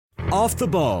Off the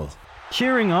Ball.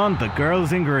 Cheering on the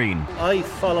girls in green. I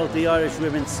followed the Irish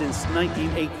women since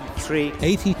 1983.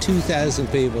 82,000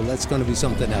 people, that's going to be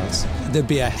something else. There'll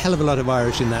be a hell of a lot of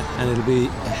Irish in that, and it'll be a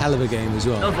hell of a game as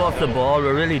well. Love Off the Ball, we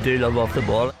really do love Off the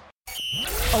Ball.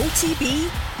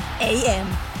 OTB AM.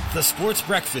 The Sports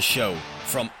Breakfast Show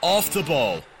from Off the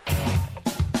Ball.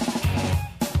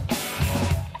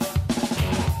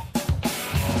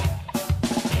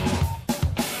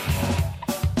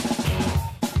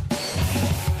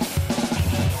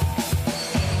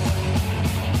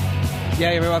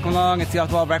 Yeah, you're very welcome along. It's the Off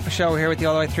the Ball Breakfast Show. We're here with you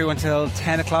all the way through until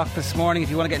 10 o'clock this morning. If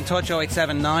you want to get in touch,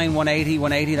 0879 180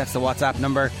 180, that's the WhatsApp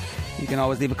number. You can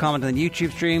always leave a comment on the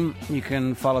YouTube stream. You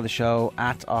can follow the show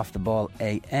at Off the Ball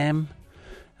AM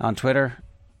on Twitter.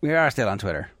 We are still on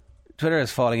Twitter. Twitter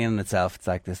is falling in on itself. It's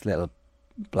like this little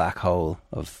black hole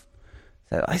of...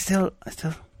 I still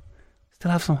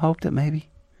have some hope that maybe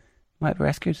might be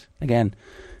rescued. Again,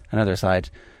 another side.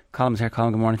 Colm's here.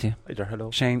 Colm, good morning to you. Hi there,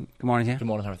 hello. Shane, good morning to you. Good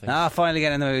morning, how are things? Finally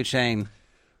getting in the mood, Shane.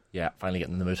 Yeah, finally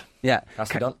getting in the mood. Yeah. Has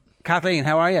to be done. Kathleen,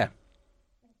 how are you?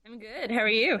 I'm good. How are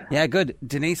you? Yeah, good.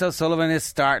 Denise O'Sullivan is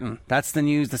starting. That's the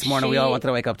news this morning we all wanted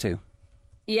to wake up to.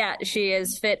 Yeah, she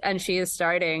is fit and she is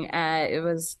starting. It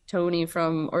was Tony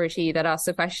from RT that asked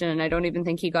the question, and I don't even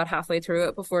think he got halfway through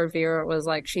it before Vera was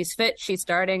like, she's fit, she's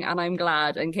starting, and I'm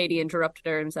glad. And Katie interrupted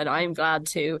her and said, I'm glad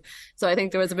too. So I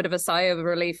think there was a bit of a sigh of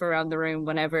relief around the room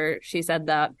whenever she said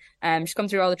that. She's come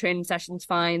through all the training sessions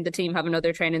fine. The team have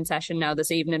another training session now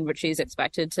this evening, which she's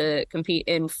expected to compete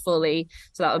in fully.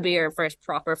 So that would be her first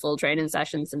proper full training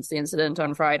session since the incident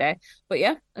on Friday. But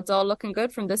yeah, it's all looking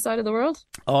good from this side of the world.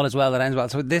 All is well that ends well.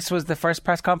 So this was the first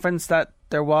press conference that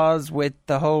there was with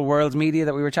the whole world's media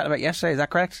that we were chatting about yesterday, is that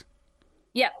correct?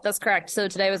 Yeah, that's correct. So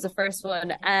today was the first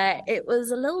one. It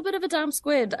was a little bit of a damn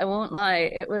squid, I won't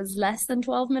lie. It was less than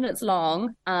 12 minutes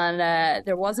long, and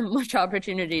there wasn't much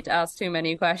opportunity to ask too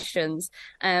many questions.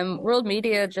 World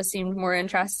media just seemed more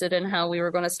interested in how we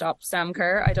were going to stop Sam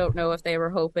Kerr. I don't know if they were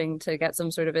hoping to get some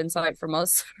sort of insight from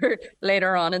us for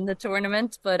later on in the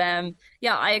tournament. But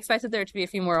yeah, I expected there to be a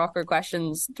few more awkward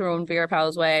questions thrown Vera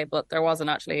Pauw's way, but there wasn't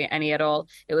actually any at all.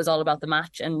 It was all about the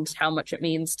match and how much it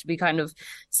means to be kind of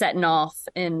setting off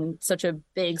in such a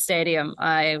big stadium.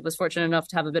 I was fortunate enough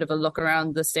to have a bit of a look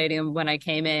around the stadium when I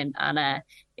came in, and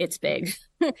it's big.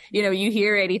 You know, you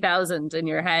hear 80,000 in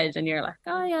your head and you're like,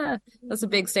 oh yeah, that's a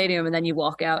big stadium, and then you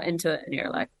walk out into it and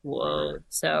you're like, whoa.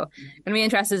 So gonna be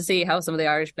interested to see how some of the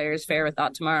Irish players fare with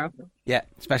that tomorrow. Yeah,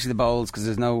 especially the bowls, because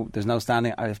there's no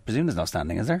standing. I presume there's no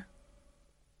standing, is there?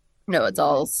 No, it's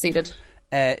all seated.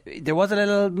 There was a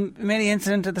little mini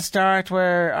incident at the start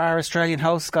where our Australian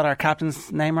host got our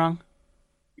captain's name wrong.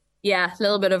 Yeah, a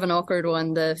little bit of an awkward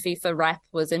one. The FIFA rep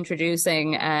was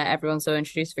introducing everyone, so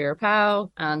introduced Vera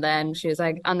Pauw, and then she was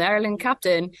like, and the Ireland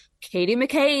captain, Katie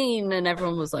McCain, and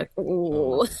everyone was like,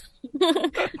 oh.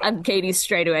 And Katie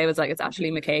straight away was like, it's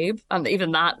actually McCabe, and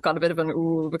even that got a bit of an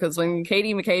ooh, because when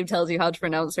Katie McCabe tells you how to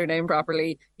pronounce her name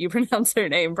properly, you pronounce her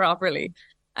name properly.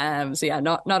 So yeah,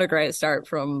 not a great start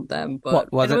from them, but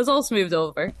it was all smoothed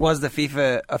over. Was the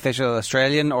FIFA official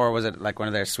Australian, or was it like one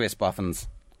of their Swiss boffins?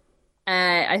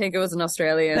 I think it was an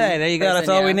Australian. Hey, there you go. That's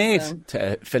all we need.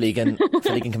 So. Philly can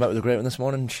come out with a great one this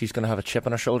morning. She's going to have a chip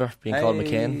on her shoulder being called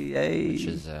McCain, which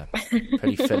is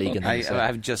pretty Philly.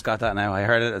 I've just got that now. I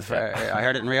heard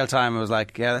it in real time. I was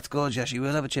like, yeah, that's good. Yeah, she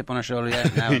will have a chip on her shoulder. Yeah,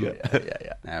 now,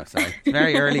 yeah. Now, sorry. It's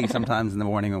very early sometimes in the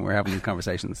morning when we're having these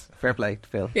conversations. Fair play to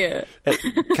Phil. Yeah.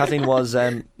 Kathleen, was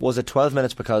it 12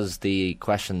 minutes because the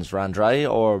questions ran dry,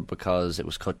 or because it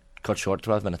was cut short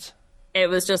 12 minutes? It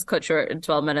was just cut short in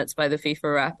 12 minutes by the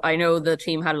FIFA rep. I know the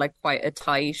team had like quite a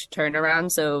tight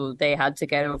turnaround, so they had to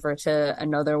get over to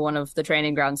another one of the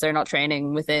training grounds. They're not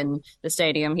training within the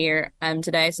stadium here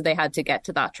today, so they had to get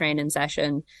to that training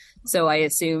session. So I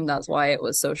assume that's why it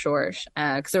was so short,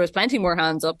 because there was plenty more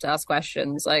hands up to ask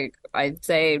questions. Like, I'd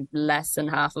say less than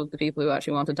half of the people who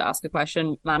actually wanted to ask a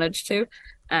question managed to.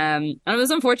 And it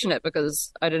was unfortunate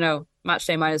because, I don't know, match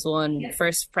day -1,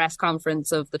 first press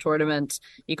conference of the tournament,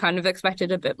 you kind of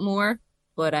expected a bit more.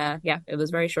 But yeah, it was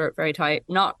very short, very tight.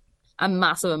 Not a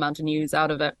massive amount of news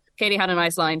out of it. Katie had a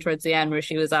nice line towards the end where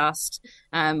she was asked,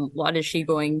 what is she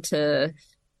going to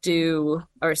do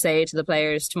or say to the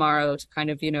players tomorrow to kind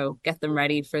of, you know, get them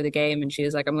ready for the game? And she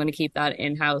was like, I'm going to keep that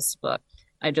in-house, but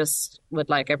I just would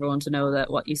like everyone to know that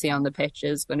what you see on the pitch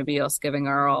is going to be us giving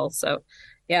our all. So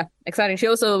yeah, exciting. She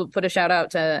also put a shout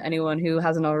out to anyone who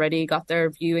hasn't already got their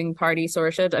viewing party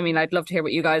sorted. I mean, I'd love to hear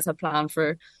what you guys have planned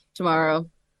for tomorrow.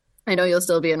 I know you'll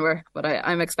still be in work, but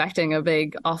I'm expecting a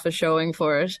big office showing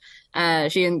for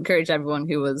it. She encouraged everyone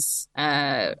who was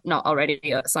not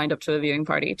already signed up to a viewing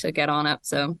party to get on it.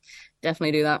 So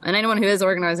definitely do that. And anyone who is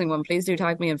organising one, please do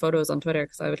tag me in photos on Twitter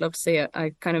because I would love to see it.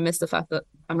 I kind of miss the fact that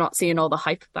I'm not seeing all the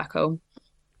hype back home.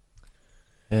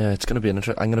 Yeah, it's going to be I'm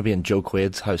going to be in Joe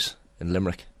Quaid's house in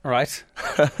Limerick. All right.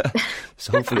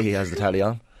 So hopefully he has the telly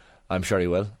on. I'm sure he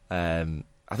will.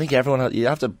 I think everyone you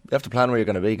have to plan where you're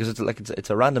going to be because it's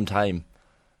a random time,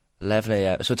 11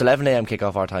 a.m. So it's 11 a.m.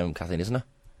 kick-off our time, Kathleen, isn't it?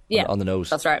 Yeah, on the nose.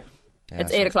 That's right. Yeah,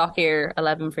 it's 8 o'clock here,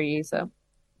 11 for you. So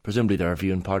presumably there are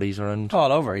viewing parties around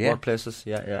all over, workplaces.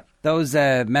 Yeah. Those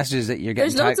messages that you're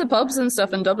getting. There's loads of pubs and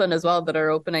stuff in Dublin as well that are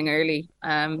opening early.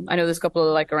 I know there's a couple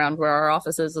like around where our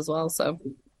office is as well. So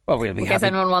well, we'll be in case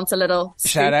anyone wants a little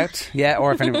shout out, yeah,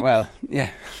 or if anyone, well, yeah.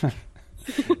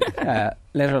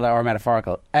 Literal or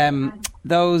metaphorical.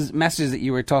 Those messages that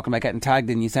you were talking about getting tagged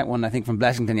in, you sent one I think from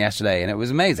Blessington yesterday and it was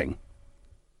amazing.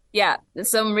 Yeah, there's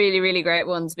some really, really great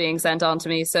ones being sent on to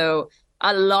me. So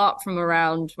a lot from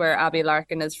around where Abby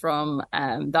Larkin is from.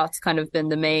 That's kind of been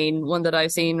the main one that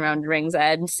I've seen around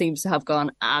Ringsend. Seems to have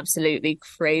gone absolutely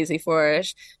crazy for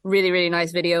it. Really, really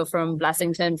nice video from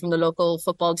Blessington, from the local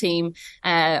football team.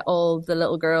 All the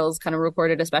little girls kind of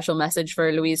recorded a special message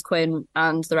for Louise Quinn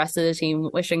and the rest of the team,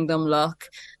 wishing them luck.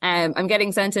 I'm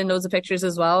getting sent in loads of pictures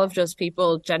as well of just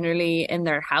people generally in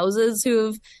their houses who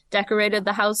have decorated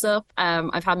the house up.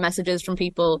 I've had messages from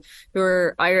people who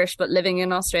are Irish but living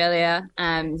in Australia,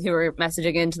 who are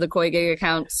messaging into the Koi Gig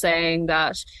account saying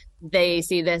that they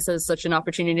see this as such an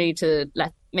opportunity to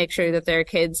make sure that their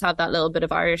kids have that little bit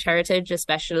of Irish heritage,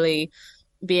 especially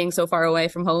being so far away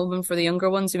from home, and for the younger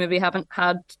ones who maybe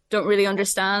don't really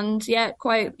understand yet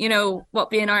quite, what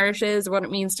being Irish is or what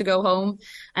it means to go home,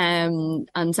 and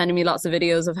sending me lots of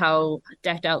videos of how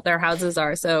decked out their houses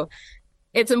are. So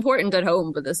it's important at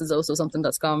home, but this is also something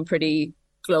that's gone pretty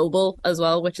global as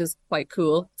well, which is quite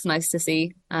cool. It's nice to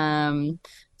see. I've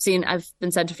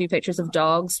been sent a few pictures of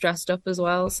dogs dressed up as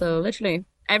well. So literally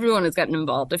everyone is getting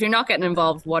involved. If you're not getting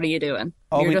involved, what are you doing?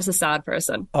 You're just a sad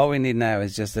person. All we need now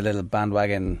is just a little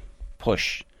bandwagon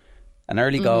push, an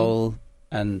early goal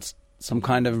and some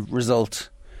kind of result.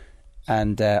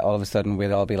 And all of a sudden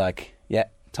we'll all be like, yeah,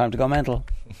 time to go mental.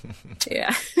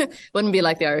 Yeah. Wouldn't be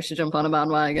like the Irish to jump on a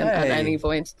bandwagon at any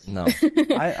point. No.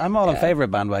 I'm all in favour of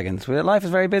bandwagons. Life is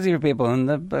very busy for people and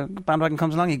the bandwagon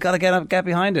comes along, you got to get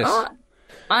behind it.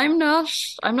 I'm not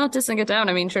dissing it down.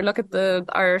 I mean, sure, look at the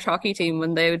Irish hockey team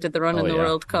when they did the run in the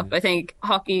World Cup. I think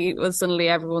hockey was suddenly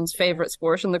everyone's favourite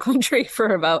sport in the country for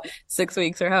about 6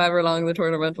 weeks or however long the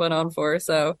tournament went on for.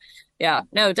 So yeah,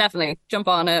 no, definitely jump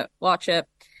on it, watch it.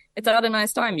 It's at a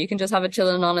nice time. You can just have it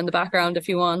chilling on in the background if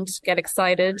you want. Get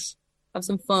excited, have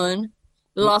some fun.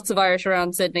 Lots of Irish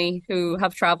around Sydney who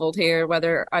have travelled here,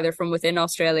 whether either from within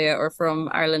Australia or from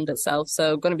Ireland itself.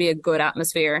 So going to be a good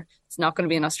atmosphere. It's not going to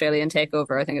be an Australian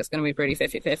takeover. I think it's going to be pretty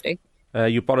 50-50.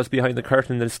 You brought us behind the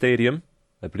curtain in the stadium.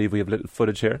 I believe we have little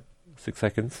footage here. 6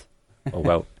 seconds. Oh,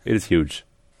 wow. It is huge.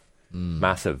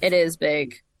 Massive. It is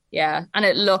big. Yeah, and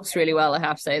it looks really well, I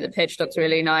have to say. The pitch looks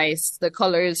really nice. The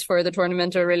colours for the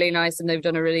tournament are really nice, and they've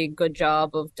done a really good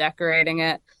job of decorating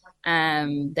it.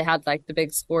 They had like the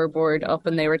big scoreboard up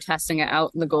and they were testing it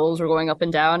out and the goals were going up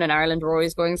and down and Ireland were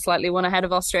always going slightly one ahead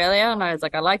of Australia, and I was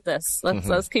like, I like this.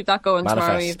 Let's keep that going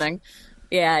tomorrow evening.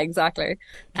 Yeah, exactly.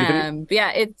 But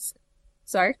yeah, it's...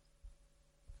 Sorry?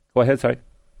 Go ahead, sorry.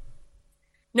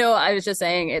 No, I was just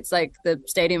saying it's like the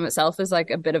stadium itself is like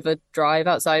a bit of a drive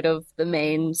outside of the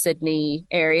main Sydney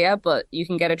area, but you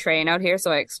can get a train out here,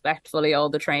 so I expect fully all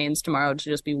the trains tomorrow to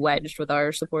just be wedged with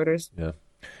Irish supporters. Yeah.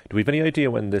 Do we have any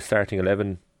idea when the starting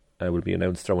 11 will be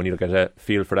announced, or when you get a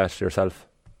feel for that yourself?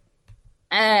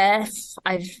 I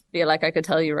feel like I could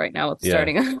tell you right now what the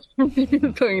starting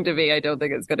is going to be. I don't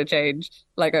think it's going to change,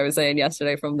 like I was saying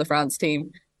yesterday from the France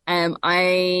team.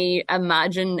 I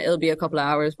imagine it'll be a couple of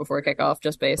hours before kickoff,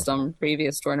 just based on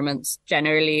previous tournaments.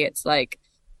 Generally, it's like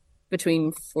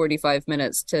between 45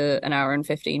 minutes to an hour and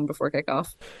 15 before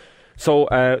kickoff. So,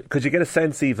 could you get a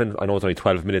sense even, I know it's only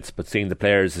 12 minutes, but seeing the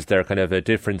players, is there kind of a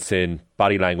difference in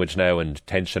body language now and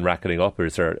tension racketing up, or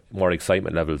is there more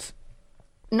excitement levels?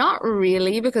 Not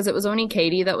really, because it was only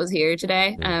Katie that was here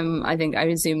today. I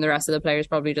assume the rest of the players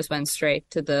probably just went straight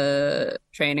to the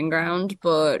training ground,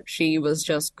 but she was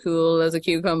just cool as a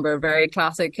cucumber. Very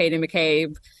classic Katie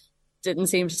McCabe. Didn't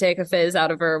seem to take a fizz out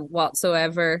of her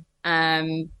whatsoever.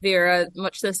 Vera,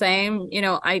 much the same. You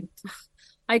know,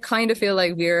 I kind of feel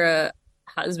like Vera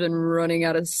has been running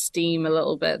out of steam a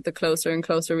little bit the closer and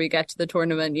closer we get to the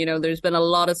tournament. You know, there's been a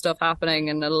lot of stuff happening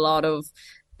and a lot of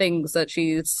things that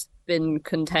she's been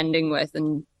contending with,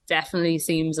 and definitely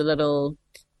seems a little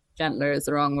gentler is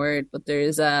the wrong word, but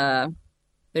there's a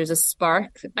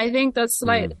spark, I think, that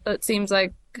seems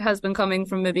like has been coming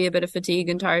from maybe a bit of fatigue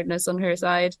and tiredness on her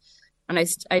side. And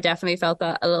I definitely felt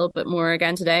that a little bit more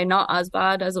again today. Not as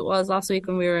bad as it was last week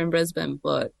when we were in Brisbane,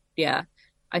 but yeah,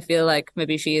 I feel like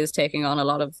maybe she is taking on a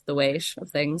lot of the weight of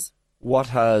things. What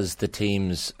has the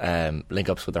team's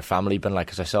link-ups with their family been like?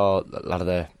 Because I saw a lot of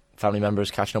the family members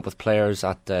catching up with players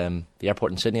at the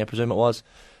airport in Sydney, I presume it was.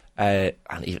 And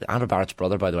even Amber Barrett's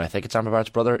brother, by the way, I think it's Amber Barrett's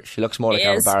brother. She looks more like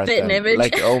Amber Barrett. Image.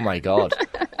 Like, oh my God,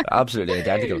 absolutely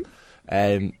identical.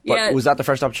 But was that the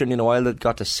first opportunity in a while that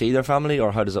got to see their family,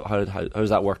 or how does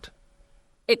that work?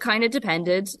 It kind of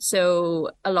depended.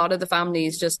 So a lot of the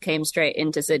families just came straight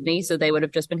into Sydney, so they would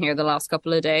have just been here the last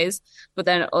couple of days. But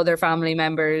then other family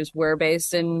members were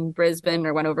based in Brisbane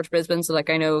or went over to Brisbane. So like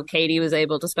I know Katie was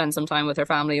able to spend some time with her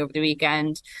family over the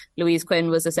weekend. Louise Quinn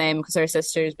was the same because her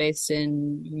sister's based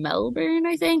in Melbourne,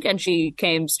 I think, and she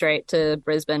came straight to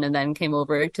Brisbane and then came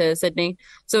over to Sydney.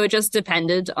 So it just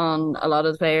depended on a lot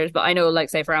of the players. But I know, like,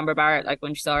 say for Amber Barrett, like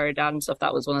when she saw her dad and stuff,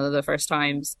 that was one of the first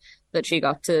times that she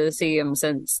got to see him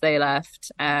since they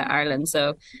left Ireland.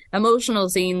 So emotional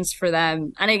scenes for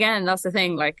them. And again, that's the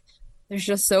thing, like, there's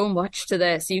just so much to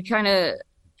this. You kind of,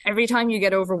 every time you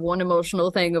get over one emotional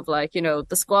thing of like, you know,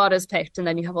 the squad is picked and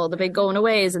then you have all the big going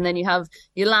aways and then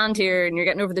you land here and you're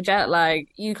getting over the jet lag,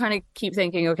 you kind of keep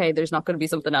thinking, okay, there's not going to be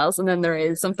something else. And then there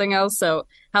is something else. So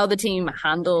how the team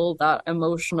handle that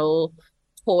emotional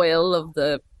toil of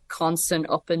the constant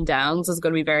up and downs is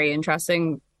going to be very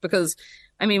interesting, because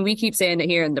I mean, we keep saying it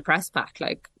here in the press pack,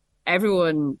 like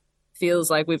everyone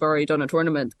feels like we've already done a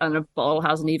tournament and a ball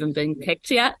hasn't even been kicked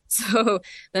yet. So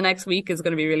the next week is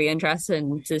going to be really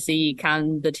interesting to see,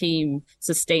 can the team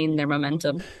sustain their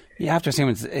momentum? You have to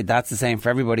assume that's the same for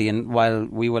everybody. And while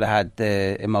we would have had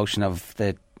the emotion of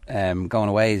the going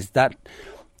away, is that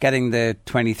getting the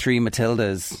 23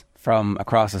 Matildas from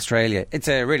across Australia, it's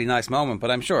a really nice moment, but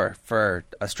I'm sure for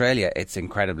Australia it's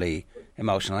incredibly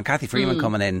emotional. And Cathy Freeman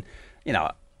coming in, you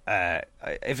know,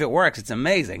 if it works, it's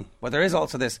amazing. But there is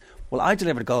also this, well, I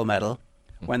delivered a gold medal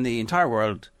when the entire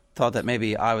world thought that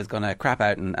maybe I was going to crap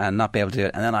out and not be able to do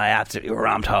it. And then I absolutely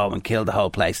ramped home and killed the whole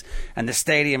place. And the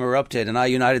stadium erupted and I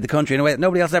united the country in a way that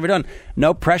nobody else has ever done.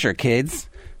 No pressure, kids.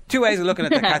 Two ways of looking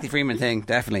at the Cathy Freeman thing,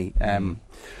 definitely.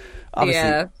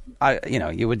 Obviously, yeah.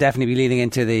 You would definitely be leading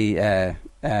into the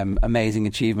amazing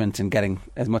achievement and getting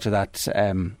as much of that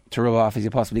to rub off as you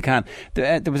possibly can.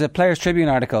 There was a Players Tribune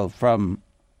article from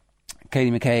Katie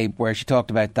McCabe where she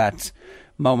talked about that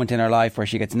moment in her life where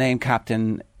she gets named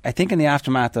captain, I think in the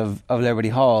aftermath of Liberty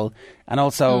Hall, and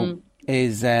also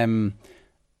is working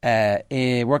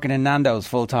in Nando's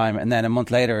full time, and then a month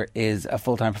later is a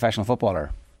full time professional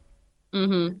footballer.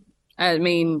 I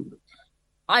mean,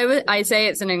 I say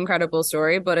it's an incredible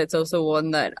story, but it's also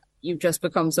one that you've just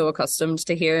become so accustomed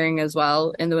to hearing as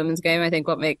well in the women's game. I think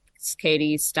what makes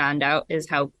Katie stand out is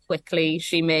how quickly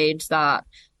she made that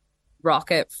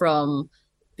rocket from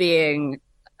being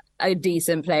a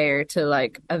decent player to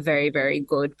like a very, very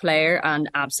good player and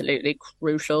absolutely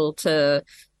crucial to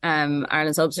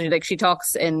Ireland's hopes. Like, she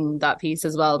talks in that piece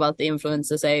as well about the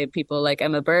influence of, say, people like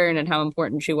Emma Byrne and how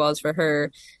important she was for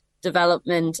her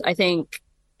development. I think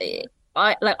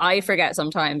I forget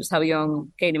sometimes how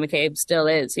young Katie McCabe still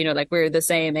is. You know, like, we're the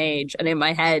same age, and in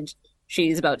my head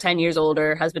she's about 10 years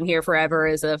older, has been here forever,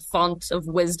 is a font of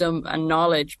wisdom and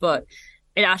knowledge, but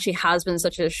it actually has been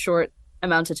such a short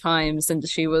amount of time since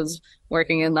she was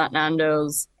working in that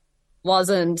Nando's.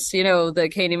 Wasn't, you know, the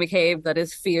Katie McCabe that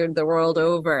is feared the world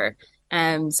over.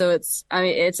 So it's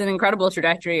an incredible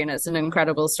trajectory and it's an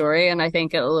incredible story, and I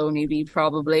think it'll only be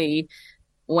probably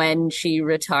when she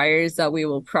retires that we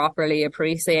will properly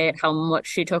appreciate how much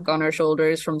she took on her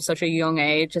shoulders from such a young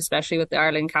age, especially with the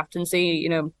Ireland captaincy. You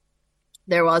know,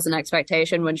 there was an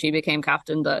expectation when she became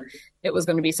captain that it was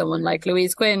going to be someone like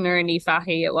Louise Quinn or Niamh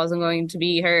Fahey. It wasn't going to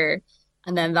be her.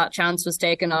 And then that chance was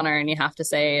taken on her, and you have to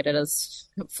say it has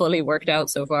fully worked out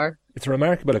so far. It's a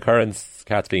remarkable occurrence,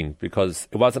 Kathleen, because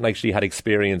it wasn't like she had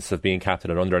experience of being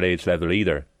captain at underage level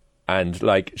either. And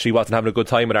like, she wasn't having a good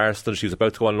time at Arsenal. She was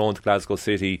about to go on loan to Glasgow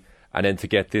City, and then to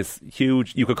get this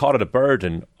huge, you could call it a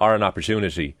burden or an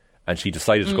opportunity, and she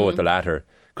decided to go with the latter,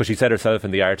 because she said herself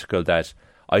in the article that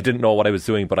I didn't know what I was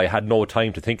doing, but I had no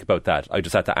time to think about that. I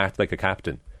just had to act like a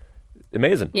captain.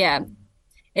 Amazing. Yeah,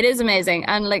 it is amazing.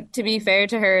 And like, to be fair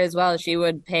to her as well, she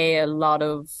would pay a lot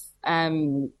of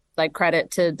like credit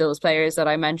to those players that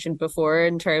I mentioned before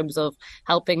in terms of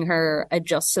helping her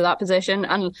adjust to that position.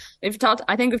 And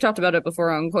I think we've talked about it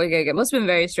before on Koigig. It must have been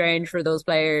very strange for those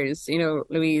players, you know,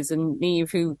 Louise and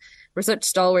Niamh, who we're such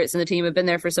stalwarts in the team, have been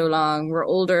there for so long, we're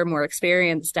older, more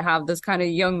experienced, to have this kind of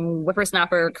young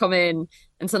whippersnapper come in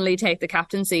and suddenly take the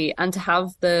captaincy, and to have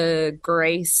the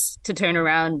grace to turn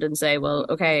around and say, well,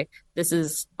 okay, this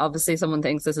is obviously, someone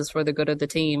thinks this is for the good of the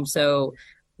team, so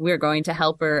we're going to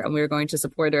help her and we're going to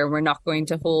support her and we're not going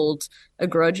to hold a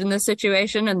grudge in this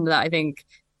situation. And I think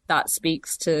that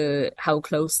speaks to how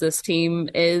close this team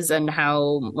is and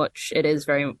how much it is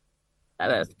very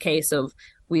a case of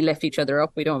we lift each other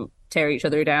up, we don't tear each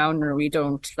other down, or we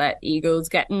don't let egos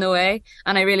get in the way.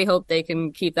 And I really hope they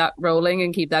can keep that rolling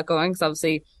and keep that going, because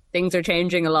obviously things are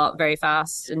changing a lot very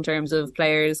fast in terms of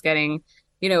players getting,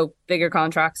 you know, bigger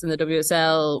contracts in the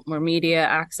WSL, more media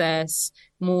access,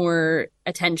 more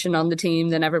attention on the team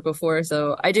than ever before.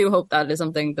 So I do hope that is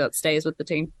something that stays with the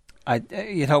team.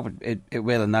 You'd hope it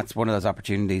will, and that's one of those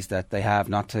opportunities that they have,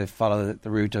 not to follow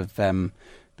the route of the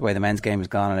way the men's game has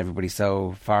gone and everybody's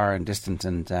so far and distant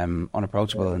and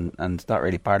unapproachable and not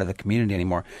really part of the community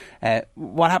anymore.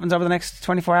 What happens over the next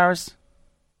 24 hours?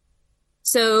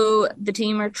 So the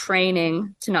team are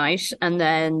training tonight, and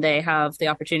then they have the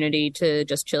opportunity to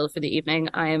just chill for the evening.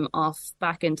 I'm off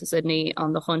back into Sydney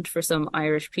on the hunt for some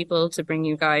Irish people to bring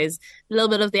you guys a little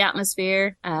bit of the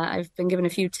atmosphere. I've been given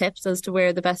a few tips as to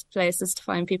where the best places to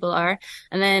find people are.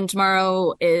 And then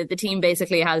tomorrow, the team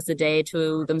basically has the day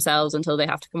to themselves until they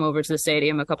have to come over to the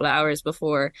stadium a couple of hours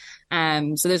before.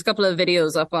 So there's a couple of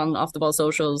videos up on Off the Ball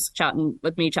socials chatting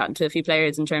to a few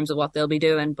players in terms of what they'll be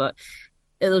doing. But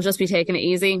it'll just be taking it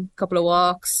easy. Couple of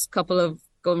walks, couple of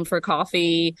going for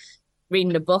coffee,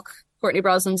 reading a book. Courtney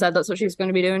Brosnan said that's what she's going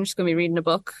to be doing. She's going to be reading a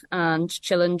book and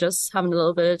chilling, just having a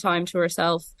little bit of time to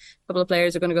herself. A couple of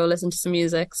players are going to go listen to some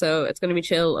music. So it's going to be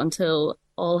chill until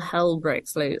all hell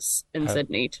breaks loose in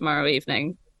Sydney tomorrow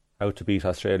evening. How to beat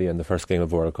Australia in the first game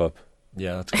of World Cup.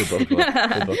 Yeah, that's a good book.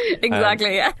 Good book.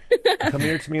 Exactly, yeah. Come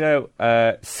here to me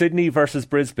now. Sydney versus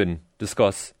Brisbane.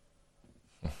 Discuss.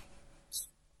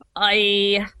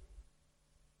 I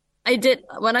did,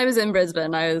 when I was in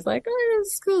Brisbane, I was like, oh,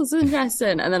 this school's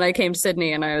interesting. And then I came to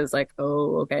Sydney and I was like,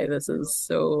 oh, okay, this is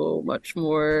so much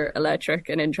more electric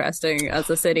and interesting as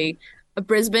a city.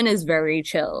 Brisbane is very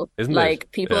chill. Isn't like,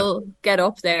 it? people get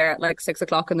up there at like 6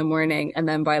 o'clock in the morning, and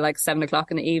then by like 7 o'clock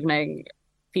in the evening,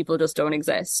 people just don't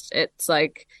exist. It's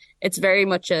like, it's very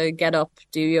much a get up,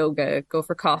 do yoga, go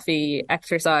for coffee,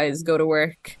 exercise, go to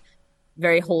work.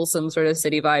 Very wholesome sort of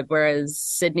city vibe, whereas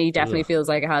Sydney definitely feels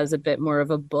like it has a bit more of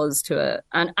a buzz to it.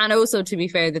 And also, to be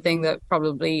fair, the thing that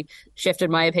probably shifted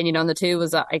my opinion on the two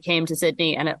was that I came to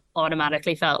Sydney and it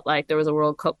automatically felt like there was a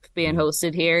World Cup being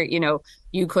hosted here. You know,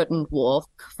 you couldn't walk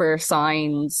for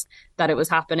signs that it was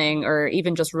happening, or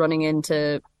even just running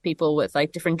into people with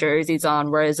like different jerseys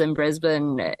on, whereas in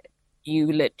Brisbane,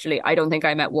 you literally, I don't think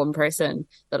I met one person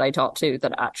that I talked to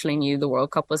that actually knew the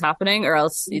World Cup was happening, or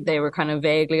else they were kind of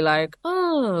vaguely like,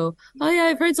 oh yeah,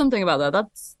 I've heard something about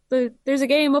that. There's a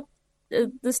game up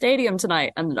the stadium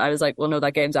tonight. And I was like, well, no,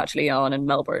 that game's actually on in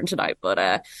Melbourne tonight,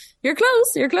 but you're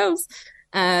close.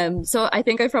 So I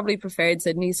think I probably preferred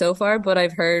Sydney so far, but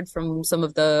I've heard from some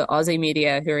of the Aussie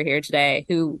media who are here today,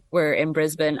 who were in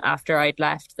Brisbane after I'd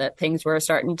left, that things were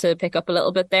starting to pick up a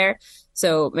little bit there.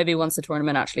 So maybe once the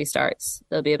tournament actually starts,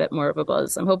 there'll be a bit more of a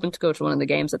buzz. I'm hoping to go to one of the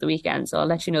games at the weekend, so I'll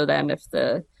let you know then if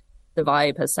the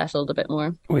vibe has settled a bit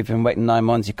more. We've been waiting 9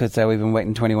 months. You could say we've been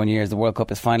waiting 21 years. The World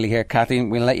Cup is finally here. Kathleen,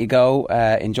 we'll let you go.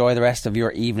 Enjoy the rest of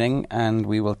your evening, and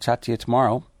we will chat to you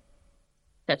tomorrow.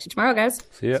 Catch you tomorrow, guys.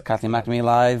 See you. It's Kathleen McNamee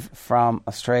live from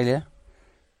Australia.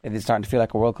 It is starting to feel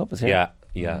like a World Cup is here.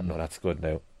 Yeah. No, that's good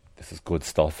now. This is good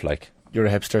stuff. Like, you're a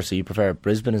hipster, so you prefer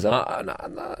Brisbane, is that? No,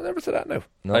 I never said that now.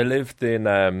 No. I lived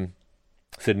in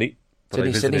Sydney.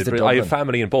 Sydney's the I have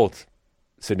family in both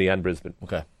Sydney and Brisbane.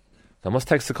 Okay. So I must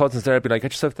text the cousins there and be like,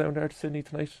 get yourself down there to Sydney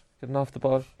tonight, getting off the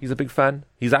ball. He's a big fan.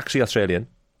 He's actually Australian.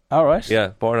 All right. Yeah,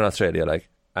 born in Australia, like,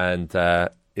 and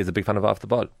is a big fan of Off the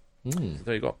Ball. So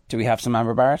there you go. Do we have some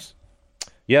Amber Barrett?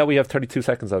 Yeah, we have 32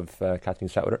 seconds of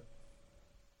Kathleen's chat with her.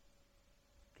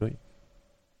 Do we?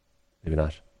 Maybe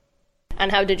not.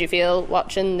 And how did you feel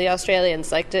watching the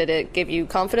Australians? Like, did it give you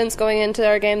confidence going into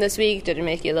our game this week? Did it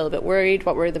make you a little bit worried?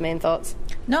 What were the main thoughts?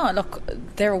 No, look,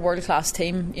 they're a world-class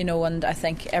team, you know, and I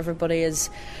think everybody is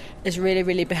really,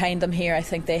 really behind them here. I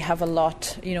think they have a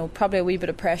lot, you know, probably a wee bit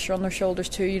of pressure on their shoulders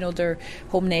too. You know, their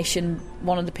home nation,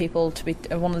 one of the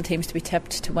teams to be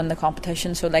tipped to win the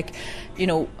competition. So, like, you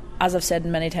know, as I've said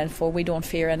many times before, we don't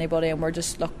fear anybody, and we're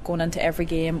just going into every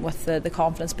game with the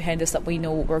confidence behind us that we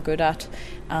know what we're good at,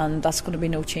 and that's going to be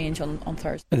no change on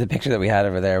Thursday. The picture that we had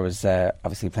over there was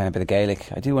obviously playing a bit of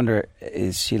Gaelic. I do wonder,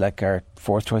 is she like our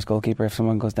fourth choice goalkeeper if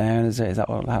someone goes down? Is that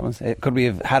what happens? Could we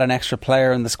have had an extra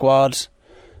player in the squad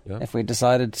if we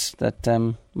decided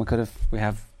that we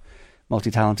have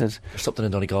multi-talented. There's something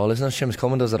in Donegal, isn't it? Seamus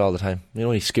Coleman does it all the time. You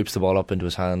know, he scoops the ball up into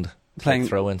his hand, playing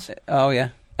throw-ins. Oh yeah.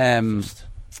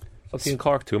 I've seen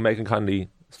Cork too. Megan Conley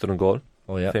stood on goal.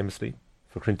 Oh yeah, famously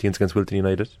for Corinthians against Wilton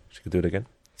United. She could do it again.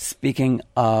 Speaking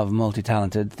of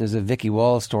multi-talented, there's a Vicky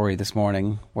Wall story this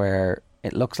morning where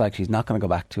it looks like she's not going to go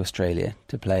back to Australia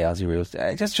to play Aussie rules.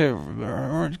 Just to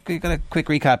got a quick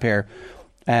recap here.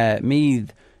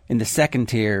 Meath in the second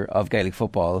tier of Gaelic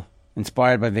football,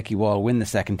 inspired by Vicky Wall, win the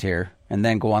second tier and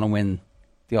then go on and win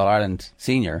the All-Ireland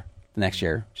Senior the next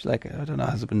year. She's like, I don't know,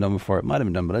 has it been done before? It might have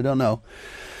been done, but I don't know.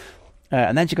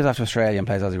 And then she goes off to Australia and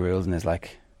plays Aussie rules and is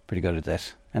like pretty good at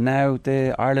it. And now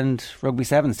the Ireland Rugby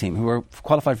Sevens team, who were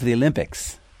qualified for the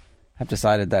Olympics, have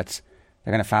decided that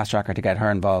they're going to fast track her to get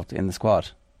her involved in the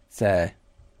squad.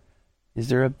 Is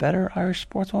there a better Irish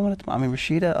sportswoman at the moment? I mean,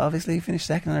 Rashida obviously finished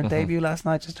second in her debut last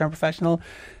night, just turned professional.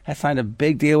 Has signed a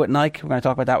big deal with Nike. We're going to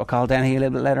talk about that with Carl Dennehy a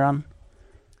little bit later on.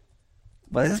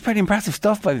 But this is pretty impressive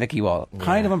stuff by Vicky Wall.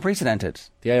 Kind of unprecedented.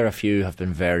 The IRFU have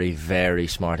been very, very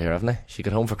smart here, haven't they? She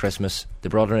got home for Christmas. They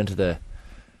brought her into the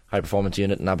high performance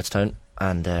unit in Abbottstown,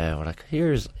 and we're like,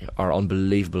 here's our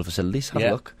unbelievable facilities. Have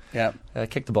a look. Yeah.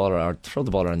 Kick the ball around, or throw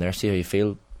the ball around there, see how you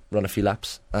feel, run a few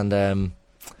laps. And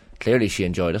clearly she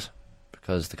enjoyed it,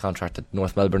 because the contract at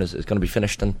North Melbourne is going to be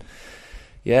finished. And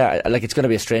yeah, like, it's going to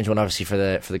be a strange one, obviously, for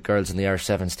the girls in the Irish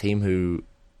Sevens team who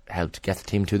helped get the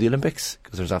team to the Olympics,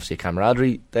 because there's obviously a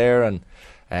camaraderie there, and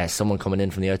someone coming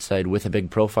in from the outside with a big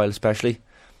profile especially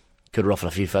could ruffle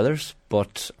a few feathers.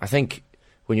 But I think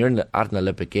when you're at an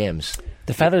Olympic Games,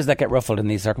 the feathers that get ruffled in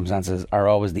these circumstances are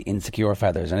always the insecure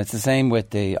feathers. And it's the same with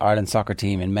the Ireland soccer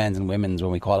team in men's and women's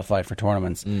when we qualified for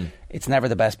tournaments. It's never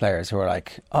the best players who are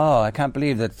like, oh, I can't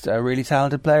believe that a really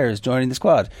talented player is joining the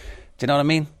squad. Do you know what I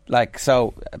mean? Like,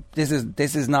 so this is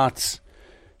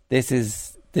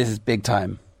big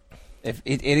time. If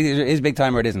it is big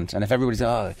time or it isn't, and if everybody's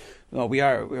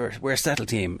we're a settled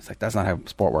team, it's like, that's not how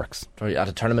sport works. At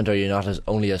a tournament, are you not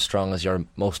only as strong as your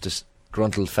most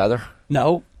disgruntled feather?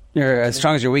 No, you're as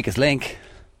strong as your weakest link.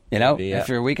 You know, if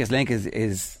your weakest link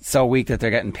is so weak that they're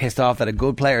getting pissed off that a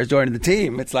good player is joining the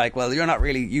team, it's like, well,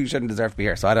 you shouldn't deserve to be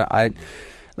here. So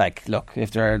look, if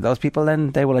there are those people,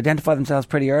 then they will identify themselves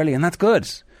pretty early, and that's good.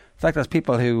 It's like those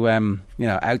people who,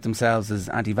 out themselves as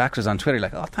anti-vaxxers on Twitter,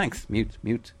 like, oh, thanks, mute.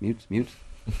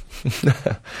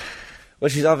 Well,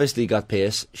 she's obviously got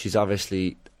pace. She's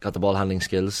obviously got the ball handling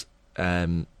skills,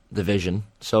 the vision.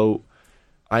 So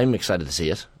I'm excited to see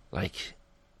it. Like,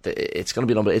 it's going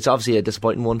to be it's obviously a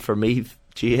disappointing one for me,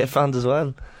 GA fans as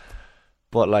well.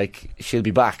 But like, she'll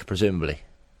be back presumably.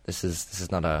 This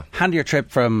is not a handier trip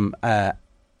from the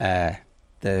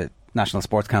National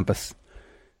Sports Campus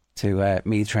to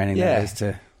Meath training than it is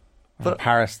to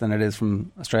Paris than it is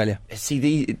from Australia. See,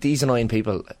 these annoying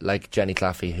people like Jenny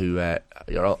Claffey who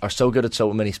are so good at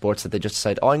so many sports that they just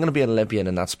decide, I'm going to be an Olympian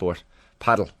in that sport.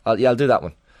 Paddle, I'll do that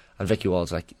one. And Vicky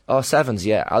Wall's like, sevens,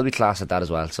 I'll be class at that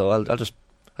as well. So I'll just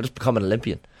become an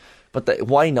Olympian. But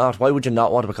why not? Why would you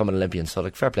not want to become an Olympian? So,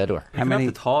 like, fair play to her. How many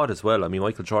have the thought as well? I mean,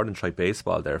 Michael Jordan tried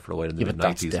baseball there for a while in the mid-90s.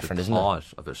 That's different, isn't it?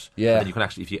 Of it. Yeah. And you can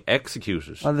actually, if you execute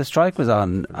it. Well, the strike was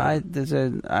on. There's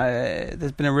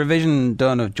been a revision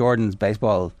done of Jordan's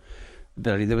baseball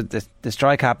ability. There was the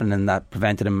strike happened, and that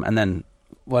prevented him. And then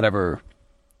whatever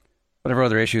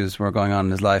other issues were going on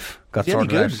in his life got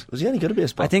sorted out. Was he any good at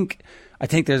baseball? I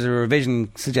think there's a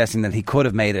revision suggesting that he could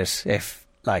have made it if,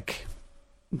 like,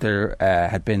 there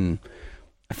had been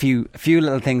a few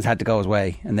little things had to go his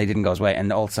way and they didn't go his way,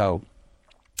 and also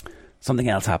something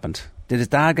else happened. Did his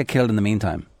dad get killed in the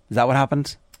meantime? Is that what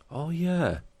happened? Oh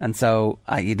yeah. And so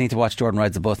you'd need to watch Jordan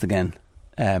Rides the Bus again.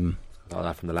 All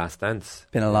that from The Last Dance.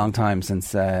 Been a long time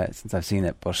since I've seen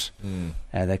it, but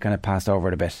they kind of passed over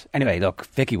it a bit. Anyway, look,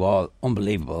 Vicky Wall,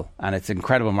 unbelievable, and it's an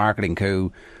incredible marketing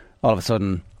coup. All of a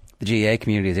sudden the GAA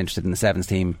community is interested in the Sevens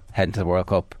team heading to the World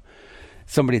Cup.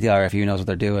 Somebody at the IRFU knows what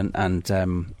they're doing, and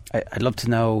I'd love to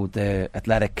know the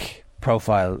athletic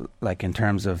profile, like in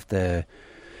terms of the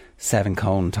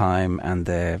 7-cone time and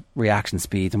the reaction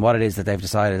speed, and what it is that they've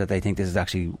decided that they think this is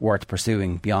actually worth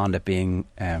pursuing beyond it being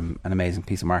an amazing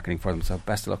piece of marketing for them. So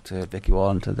best of luck to Vicky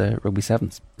Wall and to the Rugby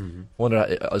Sevens. Mm-hmm.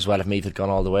 Wonder as well if Meath had gone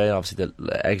all the way. Obviously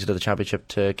the exit of the championship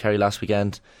to Kerry last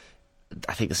weekend.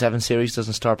 I think the 7 series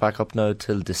doesn't start back up now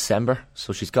till December,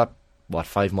 so she's got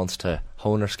 5 months to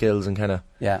hone her skills and kind of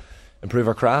improve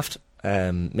her craft.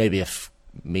 Maybe if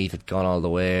Meath had gone all the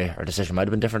way, her decision might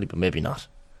have been differently, but maybe not.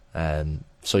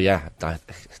 So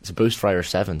it's a boost for Irish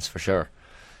Sevens for sure.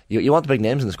 You want the big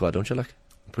names in the squad, don't you? Like,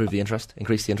 increase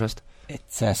the interest.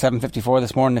 It's 7:54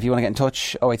 this morning. If you want to get in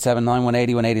touch, 0879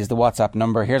 180 180 is the WhatsApp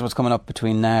number. Here's what's coming up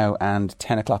between now and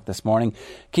 10 o'clock this morning.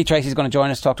 Keith Tracy's going to join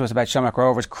us, talk to us about Shamrock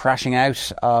Rovers crashing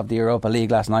out of the Europa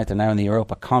League last night. They're now in the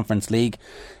Europa Conference League.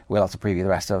 We'll also preview the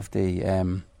rest of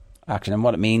the action and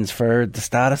what it means for the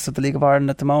status of the League of Ireland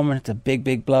at the moment. It's a big,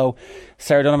 big blow.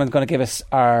 Sarah Donovan's going to give us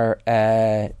our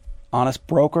honest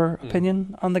broker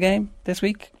opinion on the game this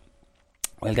week.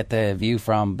 We'll get the view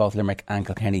from both Limerick and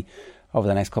Kilkenny over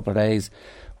the next couple of days.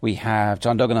 We have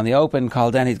John Duggan on the Open.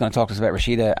 Carl Denny's going to talk to us about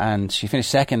Rashida, and she finished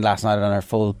second last night on her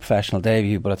full professional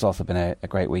debut, but it's also been a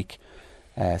great week.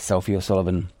 Sophie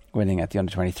O'Sullivan winning at the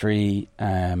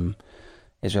under-23.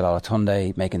 Israel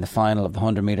Olatunde making the final of the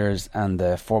 100 metres and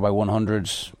the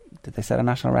 4x100. Did they set a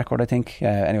national record, I think?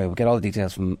 Anyway, we'll get all the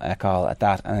details from Carl at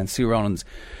that. And then Sue Ronan's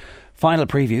final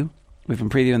preview. We've been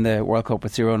previewing the World Cup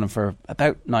with Sue Ronan for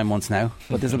about 9 months now,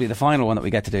 but this will be the final one that we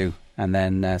get to do. And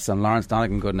then some Lawrence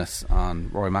Donegan goodness on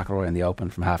Rory McIlroy in the Open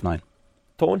from 9:30.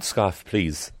 Don't scoff,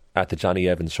 please, at the Johnny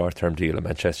Evans short-term deal at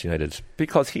Manchester United,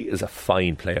 because he is a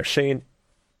fine player. Shane,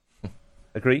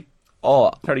 agree?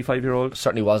 35-year-old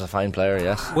certainly was a fine player.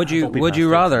 Yes. Would you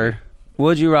rather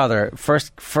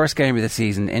first game of the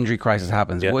season, injury crisis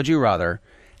happens? Yeah. Would you rather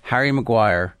Harry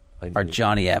Maguire or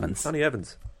Johnny Evans? Johnny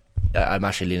Evans. I'm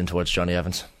actually leaning towards Johnny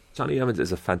Evans. Johnny Evans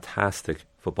is a fantastic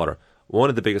footballer. One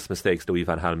of the biggest mistakes Louis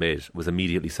van Gaal made was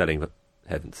immediately selling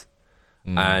Evans.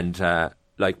 And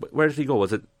where did he go?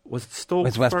 Was it Stoke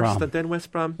West first Brom. and then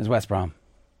West Brom? It was West Brom.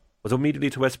 Was it immediately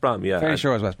to West Brom? Yeah, very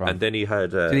sure it was West Brom. And then he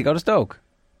had. Did he go to Stoke?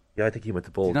 Yeah, I think he went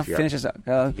to both. Did he not finish his?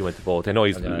 He went to both. I know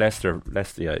he's Leicester.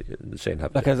 Yeah, Shane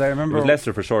happened. Because I remember it was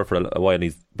Leicester for sure for a while.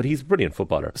 But he's a brilliant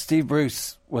footballer. Steve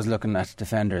Bruce was looking at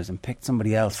defenders and picked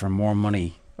somebody else for more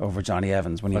money over Johnny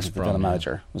Evans when he was the Villa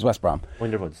manager. It was West Brom.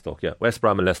 Wonderful Stoke, yeah. West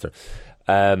Brom and Leicester.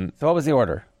 So what was the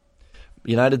order?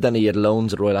 United, then he had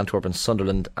loans at Royal Antwerp and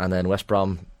Sunderland, and then West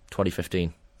Brom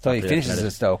 2015. So he finishes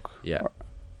at Stoke. Yeah.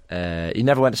 He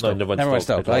never went to Stoke. No, never went to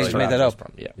Stoke. I just made that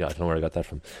up. Yeah, I don't know where I got that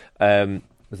from. It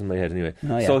was in my head anyway.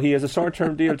 Oh, yeah. So he has a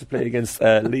short-term deal to play against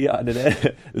Leon in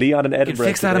Edinburgh. You can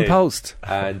fix that in post.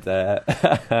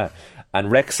 And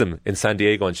Wrexham in San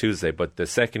Diego on Tuesday. But the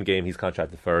second game he's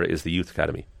contracted for is the Youth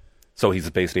Academy. So he's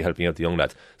basically helping out the young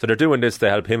lads. So they're doing this to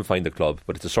help him find the club,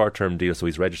 but it's a short-term deal, so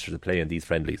he's registered to play in these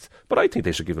friendlies. But I think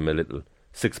they should give him a little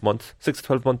 6 to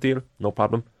 12 month deal. No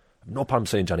problem. No problem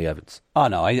saying Johnny Evans. Oh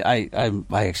no, I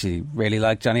actually really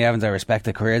like Johnny Evans. I respect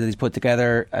the career that he's put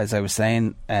together. As I was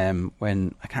saying,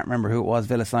 when I can't remember who it was,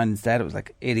 Villa signed instead. It was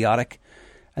like idiotic,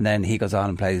 and then he goes on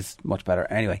and plays much better.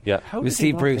 Anyway, yeah. It was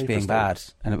Steve Bruce being bad,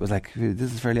 and it was like,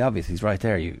 this is fairly obvious. He's right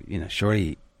there. You know,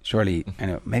 surely.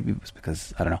 Anyway, maybe it was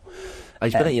because I don't know.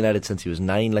 He's been at United since he was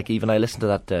 9. Like, even I listened to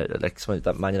that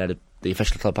that Man United, the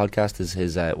official club podcast. Is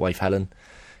his wife Helen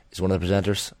is one of the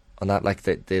presenters on that. Like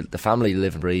the family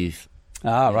live and breathe.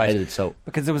 Ah, right. United, so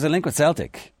because there was a link with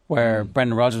Celtic where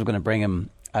Brendan Rodgers was going to bring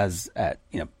him as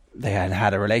they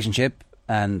had a relationship,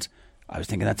 and I was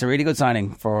thinking that's a really good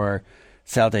signing for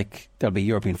Celtic. There'll be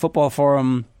European football for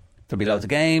him. There'll be loads of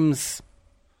games.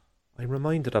 I'm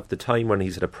reminded of the time when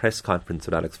he's at a press conference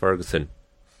with Alex Ferguson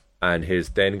and his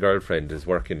then girlfriend is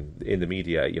working in the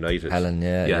media at United. Helen,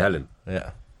 Helen.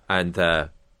 Yeah. And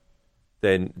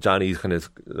then Johnny's kind of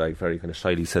like very kind of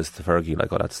shyly says to Fergie,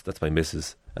 like, "Oh, that's my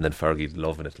missus." And then Fergie's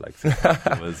loving it, like,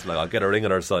 it was like, "I'll get a ring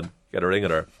on her, son. Get a ring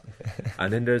on her."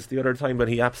 And then there's the other time when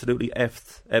he absolutely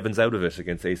effed Evans out of it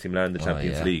against AC Milan in the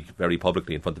Champions League, very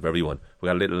publicly in front of everyone. We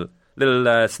got a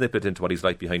little snippet into what he's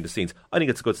like behind the scenes. I think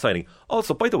it's a good signing.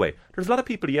 Also, by the way, there's a lot of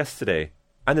people yesterday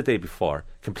and the day before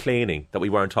complaining that we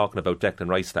weren't talking about Declan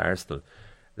Rice to Arsenal.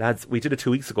 Lads, we did it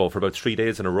 2 weeks ago for about 3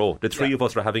 days in a row. The three of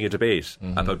us were having a debate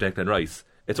about Declan Rice.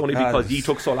 It's only because he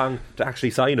took so long to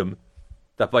actually sign him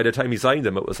that by the time he signed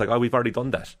him, it was like, oh, we've already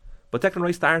done that. But Declan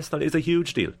Rice to Arsenal is a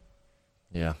huge deal.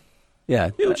 Yeah.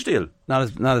 Yeah, huge deal. Not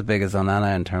as big as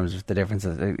Onana in terms of the difference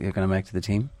that you're going to make to the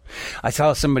team. I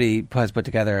saw somebody has put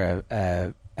together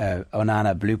a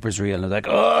Onana bloopers reel, and they're like,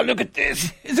 "Oh, look at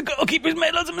this! He's a goalkeeper. He's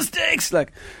made loads of mistakes."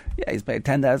 Like, yeah, he's played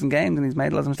 10,000 games and he's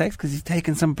made loads of mistakes because he's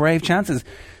taken some brave chances.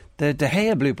 The De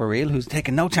Gea blooper reel, who's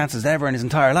taken no chances ever in his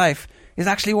entire life, is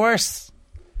actually worse.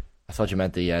 I thought you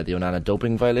meant the Onana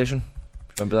doping violation.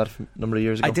 Remember that a number of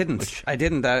years ago? I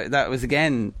didn't. That was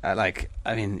again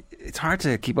it's hard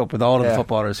to keep up with all of the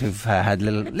footballers who've had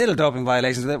little doping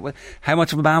violations. How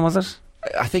much of a ban was it?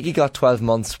 I think he got 12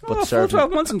 months, but served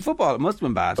 12 months in football. It must have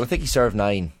been bad. But I think he served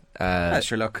 9.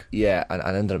 Sure, look. Yeah, and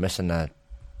ended up missing a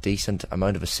decent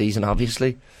amount of a season.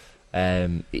 Obviously,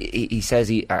 he says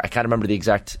I can't remember the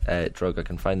exact drug. I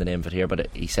can find the name of it here, but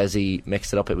he says he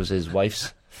mixed it up. It was his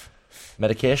wife's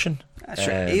medication.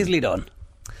 Sure, easily done.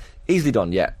 Easily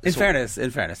done, yeah. In fairness,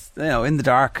 in the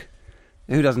dark,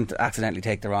 who doesn't accidentally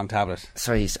take the wrong tablet?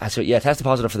 Sorry, tested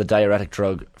positive for the diuretic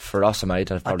drug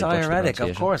furosemide. A diuretic,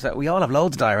 of course. We all have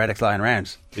loads of diuretics lying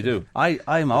around. We do. I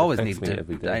always need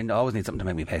something to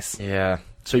make me piss. Yeah.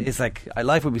 So it's like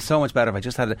life would be so much better if I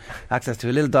just had access to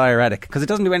a little diuretic, because it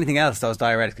doesn't do anything else, those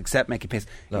diuretics, except make you piss.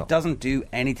 No. It doesn't do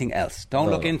anything else. Don't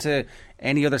look into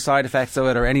any other side effects of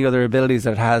it or any other abilities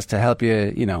that it has to help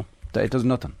you. It does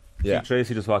nothing. Yeah.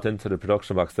 Tracy just walked into the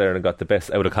production box there and got the best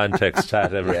out of context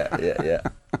chat ever. Yeah.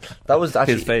 That was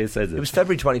actually his face says it. It was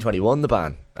February 2021, the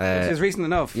ban, which is recent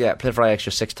enough. Yeah, played for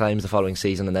Ajax 6 times the following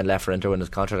season, and then left for Inter when his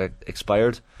contract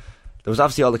expired. There was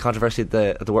obviously all the controversy at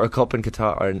the World Cup in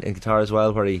Qatar as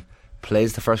well, where he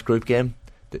plays the first group game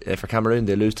for Cameroon.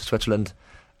 They lose to Switzerland,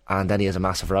 and then he has a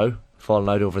massive row, falling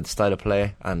out over the style of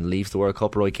play, and leaves the World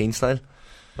Cup Roy Keane style.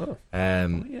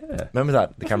 Remember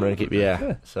that, the Cameroon keeper?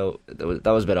 Yeah. So that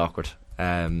was a bit awkward.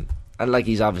 And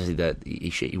he's obviously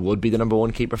he would be the number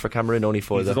one keeper for Cameroon, only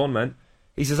for he's his own man.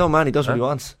 He's his own man. He does what he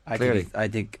wants. Clearly, I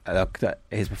think that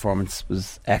his performance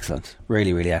was excellent,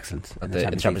 really, really excellent in the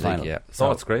Champions League final. Yeah,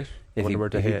 so it's great. If he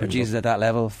produces at that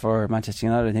level for Manchester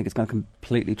United, I think it's going to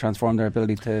completely transform their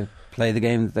ability to play the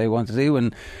game that they want to do.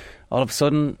 And all of a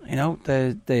sudden,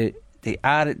 the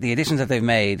additions that they've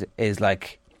made is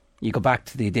like, you go back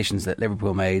to the additions that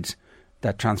Liverpool made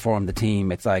that transformed the team.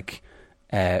 It's like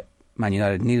Man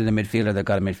United needed a midfielder, they've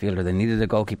got a midfielder. They needed a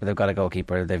goalkeeper, they've got a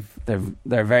goalkeeper.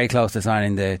 They're very close to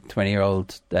signing the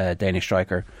 20-year-old Danish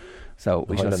striker. So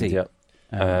we shall see.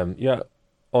 Yeah.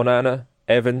 Onana,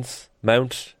 Evans,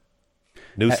 Mount,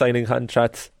 new signing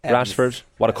contracts, Rashford.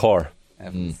 What a core.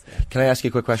 Can I ask you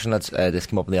a quick question? This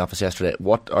came up in the office yesterday.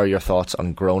 What are your thoughts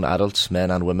on grown adults, men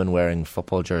and women, wearing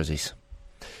football jerseys?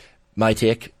 My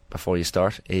take, before you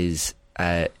start, is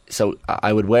so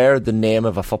I would wear the name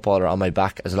of a footballer on my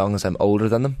back as long as I'm older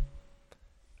than them.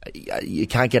 You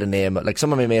can't get a name. Like,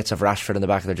 some of my mates have Rashford in the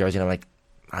back of their jersey, and I'm like,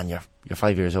 man, you're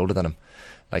 5 years older than him.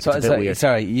 Like, so, it's a bit weird.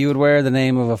 Sorry, you would wear the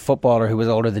name of a footballer who was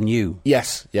older than you?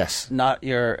 Yes. Not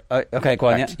your... okay, go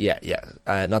on, yeah.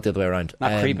 Not the other way around.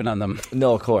 Not creeping on them.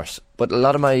 No, of course. But a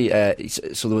lot of my...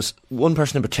 so there was one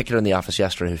person in particular in the office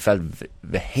yesterday who felt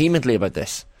vehemently about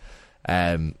this.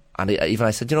 And even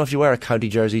I said, if you wear a county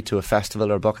jersey to a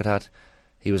festival or a bucket hat,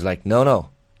 he was like, no,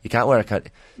 you can't wear a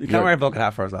county... You can't wear a bucket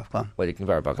hat for us, come on. Well, you can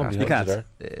wear a bucket hat. You can't.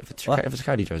 If it's a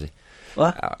county jersey.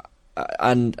 What?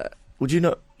 And would you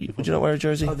not wear a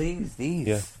jersey? Oh, these.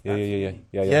 Yeah.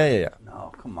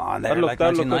 No, come on. They're like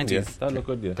 1990s. That'll look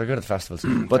good, yeah. They're good at festivals.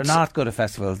 But they're not good at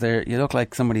festivals. You look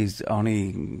like somebody's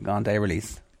only gone day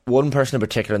release. One person in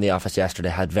particular in the office yesterday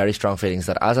had very strong feelings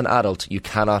that as an adult you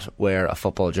cannot wear a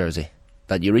football jersey.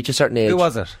 That you reach a certain age. Who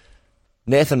was it?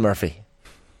 Nathan Murphy.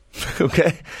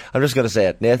 Okay, I'm just going to say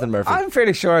it. Nathan Murphy. I'm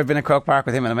fairly sure I've been at Croke Park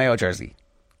with him in a Mayo jersey.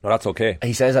 No, that's okay.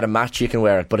 He says at a match you can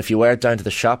wear it, but if you wear it down to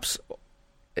the shops,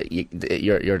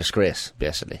 you're a disgrace,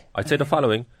 basically. I'd say the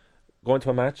following: going to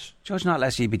a match, judge not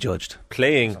lest ye be judged.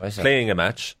 Playing a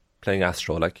match, playing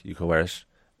Astro, like, you can wear it.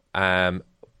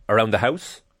 Around the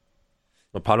house,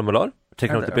 no problem at all.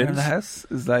 Taking out the bins. Around the house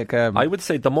is like... I would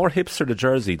say the more hipster the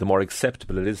jersey, the more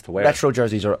acceptable it is to wear. Retro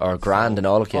jerseys are grand in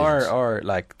all occasions. Or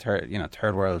like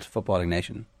third world footballing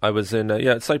nation. I was in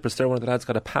Cyprus there. One of the lads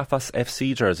got a Paphos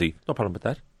FC jersey. No problem with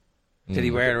that. Did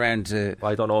he wear it around?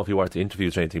 I don't know if he wore it to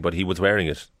interviews or anything, but he was wearing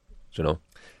it.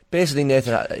 Basically,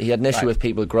 Nathan, he had an issue with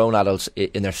people, grown adults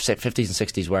in their 50s and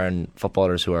 60s, wearing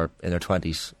footballers who are in their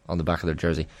 20s on the back of their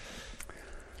jersey.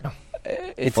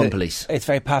 It's Fun police. It's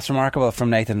very past remarkable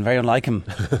from Nathan. Very unlike him.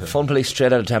 Fun police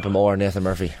straight out of Templemore, Nathan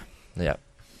Murphy. Yeah,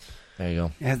 there you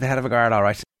go. Yeah, the head of a guard, all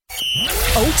right.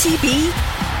 OTB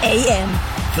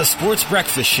AM. The Sports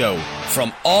Breakfast Show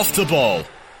from Off the Ball.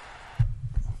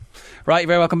 Right,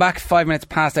 very welcome back. 5 minutes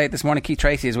past 8 this morning. Keith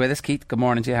Tracy is with us. Keith, good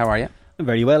morning to you. How are you?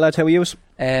 Very well, lads. How are you?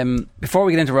 Before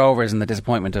we get into Rovers and the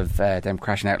disappointment of them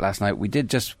crashing out last night, we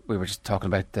were just talking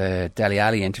about the Dele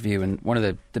Alli interview, and one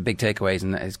of the big takeaways,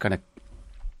 and it's kind of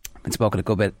been spoken a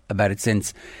good bit about it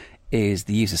since, is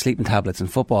the use of sleeping tablets in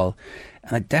football.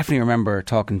 And I definitely remember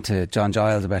talking to John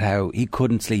Giles about how he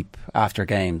couldn't sleep after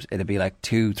games. It'd be like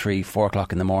 2, 3, 4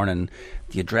 o'clock in the morning.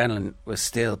 The adrenaline was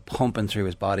still pumping through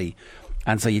his body,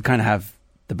 and so you'd kind of have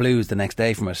the blues the next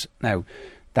day from it. Now,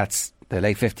 that's the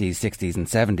late 50s, 60s and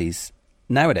 70s.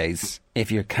 Nowadays,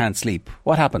 if you can't sleep,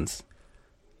 what happens?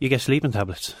 You get sleeping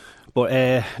tablets. But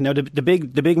now the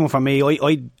big one for me,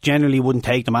 I generally wouldn't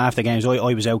take them after games.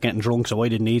 I was out getting drunk, so I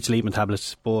didn't need sleeping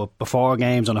tablets. But before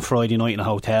games on a Friday night in a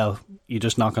hotel, you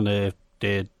just knock on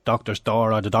the doctor's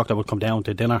door, or the doctor would come down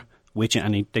to dinner with you,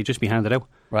 and they'd just be handed out.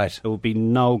 Right. It would be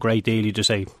no great deal. You just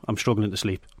say, I'm struggling to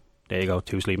sleep. there you go,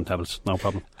 2 sleeping tablets, no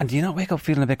problem. And do you not wake up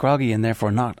feeling a bit groggy and therefore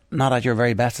not at your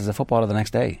very best as a footballer the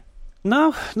next day?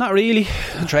 No, not really.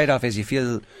 The trade-off is you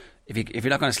feel if you're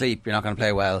not going to sleep, you're not going to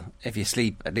play well. If you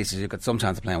sleep, at least you've got some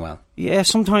chance of playing well. Yeah,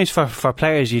 sometimes for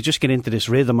players, you just get into this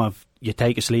rhythm of you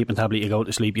take a sleeping tablet, you go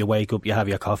to sleep, you wake up, you have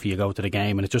your coffee, you go to the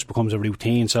game, and it just becomes a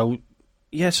routine. So,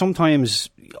 yeah, sometimes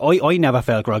I never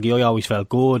felt groggy. I always felt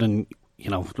good, and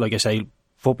like I say,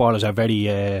 footballers are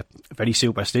very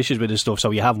superstitious with this stuff. So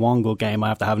you have one good game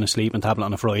after having a sleeping tablet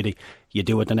on a Friday, you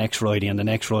do it the next Friday and the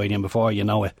next Friday, and before you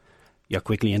know it, you're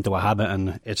quickly into a habit,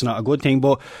 and it's not a good thing.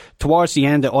 But towards the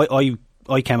end,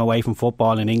 I came away from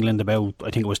football in England about, I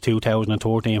think it was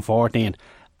 2013-14,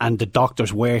 and the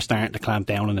doctors were starting to clamp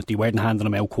down on it. They weren't handing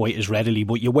them out quite as readily,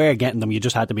 but you were getting them. You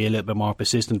just had to be a little bit more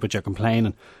persistent with your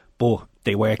complaining, but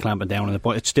they were clamping down on it.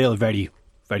 But it's still very,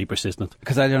 very persistent.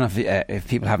 Because I don't know if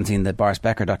people haven't seen the Boris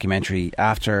Becker documentary.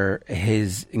 After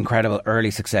his incredible early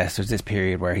success, there's this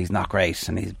period where he's not great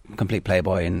and he's a complete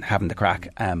playboy and having the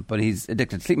crack, but he's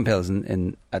addicted to sleeping pills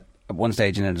at one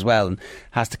stage in it as well, and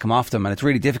has to come off them, and it's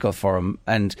really difficult for him.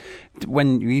 And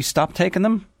when you stopped taking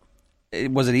them,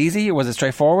 was it easy, or was it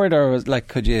straightforward, or was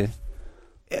could you?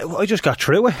 I just got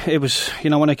through it. It was,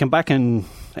 when I came back and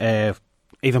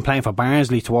even playing for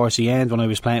Barnsley towards the end, when I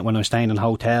was staying in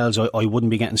hotels, I wouldn't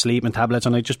be getting sleeping tablets,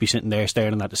 and I'd just be sitting there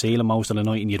staring at the ceiling most of the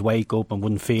night, and you'd wake up and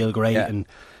wouldn't feel great, and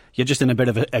you're just in a bit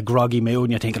of a groggy mood,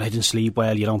 and you're thinking, I didn't sleep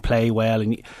well, you don't play well,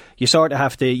 and you sort of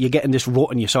have to, you get in this rut,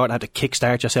 and you sort of have to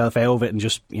kickstart yourself out of it and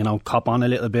just, cop on a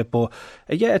little bit. But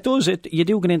yeah, it does, you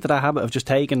do get into that habit of just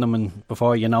taking them, and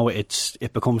before you know it,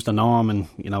 it becomes the norm, and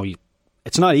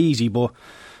it's not easy, but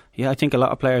yeah, I think a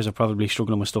lot of players are probably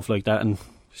struggling with stuff like that, and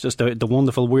it's just the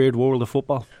wonderful, weird world of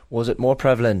football. Was it more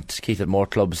prevalent, Keith, at more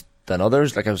clubs than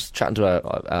others? Like, I was chatting to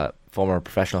a former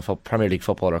professional Premier League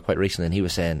footballer quite recently, and he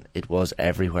was saying it was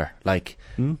everywhere. Like,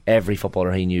 every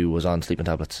footballer he knew was on sleeping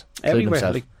tablets.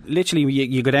 Everywhere. Like, literally,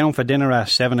 you go down for dinner at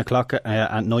 7 o'clock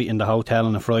at night in the hotel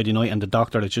on a Friday night, and the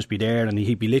doctor would just be there, and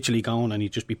he'd be literally going, and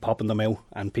he'd just be popping them out,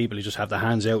 and people would just have their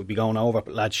hands out, would be going over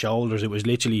lads' shoulders. It was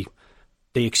literally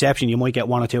the exception. You might get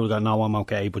one or two who go, no, I'm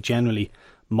okay, but generally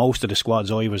most of the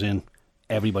squads I was in,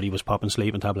 everybody was popping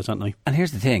sleeping tablets at night. And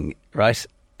here's the thing, right?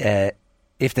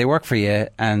 If they work for you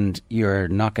and you're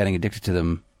not getting addicted to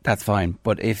them, that's fine.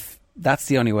 But if that's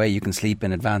the only way you can sleep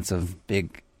in advance of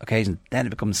big occasions, then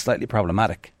it becomes slightly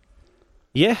problematic.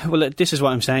 Yeah, well, this is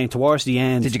what I'm saying. Towards the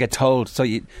end, did you get told? So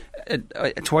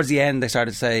towards the end, they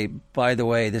started to say, by the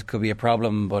way, this could be a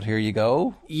problem, but here you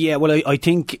go. Yeah, well, I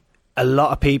think a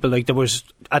lot of people, like, there was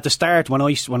at the start when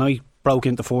I broke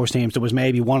into first teams, there was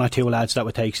maybe one or two lads that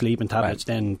would take sleeping tablets.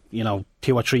 Right. Then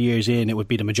 2 or 3 years in, it would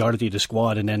be the majority of the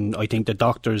squad, and then I think the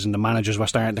doctors and the managers were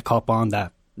starting to cop on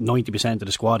that 90% of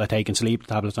the squad are taking sleeping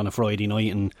tablets on a Friday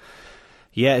night. And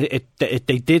yeah, they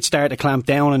did start to clamp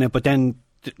down on it, but then,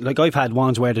 like, I've had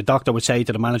ones where the doctor would say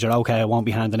to the manager, okay, I won't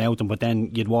be handing out them, but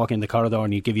then you'd walk in the corridor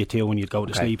and he'd give you 2 and you'd go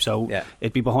to sleep. So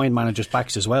it'd be behind managers'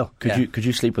 backs as well. Could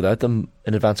you sleep without them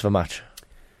in advance of a match?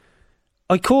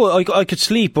 I could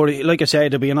sleep, but like I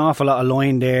said, there'd be an awful lot of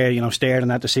lying there,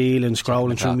 staring at the ceiling,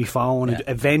 scrolling through my phone. Yeah.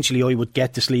 Eventually I would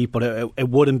get to sleep, but it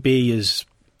wouldn't be as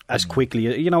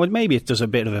quickly. Maybe it does a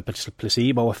bit of a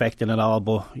placebo effect in it all,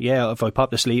 but yeah, if I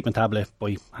pop the sleeping tablet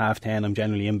by 10:30, I'm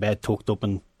generally in bed, tucked up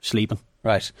and sleeping.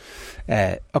 Right.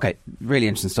 Okay, really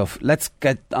interesting stuff. Let's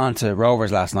get on to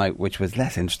Rovers last night, which was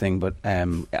less interesting, but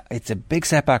it's a big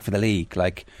setback for the league.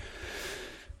 Like,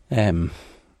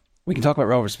 we can talk about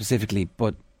Rovers specifically,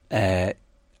 but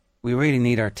we really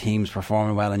need our teams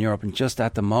performing well in Europe, and just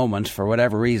at the moment, for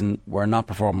whatever reason, we're not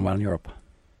performing well in Europe.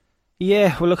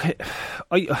 Yeah, well, look,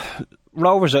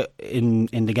 Rovers in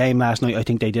the game last night, I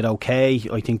think they did okay.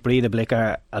 I think Adeleke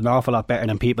are an awful lot better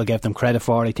than people gave them credit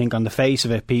for. I think on the face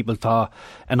of it, people thought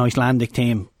an Icelandic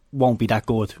team won't be that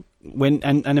good.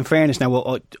 And in fairness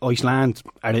now, Iceland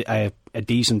are a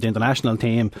decent international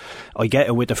team. I get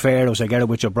it with the Faroes, I get it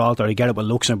with Gibraltar, I get it with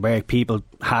Luxembourg. People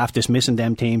half dismissing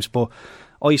them teams, but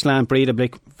Iceland,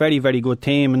 Adeleke, very, very good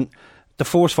team. And the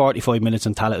first 45 minutes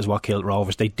in Tallaght is what killed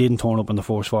Rovers. They didn't turn up in the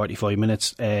first 45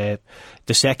 minutes. The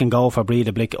second goal for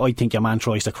Adeleke, I think your man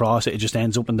tries to cross it, it just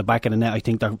ends up in the back of the net. I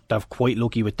think they're quite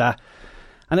lucky with that.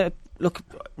 And look,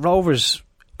 Rovers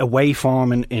away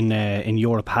form in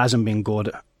Europe hasn't been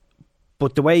good.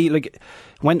 But the way, like,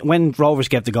 when Rovers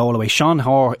get the goal away, Sean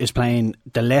Hoare is playing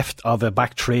the left of a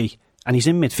back three, and he's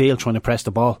in midfield trying to press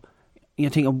the ball. You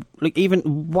think, like, even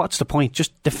what's the point?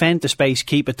 Just defend the space,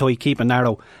 keep it tight, keep it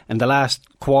narrow. In the last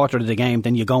quarter of the game,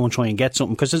 then you go and try and get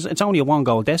something, because it's only a 1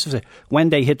 goal deficit.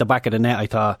 When they hit the back of the net, I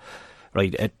thought,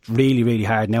 right, it's really, really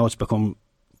hard. Now it's become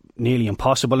nearly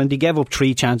impossible, and they gave up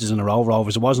 3 chances in a row,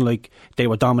 Rovers. It wasn't like they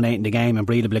were dominating the game and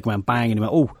Breidablik went bang and they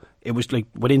went, oh. It was like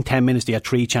within 10 minutes they had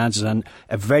 3 chances, and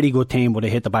a very good team would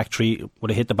have hit the back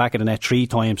of the net 3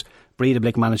 times.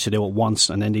 Breidablik managed to do it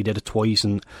once, and then they did it twice,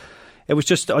 and it was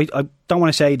just, I don't want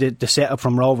to say that the setup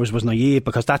from Rovers was naive,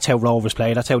 because that's how Rovers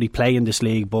play, that's how they play in this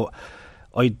league, but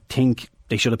I think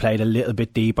they should have played a little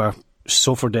bit deeper,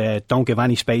 don't give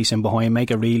any space in behind, make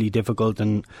it really difficult,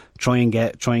 and try and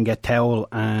get Towell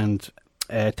and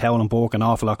Burke an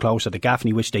awful lot closer to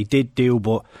Gaffney, which they did do,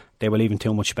 but they were leaving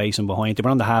too much space in behind. They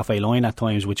were on the halfway line at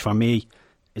times, which for me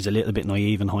is a little bit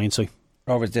naive in hindsight.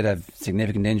 Rovers did have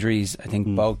significant injuries. I think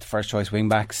both first choice wing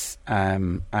backs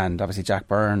and obviously Jack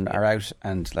Byrne are out,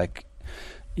 and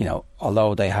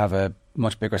although they have a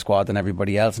much bigger squad than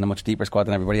everybody else and a much deeper squad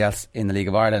than everybody else in the League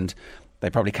of Ireland, they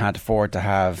probably can't afford to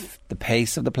have the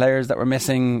pace of the players that were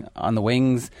missing on the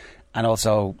wings, and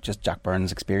also just Jack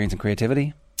Byrne's experience and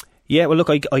creativity. Yeah, well, look,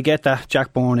 I get that.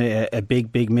 Jack Byrne, a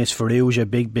big miss. Farouja,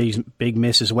 big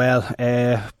miss as well.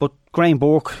 But Graham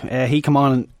Burke, he came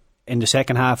on in the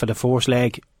second half of the first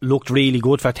leg, looked really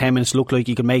good for 10 minutes, looked like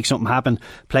he could make something happen,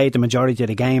 played the majority of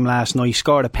the game last night,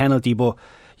 scored a penalty, but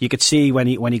you could see when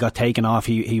he got taken off,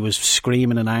 he was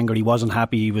screaming in anger, he wasn't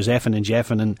happy, he was effing and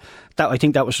jeffing, and I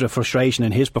think that was the frustration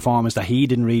in his performance, that he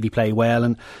didn't really play well.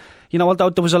 And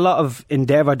although there was a lot of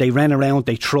endeavour, they ran around,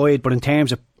 they tried, but in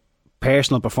terms of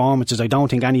personal performances, I don't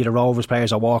think any of the Rovers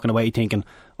players are walking away thinking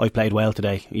I played well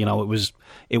today. It was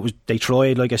they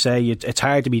tried, like I say, it's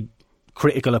hard to be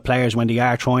critical of players when they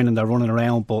are trying and they're running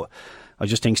around, but I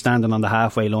just think standing on the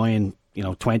halfway line,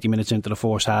 20 minutes into the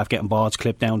first half, getting balls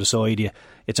clipped down the side,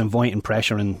 it's inviting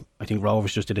pressure, and I think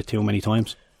Rovers just did it too many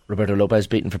times. Roberto Lopez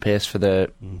beaten for pace for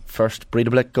the first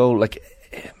Breidablik goal. Like,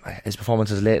 his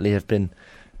performances lately have been,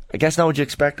 I guess, now what you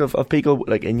expect of Pico.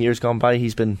 Like in years gone by,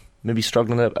 he's been maybe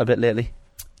struggling a bit lately.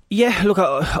 Yeah, look,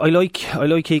 I like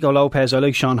Kiko Lopez, I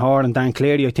like Sean Hore and Dan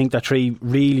Cleary. I think they're 3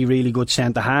 really, really good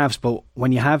centre halves, but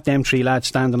when you have them 3 lads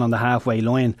standing on the halfway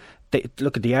line,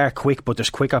 they are quick, but there's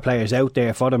quicker players out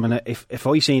there for them, and if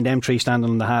I seen them 3 standing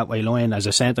on the halfway line as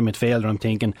a centre midfielder, I'm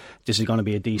thinking this is going to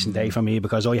be a decent day for me,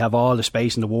 because I have all the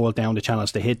space in the world down the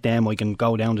channels to hit them. I can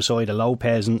go down the side of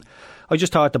Lopez, and I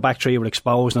just thought the back 3 were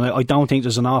exposed, and I don't think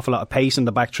there's an awful lot of pace in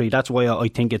the back 3. That's why I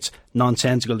think it's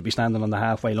nonsensical to be standing on the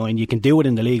halfway line. You can do it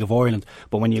in the League of Ireland,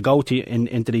 but when you go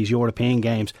into these European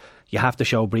games, you have to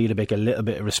show Breidablik a little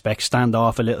bit of respect, stand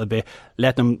off a little bit,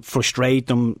 let them frustrate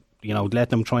them, let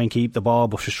them try and keep the ball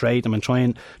but frustrate them, and try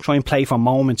and play for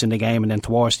moments in the game, and then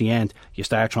towards the end you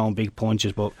start throwing big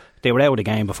punches. But they were out of the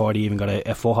game before they even got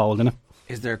a foothold in it.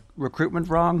 Is there recruitment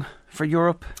wrong for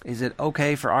Europe? Is it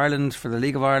okay for Ireland, for the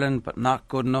League of Ireland, but not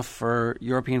good enough for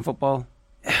European football?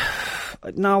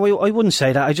 No, I wouldn't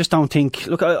say that. I just don't think.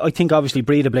 Look, I think obviously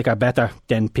Breidablik are better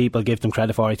than people give them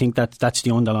credit for. I think that's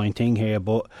the underlying thing here,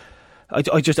 but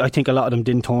I think a lot of them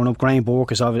didn't turn up. Graham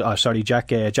Burke is obviously,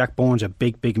 Jack Bourne's a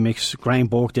big mix. Graham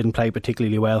Burke didn't play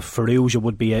particularly well. Farouja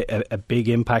would be a big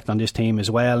impact on this team as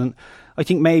well. And I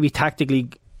think maybe tactically,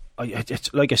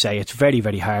 it's like I say, it's very,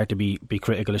 very hard to be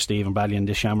critical of Stephen Bradley and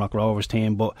this Shamrock Rovers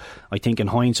team. But I think in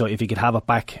hindsight, if he could have it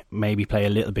back, maybe play a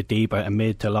little bit deeper, a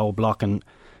mid to low block, and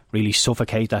really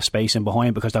suffocate that space in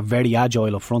behind, because they're very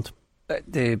agile up front.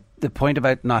 The point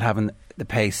about not having the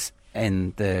pace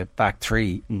in the back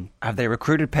 3, have they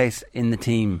recruited pace in the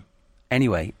team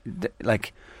anyway?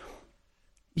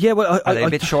 Yeah, well, are they a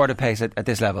bit short of pace at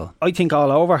this level? I think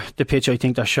all over the pitch, I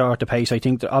think they're short of pace. I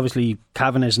think that obviously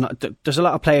Cavan is not. There's a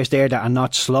lot of players there that are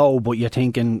not slow, but you're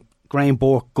thinking Graham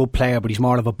Burke, good player, but he's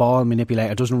more of a ball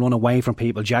manipulator, doesn't run away from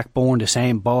people. Jack Byrne, the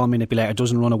same, ball manipulator,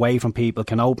 doesn't run away from people,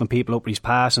 can open people up with his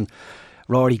passing.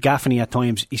 Rory Gaffney at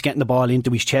times, he's getting the ball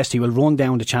into his chest, he will run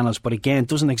down the channels, but again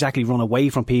doesn't exactly run away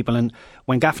from people. And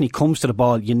when Gaffney comes to the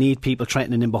ball, you need people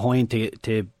threatening in behind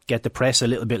to get the press a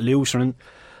little bit looser. And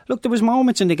look, there was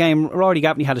moments in the game, Rory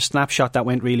Gaffney had a snapshot that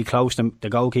went really close, the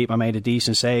goalkeeper made a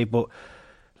decent save, but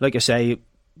like I say,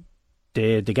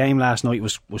 the game last night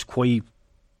was quite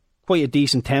a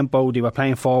decent tempo. They were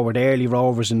playing forward early,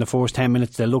 Rovers, in the first 10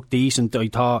 minutes they looked decent. I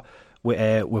thought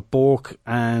with Burke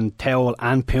and Towell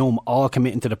and Pume all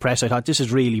committing to the press, I thought this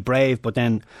is really brave, but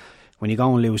then when you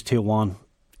go and lose 2-1,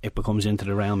 it becomes into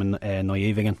the realm and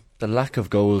naive again. The lack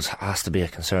of goals has to be a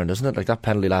concern, doesn't it? Like that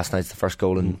penalty last night's the first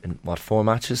goal in 4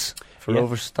 matches for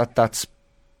Rovers. That's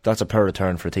a poor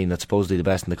return for a team that's supposedly the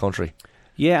best in the country.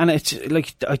 Yeah, and it's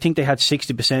like I think they had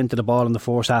 60% of the ball in the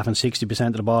first half and 60%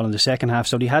 of the ball in the second half,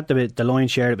 so they had the lion's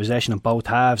share of possession in both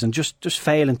halves, and just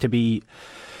failing to be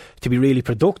be really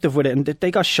productive with it, and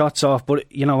they got shots off. But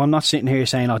I'm not sitting here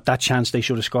saying, oh, that chance they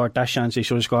should have scored, that chance they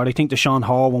should have scored. I think the Sean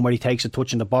Hall one where he takes a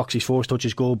touch in the box, his first touch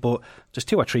is good, but there's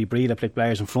 2 or 3 breather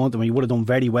players in front of him. He would have done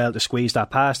very well to squeeze that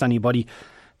past anybody.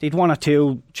 They'd 1 or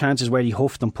 2 chances where he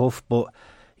huffed and puffed, but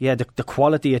yeah, the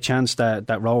quality of chance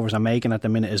that Rovers are making at the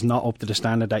minute is not up to the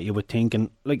standard that you would think.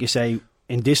 And like you say,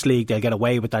 in this league they'll get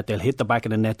away with that. They'll hit the back of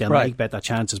the net, they'll make better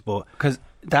chances. But because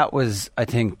that was, I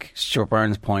think, Stuart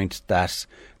Byrne's point, that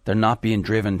they're not being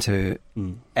driven to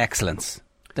excellence.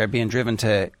 They're being driven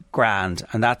to grand,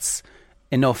 and that's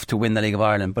enough to win the League of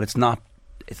Ireland. But it's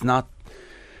not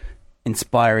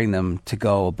inspiring them to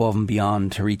go above and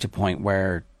beyond to reach a point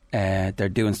where they're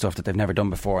doing stuff that they've never done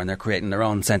before, and they're creating their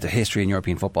own sense of history in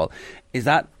European football. Is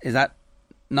that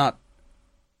not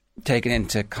taking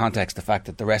into context the fact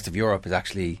that the rest of Europe is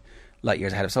actually light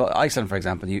years ahead of? So Iceland, for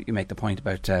example, you make the point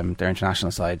about their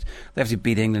international side. They obviously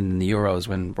beat England in the Euros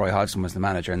when Roy Hodgson was the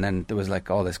manager, and then there was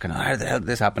like all this kind of, how the hell did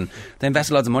this happen? They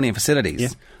invested loads of money in facilities. Yeah.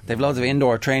 They have loads of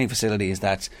indoor training facilities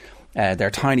that their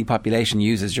tiny population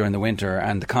uses during the winter,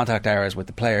 and the contact hours with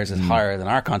the players is higher than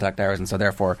our contact hours, and so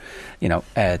therefore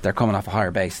they're coming off a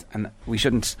higher base, and we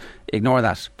shouldn't ignore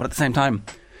that. But at the same time,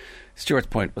 Stuart's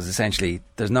point was essentially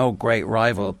there's no great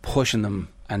rival pushing them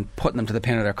and putting them to the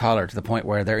pin of their collar to the point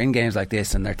where they're in games like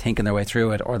this and they're thinking their way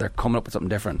through it, or they're coming up with something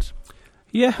different.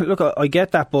 Yeah, look, I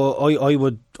get that, but I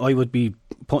would be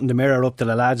putting the mirror up to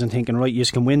the lads and thinking, right, you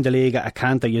can win the league at a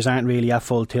canter, you aren't really at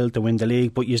full tilt to win the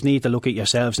league, but you need to look at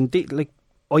yourselves. And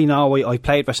I know I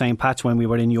played for St. Pat's when we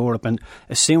were in Europe, and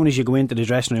as soon as you go into the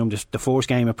dressing room, the first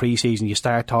game of pre-season, you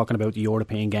start talking about the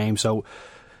European game. So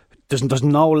there's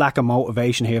no lack of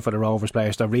motivation here for the Rovers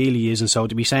players. There really isn't. So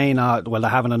to be saying, well, they're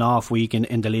having an off week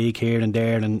in the league here and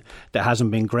there, and that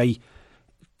hasn't been great.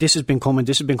 This has been coming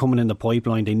in the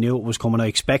pipeline. They knew it was coming. I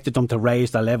expected them to raise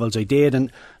their levels. I did.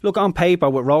 And look, on paper,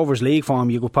 with Rovers league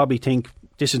form, you could probably think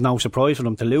this is no surprise for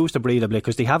them to lose to Breidablik,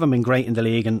 because they haven't been great in the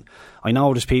league. And I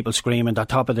know there's people screaming they're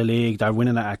top of the league, they're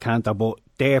winning at a canter, but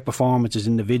their performances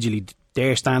individually,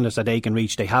 their standards that they can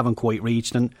reach, they haven't quite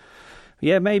reached. And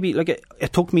yeah, maybe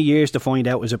it took me years to find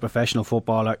out as a professional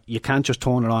footballer, you can't just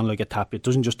turn it on like a tap. It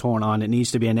doesn't just turn on. It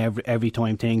needs to be an every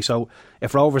time thing. So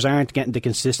if Rovers aren't getting the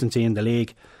consistency in the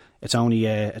league, it's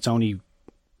only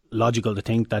logical to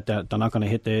think that they're not going to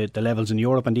hit the levels in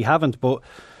Europe, and they haven't. But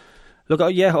look,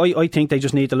 I think they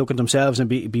just need to look at themselves and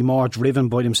be more driven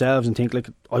by themselves and think, like,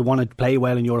 I want to play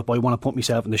well in Europe, I want to put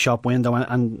myself in the shop window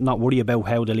and not worry about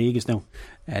how the league is now.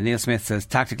 Neil Smith says,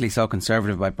 tactically so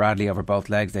conservative by Bradley over both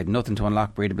legs. They had nothing to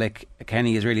unlock Breidablik.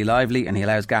 Kenny is really lively and he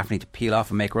allows Gaffney to peel off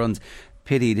and make runs.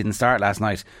 Pity he didn't start last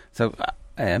night. So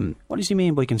what does he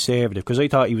mean by conservative? Because I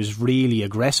thought he was really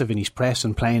aggressive in his press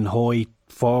and playing high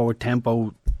forward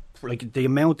tempo. Like the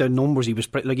amount of numbers he was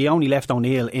he only left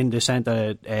O'Neill in the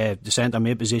centre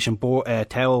mid position.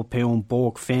 Towell, Poon,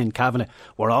 Burke, Finn, Kavanagh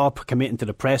were all committing to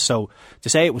the press. So to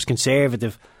say it was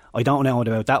conservative, I don't know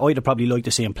about that. I'd have probably liked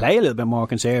to see him play a little bit more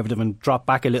conservative and drop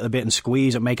back a little bit and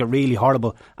squeeze it, make it really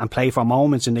horrible and play for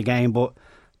moments in the game. But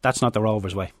that's not the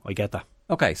Rovers' way. I get that.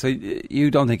 Okay, so you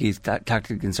don't think he's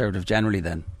tactically conservative generally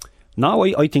then? No,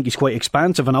 I think he's quite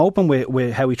expansive and open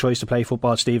with how he tries to play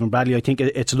football, Stephen Bradley. I think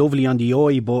it's lovely on the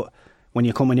eye, but when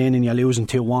you're coming in and you're losing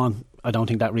 2-1, I don't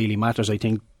think that really matters. I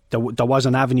think there was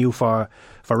an avenue for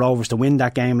Rovers to win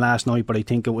that game last night, but I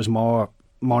think it was more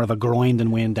of a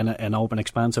grinding win than an open,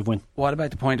 expansive win. What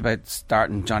about the point about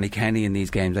starting Johnny Kenny in these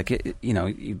games? Like,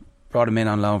 you brought him in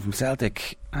on loan from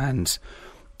Celtic, and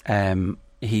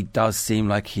he does seem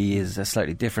like he is a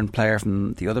slightly different player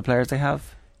from the other players they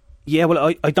have. Yeah,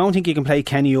 well, I don't think you can play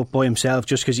Kenny up by himself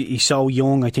just because he's so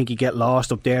young. I think he'd get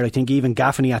lost up there. I think even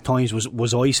Gaffney at times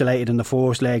was isolated in the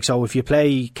first leg. So if you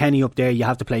play Kenny up there, you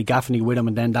have to play Gaffney with him,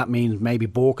 and then that means maybe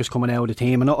Burke is coming out of the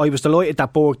team. And I was delighted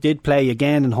that Burke did play.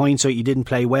 Again, in hindsight, he didn't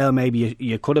play well. Maybe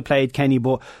you could have played Kenny,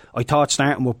 but I thought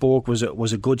starting with Burke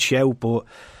was a good shout, but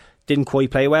didn't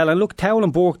quite play well. And look, Towell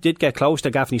and Burke did get close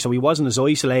to Gaffney, so he wasn't as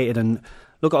isolated. And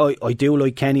look, I do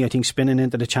like Kenny. I think spinning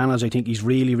into the channels, I think he's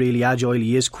really, really agile.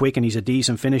 He is quick and he's a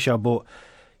decent finisher, but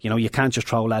you can't just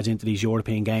throw lads into these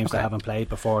European games that haven't played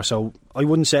before. So I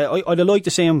wouldn't say I'd have liked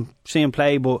to see him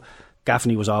play, but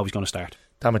Gaffney was always going to start.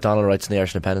 Dan McDonald writes in the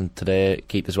Irish Independent today,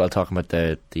 Keith as well, talking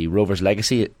about the Rovers'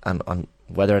 legacy and on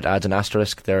whether it adds an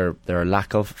asterisk their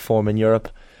lack of form in Europe.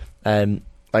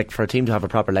 Like, for a team to have a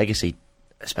proper legacy,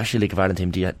 especially League of Ireland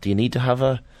team, do you need to have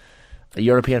a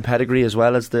European pedigree as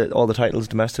well as all the titles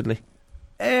domestically?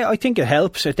 I think it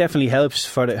helps. It definitely helps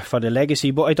for the legacy,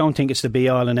 but I don't think it's the be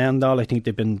all and end all. I think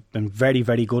they've been very,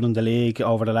 very good in the league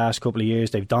over the last couple of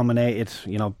years. They've dominated.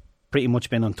 pretty much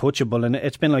been untouchable, and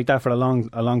it's been like that for a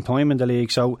long time in the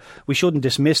league. So we shouldn't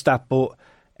dismiss that. But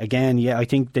again, yeah, I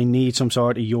think they need some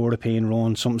sort of European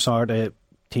run, some sort of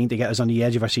thing to get us on the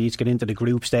edge of our seats, get into the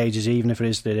group stages, even if it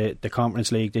is the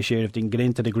Conference League this year. If they can get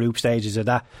into the group stages of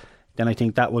that, then I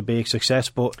think that would be a success.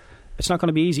 But it's not going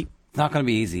to be easy. Not going to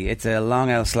be easy. It's a long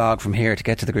old slog from here to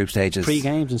get to the group stages. 3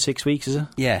 games in 6 weeks, is it?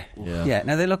 Yeah.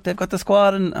 Now they've got the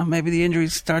squad, and maybe the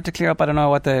injuries start to clear up. I don't know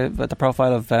what the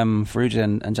profile of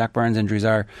Farrugia and Jack Byrne's injuries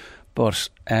are, but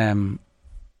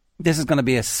this is going to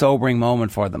be a sobering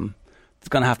moment for them. There's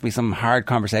going to have to be some hard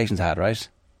conversations had, right?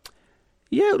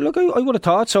 Yeah, look, I would have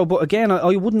thought so, but again,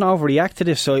 I wouldn't overreact to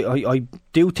this. I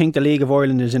do think the League of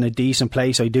Ireland is in a decent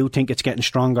place. I do think it's getting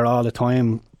stronger all the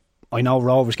time. I know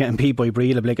Rovers getting beat by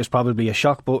Adeleke is probably a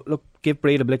shock, but look, give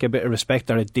Adeleke a bit of respect.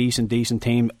 They're a decent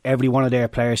team. Every one of their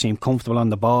players seemed comfortable on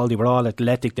the ball. They were all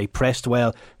athletic. They pressed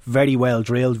well, very well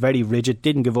drilled, very rigid,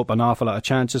 didn't give up an awful lot of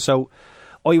chances. So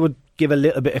I would give a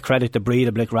little bit of credit to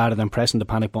Adeleke rather than pressing the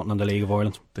panic button on the League of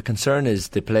Ireland. The concern is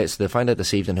they find out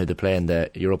this evening who they play in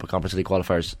the Europa Conference League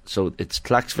qualifiers. So it's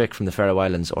Klaksvik from the Faroe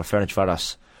Islands or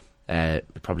Ferencváros,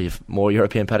 probably more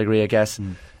European pedigree, I guess.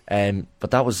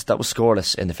 But that was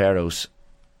scoreless in the Faroes,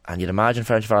 and you'd imagine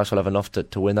Ferencváros will have enough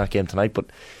to win that game tonight. But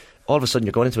all of a sudden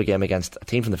you're going into a game against a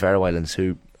team from the Faroe Islands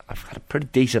who have had a pretty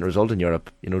decent result in Europe,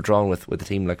 drawing with a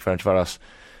team like Ferencváros.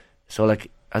 So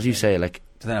like, as you say, like,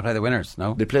 do they not play the winners?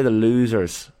 No, they play the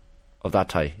losers of that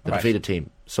tie, the defeated team,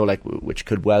 so like, which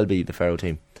could well be the Faroe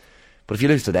team. But if you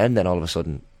lose to them, then all of a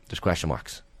sudden there's question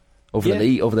marks over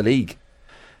the league.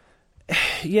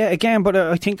 Yeah, again, but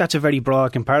I think that's a very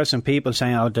broad comparison. People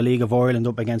saying, the League of Ireland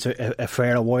up against a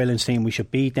Faroe Islands team, we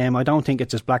should beat them. I don't think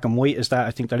it's as black and white as that.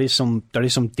 I think there is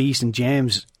some decent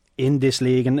gems in this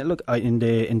league, and look, in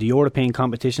the European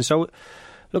competition. So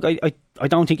look, I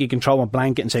don't think you can throw a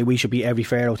blanket and say we should beat every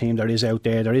Faroe team there is out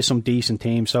there. There is some decent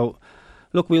teams. So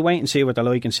look, we'll wait and see what they're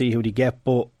like and see who they get.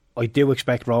 But I do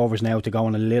expect Rovers now to go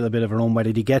on a little bit of a run.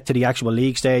 Whether they get to the actual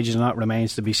league stages or not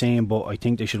remains to be seen, but I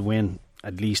think they should win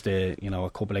at least a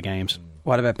couple of games.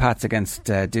 What about Pats against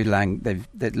Dudelang?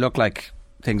 They looked like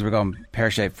things were going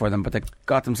pear-shaped for them, but they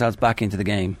got themselves back into the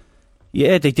game.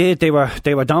 Yeah, they did. They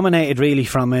were dominated really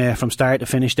from start to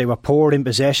finish. They were poor in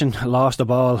possession, lost the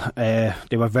ball. They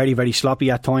were very, very sloppy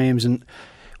at times, and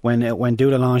when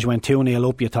Dudelange went 2-0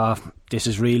 up, you thought, this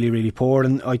is really, really poor.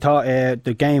 And I thought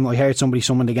the game, I heard somebody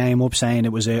summing the game up saying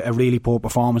it was a really poor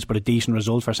performance but a decent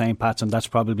result for St. Pat's, and that's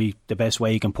probably the best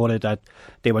way you can put it, that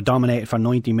they were dominated for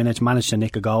 90 minutes, managed to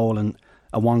nick a goal, and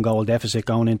a 1-goal deficit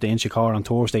going into Inchicore on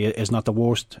Thursday is not the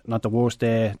worst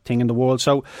thing in the world.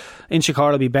 So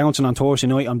Inchicore will be bouncing on Thursday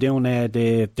night. I'm doing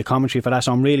the commentary for that,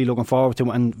 so I'm really looking forward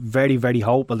to it, and very, very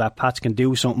hopeful that Pats can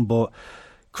do something. But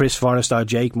Chris Forrester,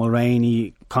 Jake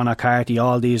Mulroney, Conor Carty,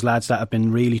 all these lads that have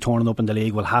been really turning up in the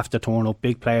league will have to turn up.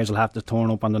 Big players will have to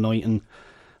turn up on the night, and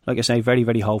like I say, very,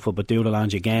 very hopeful. But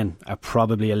Dudelange again are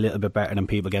probably a little bit better than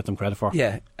people get them credit for.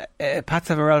 Yeah, Pats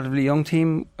have a relatively young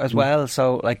team as well,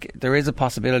 so like there is a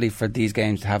possibility for these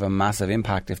games to have a massive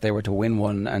impact if they were to win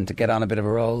one and to get on a bit of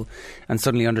a roll and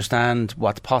suddenly understand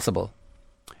what's possible.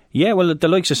 Yeah, well, the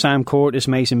likes of Sam Curtis,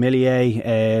 Mason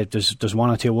Millier, there's one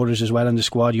or two others as well in the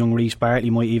squad. Young Reece Bartley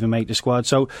might even make the squad.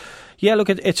 So, yeah, look,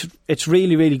 it's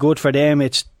really, really good for them.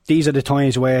 These are the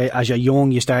times where, as you're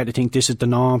young, you start to think this is the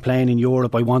norm. Playing in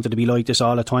Europe, I wanted to be like this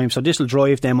all the time. So this will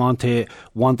drive them on to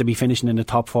want to be finishing in the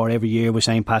top 4 every year with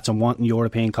St. Pat's and wanting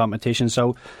European competition.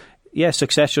 So, yeah,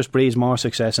 success just breeds more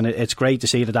success, and it's great to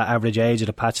see that average age of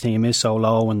the Pats team is so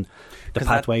low, and the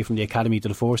pathway from the academy to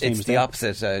the first team is the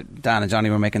opposite. Dan and Johnny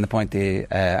were making the point the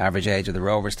average age of the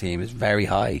Rovers team is very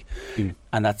high,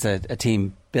 and that's a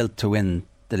team built to win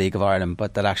the League of Ireland,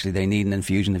 but that actually they need an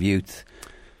infusion of youth.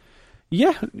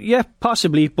 Yeah,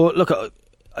 possibly. But look,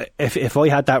 if I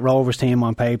had that Rovers team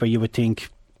on paper, you would think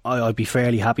I'd be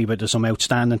fairly happy, but there's some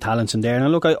outstanding talents in there.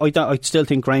 And look, I still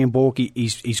think Graham Burke,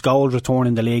 his goal return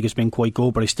in the league has been quite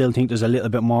good, but I still think there's a little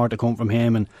bit more to come from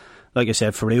him. And like I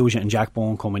said, Farrugia and Jack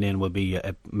Byrne coming in will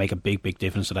make a big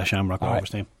difference to that Shamrock Rovers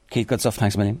team. Keith, good stuff.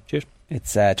 Thanks a million. Cheers.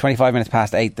 It's 25 minutes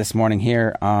past 8 this morning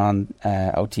here on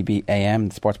OTBAM,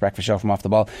 the Sports Breakfast Show from Off the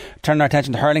Ball. Turning our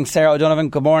attention to hurling. Sarah O'Donovan,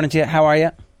 good morning to you. How are you?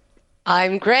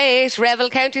 I'm great. Revel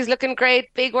County's looking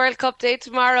great. Big World Cup day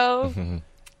tomorrow.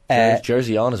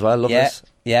 Jersey on as well. Love this.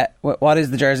 Yeah. What is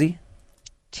the jersey?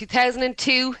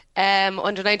 2002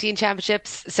 under 19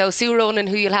 championships. So Sue Ronan,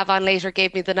 who you'll have on later,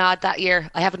 gave me the nod that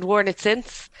year. I haven't worn it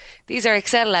since. These are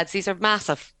Excel lads. These are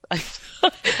massive.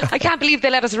 I can't believe they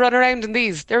let us run around in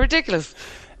these. They're ridiculous.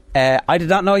 I did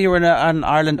not know you were an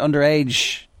Ireland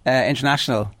underage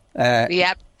international.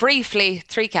 Yeah, briefly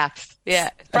 3 caps. Yeah,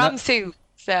 from Sue.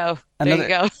 So there you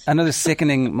go. Another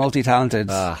sickening, multi-talented.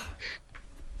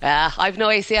 I've no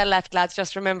ACL left, lads.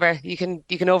 Just remember, you can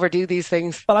overdo these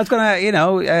things. Well, I was gonna,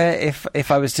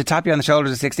 if I was to tap you on the shoulder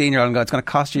as a 16-year-old and go, it's going to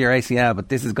cost you your ACL, but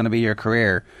this is going to be your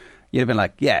career, you'd have been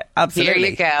like, yeah,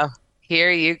 absolutely.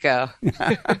 Here you go.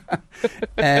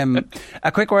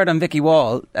 A quick word on Vicky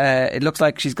Wall. It looks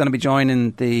like she's going to be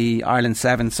joining the Ireland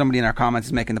Sevens. Somebody in our comments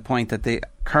is making the point that the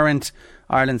current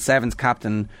Ireland Sevens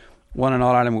captain won an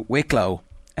All-Ireland with Wicklow.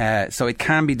 So it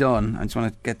can be done. I just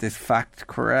want to get this fact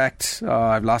correct.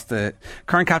 I've lost the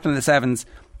current captain of the Sevens,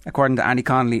 according to Andy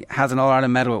Connolly, has an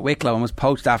All-Ireland medal with Wicklow and was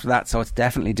poached after that, so it's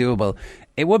definitely doable.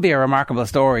 It would be a remarkable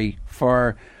story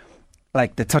for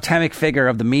like the totemic figure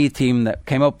of the Meath team that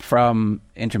came up from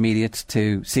intermediate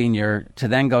to senior to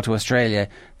then go to Australia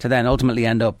to then ultimately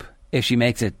end up, if she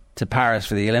makes it to Paris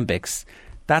for the Olympics.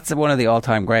 That's one of the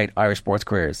all-time great Irish sports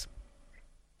careers.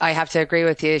 I have to agree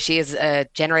with you. She is a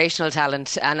generational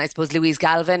talent. And I suppose Louise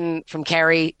Galvin from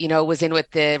Kerry, was in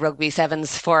with the Rugby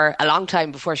Sevens for a long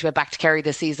time before she went back to Kerry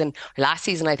this season, or last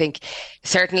season, I think.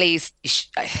 Certainly,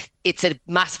 it's a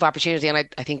massive opportunity, and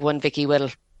I think one Vicky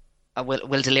will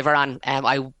deliver on.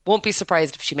 I won't be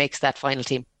surprised if she makes that final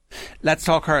team. Let's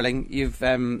talk hurling. You've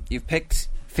picked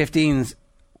 15s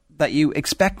that you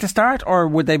expect to start, or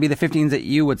would they be the 15s that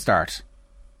you would start?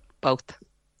 Both.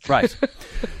 Right.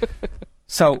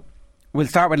 So, we'll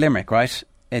start with Limerick, right?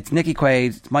 It's Nicky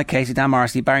Quaid, it's Mike Casey, Dan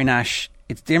Morrissey, Barry Nash,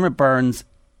 it's Diarmuid Burns,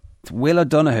 it's Will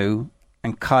O'Donoghue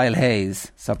and Kyle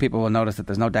Hayes. So people will notice that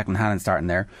there's no Declan Hannon starting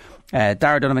there.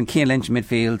 Dara Donovan, Cian Lynch in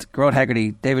midfield, Gerard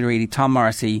Hegarty, David Reedy, Tom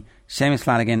Morrissey, Seamus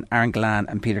Flanagan, Aaron Gillan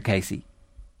and Peter Casey.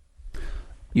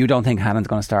 You don't think Hannon's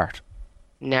going to start?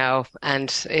 No,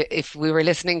 and if we were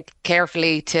listening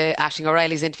carefully to Aisling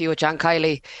O'Reilly's interview with John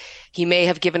Kiley, he may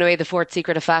have given away the fourth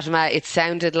secret of Fatima. It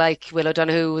sounded like Will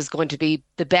O'Donoghue was going to be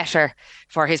the better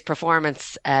for his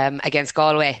performance against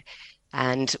Galway,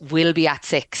 and will be at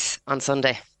 6 on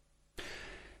Sunday.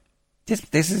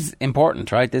 This is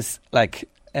important, right? This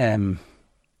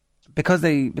because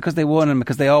they won and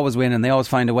because they always win and they always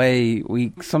find a way.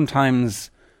 We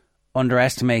sometimes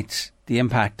underestimate the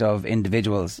impact of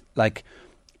individuals. Like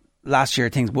last year,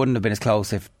 things wouldn't have been as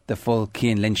close if the full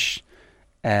Cian Lynch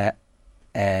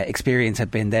experience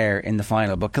had been there in the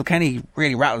final, but Kilkenny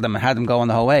really rattled them and had them going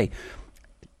the whole way.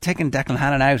 Taking Declan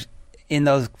Hannon out in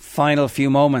those final few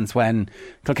moments when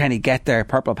Kilkenny get their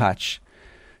purple patch,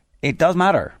 it does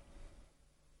matter.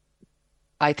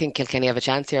 I think Kilkenny have a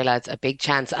chance here, lads, a big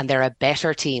chance, and they're a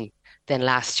better team than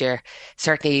last year.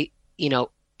 Certainly,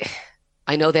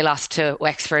 I know they lost to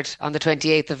Wexford on the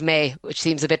 28th of May, which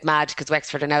seems a bit mad because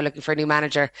Wexford are now looking for a new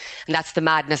manager, and that's the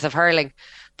madness of hurling.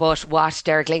 But what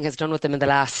Derek Lyng has done with them in the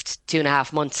last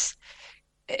 2.5 months,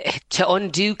 to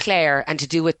undo Clare and to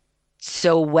do it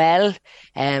so well,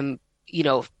 20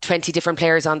 different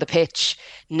players on the pitch,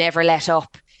 never let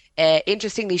up.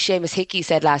 Interestingly, Seamus Hickey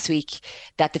said last week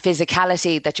that the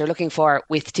physicality that you're looking for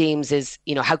with teams is,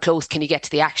 how close can you get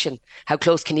to the action? How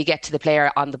close can you get to the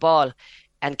player on the ball?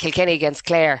 And Kilkenny against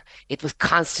Clare, it was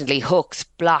constantly hooks,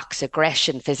 blocks,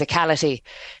 aggression, physicality.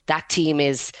 That team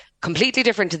is completely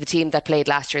different to the team that played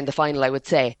last year in the final, I would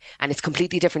say. And it's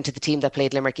completely different to the team that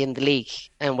played Limerick in the league.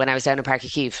 And when I was down in Páirc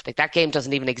Uí Chaoimh, that game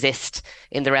doesn't even exist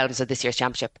in the realms of this year's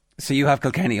championship. So you have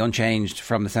Kilkenny unchanged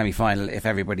from the semi-final if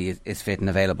everybody is fit and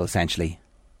available, essentially?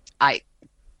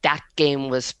 That game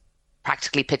was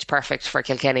practically pitch perfect for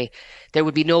Kilkenny. There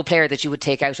would be no player that you would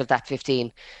take out of that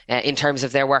 15 in terms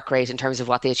of their work rate, in terms of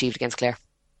what they achieved against Clare.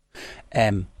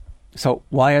 So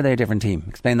why are they a different team?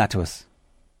 Explain that to us.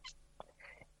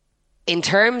 In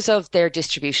terms of their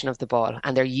distribution of the ball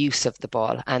and their use of the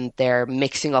ball and their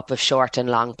mixing up of short and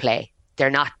long play, they're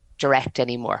not direct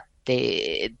anymore.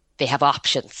 They have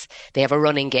options. They have a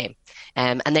running game.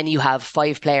 And then you have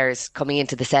 5 players coming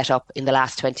into the setup in the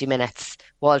last 20 minutes.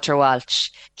 Walter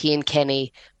Walsh, Cian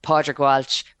Kenny, Padraig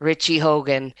Walsh, Richie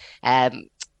Hogan, who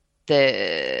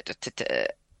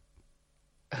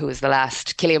was the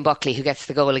last? Killian Buckley, who gets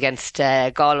the goal against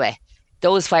Galway.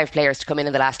 Those 5 players to come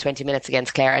in the last 20 minutes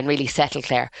against Clare and really settle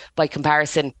Clare. By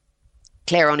comparison,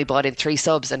 Clare only brought in 3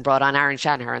 subs and brought on Aaron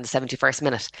Shanahan in the 71st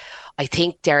minute. I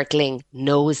think Derek Lyng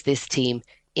knows this team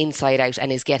inside out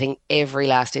and is getting every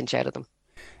last inch out of them.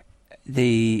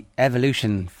 The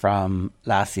evolution from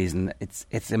last season,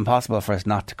 it's impossible for us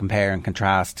not to compare and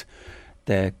contrast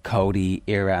the Cody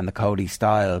era and the Cody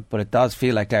style, but it does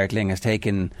feel like Derek Lyng has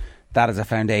taken that as a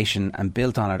foundation and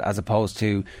built on it, as opposed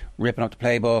to ripping up the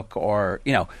playbook or,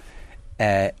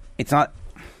 it's not.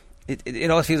 It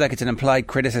always feels like it's an implied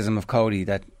criticism of Cody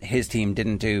that his team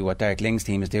didn't do what Derek Lyng's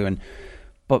team is doing.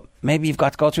 But maybe you've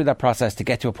got to go through that process to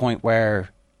get to a point where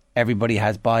everybody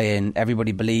has buy-in,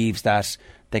 everybody believes that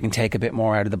they can take a bit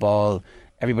more out of the ball,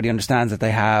 everybody understands that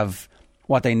they have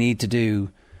what they need to do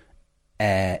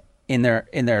in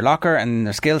their locker and in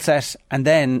their skill set, and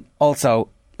then also,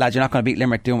 lads, you're not going to beat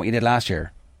Limerick doing what you did last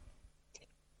year.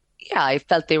 Yeah, I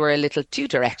felt they were a little too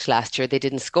direct last year. They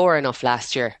didn't score enough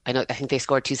last year. I think they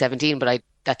scored 217, but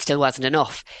that still wasn't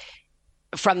enough.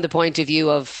 From the point of view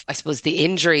of, I suppose, the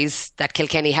injuries that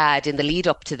Kilkenny had in the lead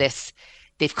up to this,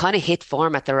 they've kind of hit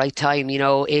form at the right time. You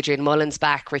know, Adrian Mullen's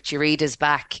back, Richie Reid is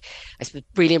back. I was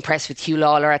really impressed with Hugh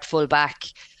Lawler at full back.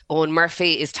 Owen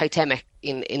Murphy is totemic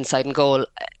inside and goal.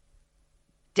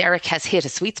 Derek has hit a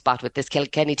sweet spot with this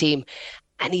Kilkenny team,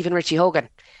 and even Richie Hogan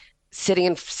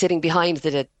sitting behind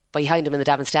him in the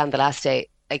Davin stand the last day.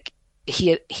 Like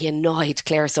he annoyed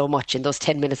Clare so much in those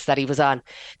 10 minutes that he was on.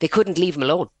 They couldn't leave him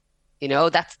alone. You know,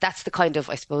 that's the kind of,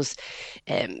 I suppose,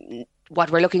 what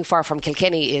we're looking for from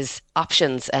Kilkenny is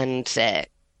options and a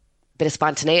bit of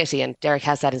spontaneity, and Derek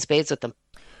has that in spades with them.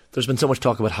 There's been so much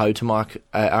talk about how to mark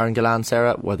Aaron Gillan,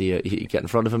 Sarah, whether you get in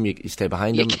front of him, you stay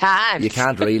behind him. You can't. You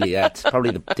can't really, yeah. It's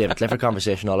probably the David Clifford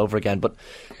conversation all over again. But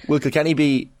will Kilkenny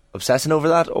be obsessing over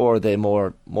that, or are they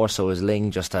more so as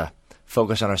Ling, just a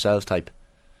focus on ourselves type?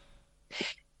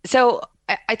 So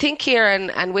I think here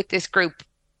and with this group,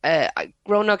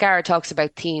 Ronan O'Gara talks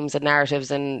about themes and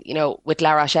narratives, and you know, with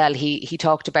La Rochelle, he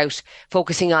talked about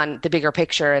focusing on the bigger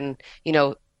picture, and you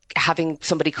know, having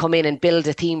somebody come in and build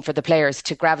a theme for the players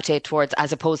to gravitate towards,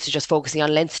 as opposed to just focusing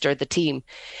on Leinster, the team.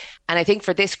 And I think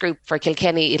for this group, for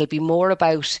Kilkenny, it'll be more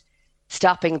about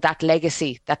stopping that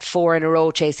legacy, that 4 in a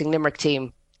row chasing Limerick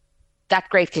team. That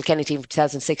great Kilkenny team from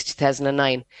 2006 to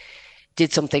 2009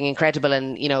 did something incredible,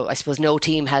 and you know, I suppose no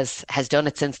team has done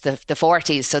it since the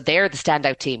 40s, so they're the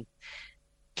standout team.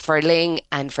 For Ling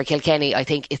and for Kilkenny, I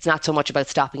think it's not so much about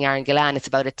stopping Aaron Gillan, it's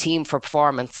about a team for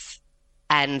performance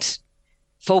and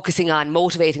focusing on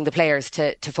motivating the players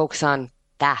to focus on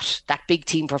that big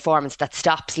team performance that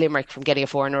stops Limerick from getting a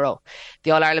 4 in a row. The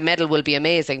All-Ireland medal will be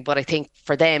amazing, but I think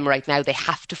for them right now, they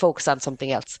have to focus on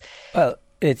something else. Well,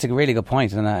 it's a really good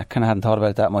point, and I kind of hadn't thought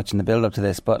about it that much in the build-up to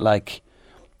this, but like,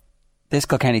 this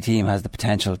Kilkenny team has the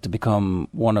potential to become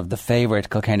one of the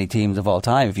favourite Kilkenny teams of all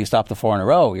time. If you stop the 4 in a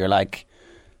row, you're like,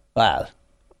 well,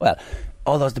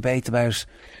 all those debates about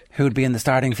who would be in the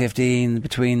starting 15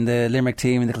 between the Limerick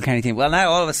team and the Kilkenny team. Well, now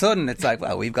all of a sudden it's like,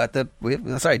 well,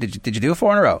 sorry, did you do a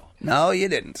 4 in a row? No, you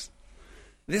didn't.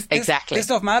 Exactly. This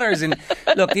stuff matters. And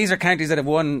look, these are counties that have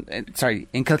won.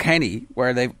 In Kilkenny,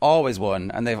 where they've always won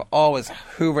and they've always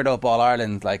hoovered up All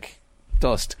Ireland like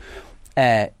dust.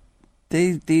 That's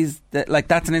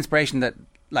an inspiration that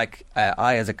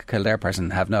I, as a Kildare person,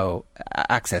 have no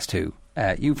access to.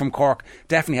 You from Cork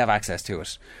definitely have access to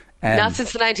it. Not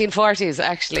since the 1940s,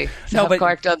 actually.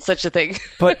 Cork done such a thing.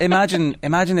 But imagine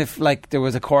if there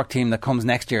was a Cork team that comes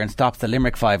next year and stops the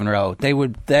Limerick 5 in a row. They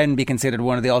would then be considered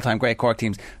one of the all-time great Cork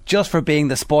teams just for being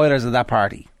the spoilers of that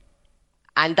party.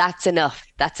 And that's enough.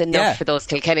 That's enough for those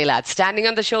Kilkenny lads. Standing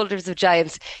on the shoulders of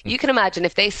giants. You can imagine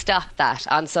if they stopped that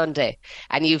on Sunday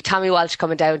and you've Tommy Walsh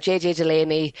coming down, JJ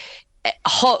Delaney,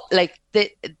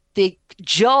 the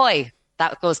joy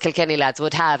that those Kilkenny lads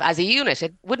would have as a unit.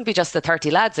 It wouldn't be just the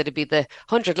 30 lads, it'd be the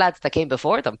 100 lads that came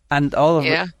before them. And all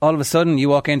of a sudden you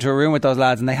walk into a room with those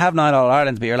lads and they have 9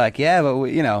 All-Irelands, but you're like, yeah, but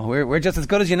we're just as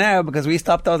good as you now because we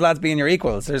stopped those lads being your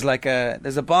equals. There's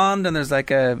there's a bond, and there's a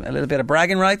little bit of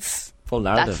bragging rights. Full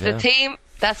narrative. That's the theme.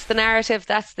 That's the narrative.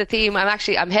 That's the theme.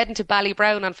 I'm heading to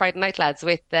Ballybrown on Friday night, lads,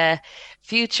 with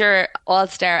future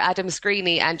All-Star Adam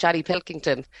Screeney and Johnny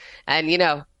Pilkington. And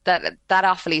that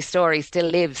Offaly story still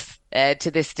lives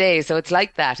to this day. So it's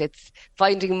like that. It's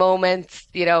finding moments,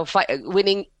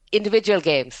 winning individual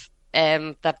games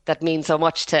that mean so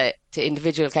much to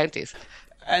individual counties.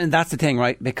 And that's the thing,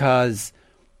 right? Because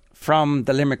from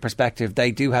the Limerick perspective,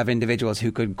 they do have individuals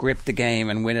who could grip the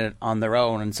game and win it on their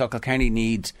own. And so Kilkenny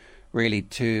need really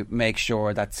to make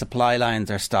sure that supply lines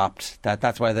are stopped.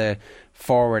 That's why the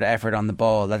forward effort on the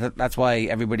ball. That's why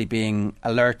everybody being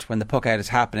alert when the puck out is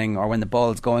happening or when the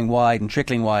ball's going wide and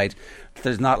trickling wide.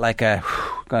 There's not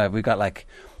we've got a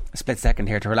split second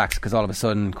here to relax, because all of a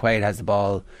sudden Quaid has the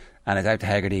ball and it's out to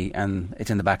Hegarty and it's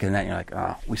in the back of the net and you're like,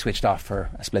 oh, we switched off for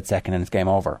a split second and it's game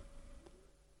over.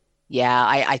 Yeah,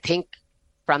 I think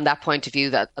from that point of view,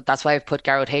 that's why I've put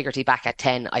Garrod Hegarty back at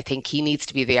 10. I think he needs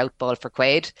to be the outball for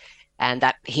Quaid, and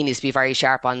that he needs to be very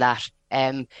sharp on that.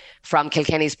 From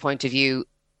Kilkenny's point of view,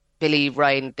 Billy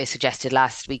Ryan, they suggested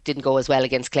last week, didn't go as well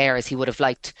against Clare as he would have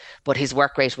liked, but his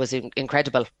work rate was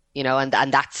incredible, and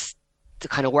that's the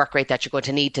kind of work rate that you're going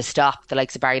to need to stop the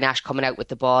likes of Barry Nash coming out with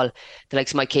the ball, the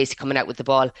likes of Mike Casey coming out with the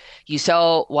ball. You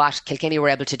saw what Kilkenny were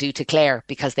able to do to Clare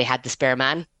because they had the spare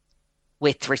man.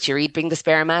 with Richie Reid being the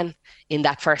spare man in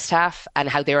that first half and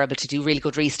how they were able to do really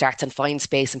good restarts and find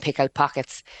space and pick out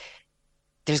pockets.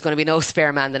 There's going to be no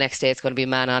spare man the next day. It's going to be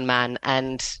man on man,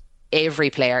 and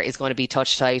every player is going to be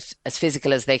touch tight, as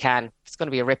physical as they can. It's going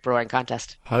to be a rip-roaring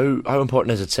contest. How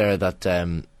important is it, Sarah,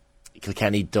 that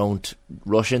Kilkenny don't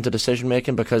rush into decision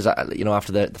making? Because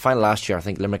after the final last year, I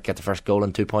think Limerick get the first goal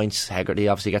in 2 points. Hegarty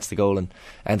obviously gets the goal and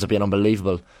ends up being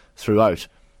unbelievable throughout.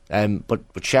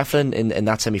 But Shefflin in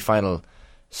that semi-final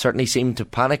certainly seemed to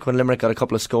panic when Limerick got a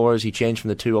couple of scores. He changed from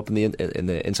the 2 up in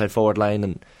the inside forward line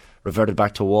and reverted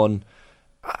back to 1.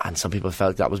 And some people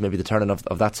felt that was maybe the turning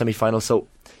of that semi-final. So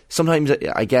sometimes,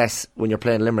 I guess, when you're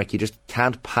playing Limerick, you just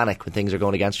can't panic when things are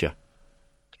going against you.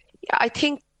 Yeah, I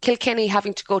think Kilkenny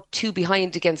having to go 2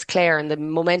 behind against Clare and the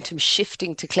momentum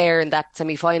shifting to Clare in that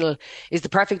semi-final is the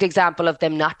perfect example of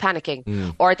them not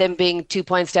panicking, or them being 2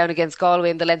 points down against Galway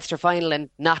in the Leinster final and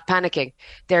not panicking.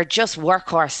 They're just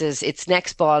workhorses. It's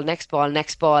next ball, next ball,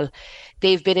 next ball.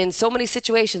 They've been in so many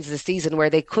situations this season where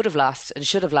they could have lost and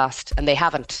should have lost, and they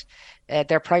haven't.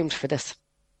 They're primed for this.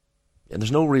 And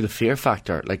there's no real fear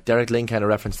factor. Like Derek Lynn kind of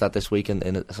referenced that this week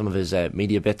in some of his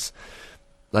media bits.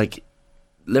 Like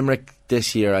Limerick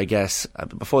this year, I guess,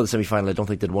 before the semi-final, I don't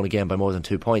think they'd won a game by more than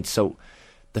 2 points. So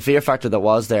the fear factor that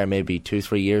was there maybe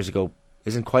 2-3 years ago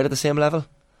isn't quite at the same level.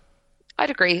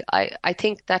 I'd agree. I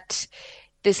think that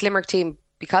this Limerick team,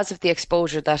 because of the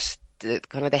exposure that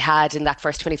they had in that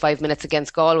first 25 minutes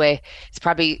against Galway, it's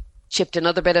probably chipped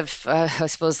another bit of, I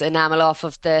suppose, enamel off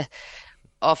of the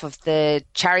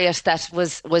chariot that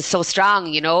was so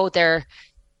strong.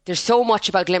 There's so much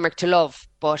about Limerick to love,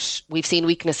 but we've seen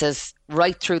weaknesses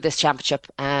right through this championship.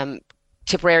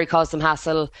 Tipperary caused them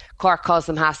hassle, Cork caused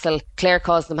them hassle, Clare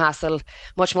caused them hassle,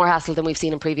 much more hassle than we've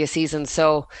seen in previous seasons.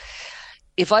 So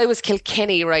if I was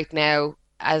Kilkenny right now,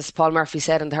 as Paul Murphy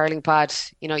said in the hurling pod,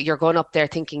 you're going up there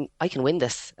thinking, I can win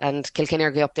this. And Kilkenny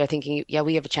are going up there thinking, yeah,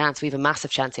 we have a chance. We have a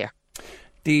massive chance here.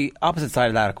 The opposite side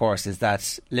of that, of course, is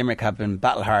that Limerick have been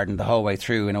battle-hardened the whole way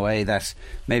through in a way that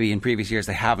maybe in previous years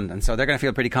they haven't. And so they're going to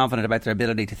feel pretty confident about their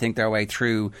ability to think their way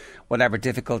through whatever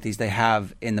difficulties they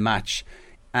have in the match.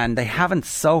 And they haven't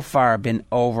so far been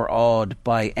overawed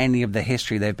by any of the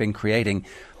history they've been creating.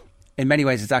 In many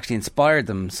ways, it's actually inspired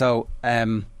them. So, I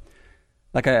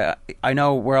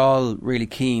know we're all really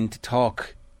keen to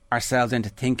talk ourselves into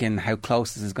thinking how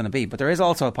close this is going to be. But there is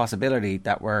also a possibility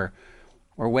that we're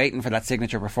waiting for that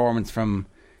signature performance from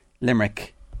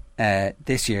Limerick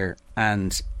this year,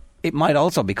 and it might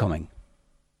also be coming.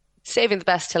 Saving the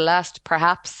best till last,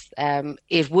 perhaps.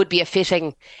 It would be a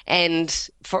fitting end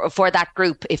for that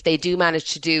group if they do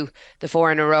manage to do the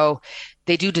 4 in a row.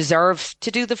 They do deserve to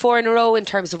do the 4 in a row in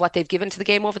terms of what they've given to the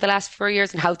game over the last 4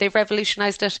 years and how they've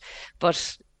revolutionised it.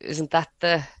 But isn't that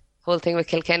the whole thing with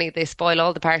Kilkenny? They spoil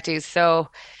all the parties. So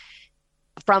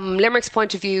from Limerick's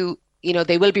point of view,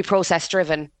 they will be process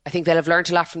driven. I think they'll have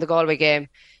learned a lot from the Galway game.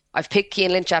 I've picked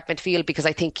Cian Lynch at midfield because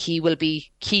I think he will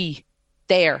be key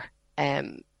there.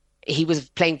 He was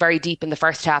playing very deep in the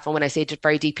first half, and when I say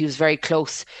very deep, he was very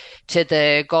close to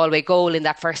the Galway goal in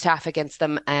that first half against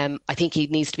them. I think he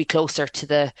needs to be closer to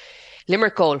the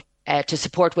Limerick goal to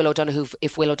support Will O'Donoghue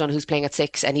if Will O'Donoghue's playing at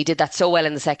 6, and he did that so well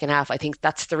in the second half. I think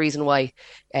that's the reason why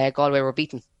Galway were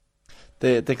beaten.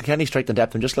 The Kilkenny strength and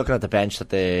depth, I'm just looking at the bench that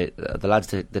the lads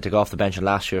that took off the bench in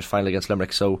last year's final against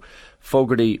Limerick. So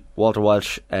Fogarty, Walter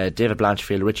Walsh, David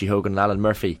Blanchfield, Richie Hogan and Alan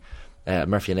Murphy.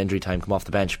 Murphy in injury time come off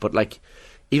the bench. But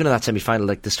even in that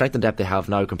semi-final, the strength and depth they have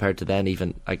now compared to then,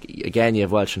 even again you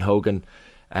have Welsh and Hogan,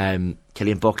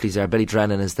 Killian Buckley's there, Billy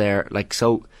Drennan is there.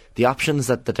 So the options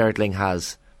that Derek Ling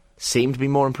has seem to be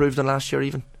more improved than last year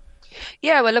even.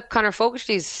 Yeah, well look, Conor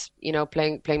Fogarty's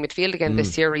playing midfield again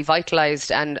this year,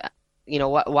 revitalised, and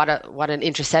what an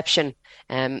interception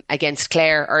against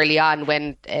Clare early on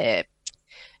when it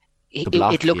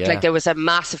looked like there was a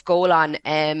massive goal on.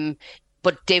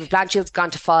 But David Blanchfield's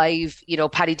gone to 5,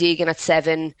 Paddy Deegan at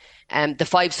 7. The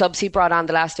 5 subs he brought on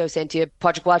the last day I was saying to you,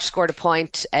 Padraig Walsh scored a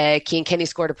point, Cian Kenny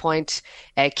scored a point,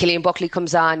 Killian Buckley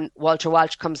comes on, Walter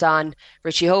Walsh comes on,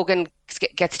 Richie Hogan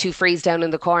gets 2 frees down in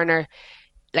the corner.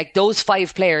 Those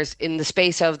 5 players in the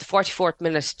space of the 44th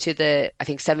minute to the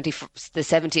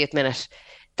 70th minute,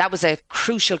 that was a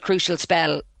crucial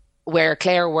spell where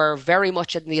Clare were very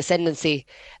much in the ascendancy,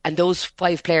 and those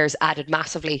 5 players added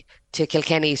massively to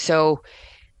Kilkenny. So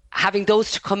having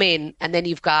those to come in, and then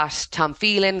you've got Tom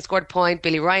Phelan scored a point,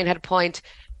 Billy Ryan had a point,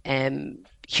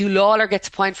 Hugh Lawler gets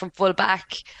a point from full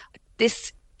back.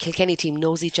 This Kilkenny team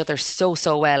knows each other so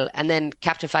well, and then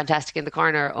Captain Fantastic in the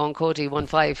corner, Owen Cody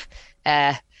 1-5.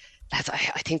 lads,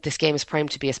 I think this game is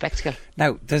primed to be a spectacle.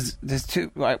 Now, there's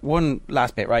two. Right, one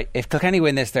last bit, right? If Kilkenny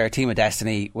win this, they're a team of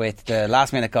destiny with the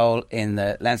last-minute goal in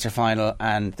the Leinster final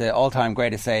and the all-time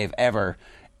greatest save ever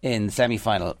in the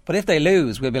semi-final. But if they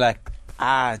lose, we'll be like,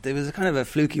 there was a kind of a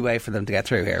fluky way for them to get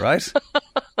through here, right?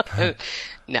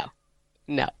 No,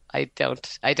 I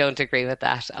don't agree with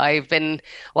that. I've been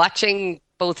watching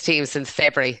both teams since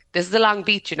February. This is a long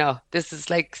beat, you know. This is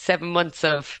like 7 months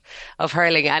of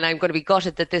hurling, and I'm going to be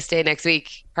gutted that this day next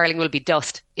week hurling will be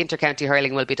dust. Intercounty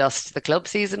hurling will be dust. The club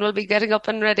season will be getting up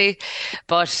and ready.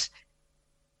 But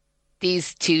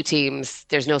these two teams,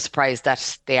 there's no surprise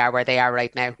that they are where they are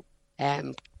right now.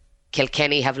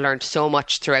 Kilkenny have learned so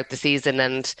much throughout the season,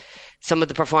 and some of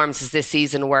the performances this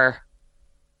season were,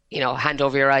 you know, hand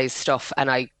over your eyes stuff,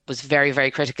 and I was very, very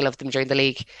critical of them during the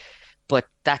league. But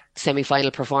that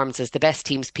semi-final performance is the best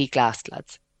team's peak last,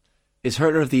 lads. Is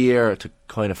Hurler of the Year, to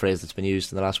coin a phrase that's been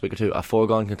used in the last week or two, a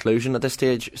foregone conclusion at this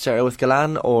stage, Sarah, with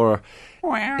Galan, or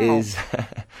is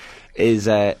if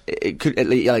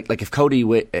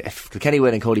Kilkenny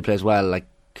win and Cody plays well, like,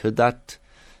 could that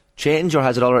change, or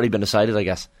has it already been decided? I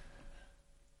guess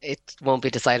it won't be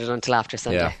decided until after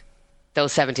Sunday. Yeah.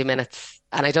 Those 70 minutes,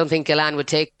 and I don't think Galan would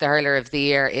take the Hurler of the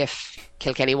Year if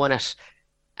Kilkenny won it.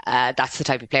 That's the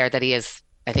type of player that he is.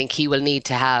 I think he will need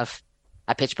to have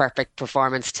a pitch perfect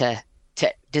performance to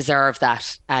deserve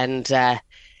that, and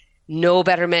no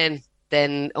better men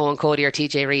than Owen Cody or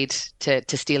TJ Reid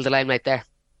to steal the limelight there.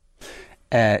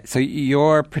 So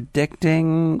you're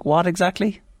predicting what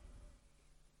exactly?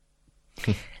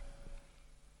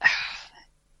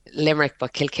 Limerick,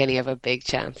 but Kilkenny have a big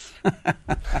chance.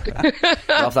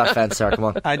 Off that fence, sir. Come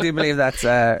on. I do believe that's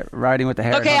riding with the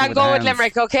hair. Okay, I'm going with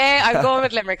Limerick. Okay, I'm going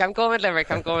with Limerick. I'm going with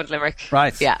Limerick.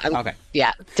 Right. Yeah. Okay.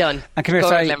 Yeah. Done. And come here,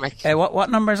 sorry. Limerick. What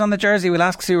number's on the jersey? We'll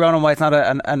ask Sue Ronan why it's not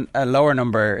a lower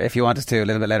number if you want us to a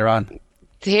little bit later on.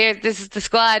 Here, this is the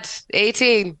squad.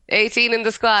 18 in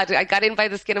the squad. I got in by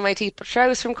the skin of my teeth, but sure, I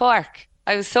was from Cork.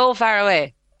 I was so far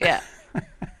away. Yeah.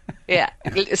 Yeah,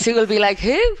 Sue will be like,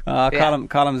 who? Colum's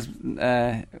Colum's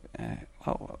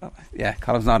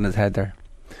nodding his head there.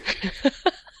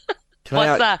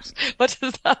 What's that? What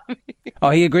does that mean? Oh,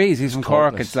 he agrees. He's from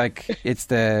Cork. It's like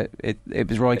it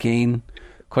was Roy Keane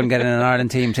couldn't get in an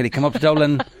Ireland team till he came up to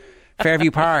Dublin,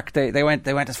 Fairview Park. They went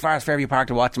as far as Fairview Park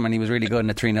to watch him, and he was really good in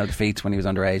a 3-0 defeat when he was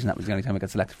underage, and that was the only time he got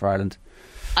selected for Ireland.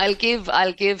 I'll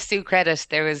give Sue credit.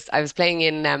 I was playing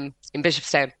in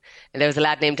Bishopstown, and there was a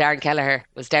lad named Darren Kelleher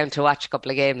was down to watch a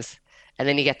couple of games, and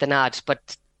then you get the nod.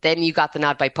 But then you got the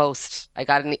nod by post. I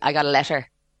got a letter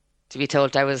to be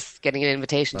told I was getting an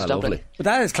invitation to Dublin. Lovely. But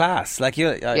that is class. Like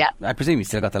I presume you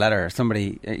still got the letter, or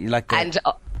somebody you like.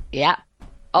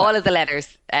 All of the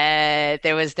letters.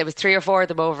 There was 3 or 4 of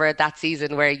them over that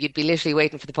season where you'd be literally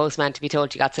waiting for the postman to be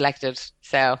told you got selected.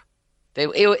 So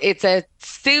it's a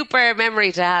super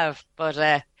memory to have,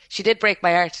 but she did break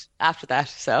my heart after that.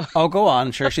 So go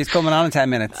on, sure, she's coming on in 10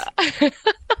 minutes.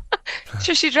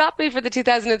 Sure, she dropped me for the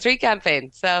 2003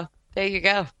 campaign, so there you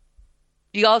go.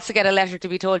 You also get a letter to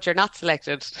be told you're not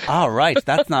selected. Oh, right,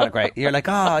 that's not a great. You're like,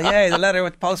 oh yeah, the letter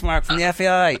with the postmark from the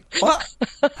FAI. What?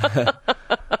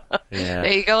 Yeah.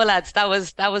 There you go, lads. That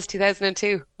was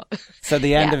 2002. So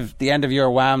the end of your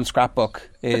Wham scrapbook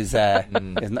is a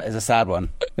sad one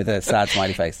with a sad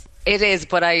smiley face. It is,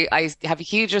 but I have a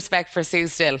huge respect for Sue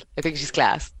still. I think she's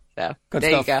class. So good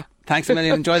there stuff. You go. Thanks a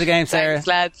million. Enjoy the game, Sarah. Thanks,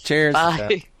 lads. Cheers.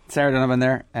 Bye. Sarah Donovan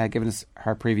there, giving us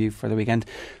her preview for the weekend.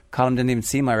 Colin didn't even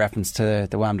see my reference to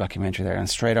the Wham documentary there, and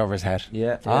straight over his head.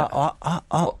 Yeah.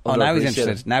 Oh, now he's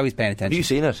interested. Now he's paying attention. Have you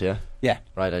seen it? Yeah. Yeah.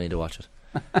 Right, I need to watch it.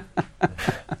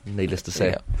 Needless to say.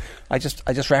 Yeah. I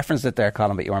just referenced it there,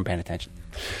 Colin, but you weren't paying attention.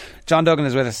 John Duggan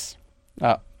is with us.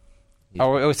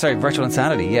 Sorry, Virtual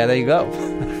Insanity. Yeah, there you go.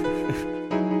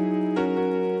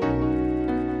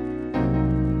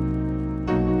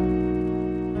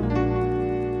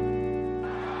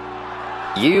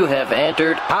 You have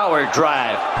entered Power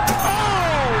Drive. Oh,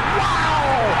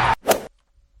 wow!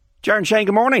 Jaron Shane,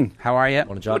 good morning. How are you?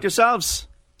 Morning, John. Good yourselves?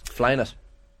 Flying it.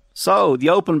 So, the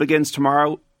Open begins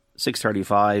tomorrow,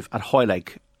 6:35 at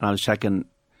Hoylake. And I was checking,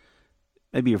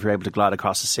 maybe if you're able to glide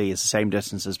across the sea, it's the same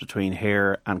distances between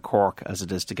here and Cork as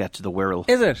it is to get to the Wirral.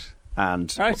 Is it?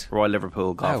 And right. Royal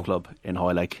Liverpool Golf Club in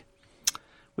Hoylake,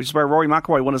 which is where Rory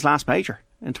McIlroy won his last major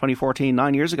in 2014,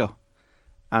 9 years ago.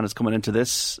 And it's coming into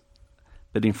this,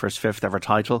 bidding for his 5th ever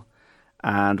title.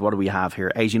 And what do we have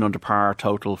here? 18 under par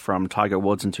total from Tiger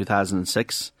Woods in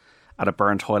 2006 at a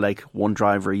burnt Hoylake. One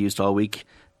driver used all week.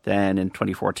 Then in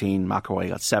 2014, McIlroy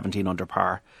got 17 under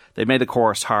par. They made the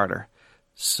course harder.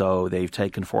 So they've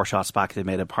taken 4 shots back. They've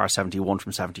made a par 71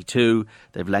 from 72.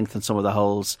 They've lengthened some of the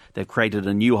holes. They've created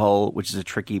a new hole, which is a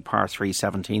tricky par 3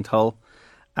 17th hole.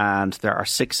 And there are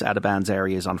 6 out-of-bounds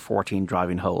areas on 14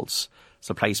 driving holes.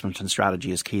 So placement and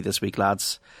strategy is key this week,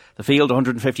 lads. The field,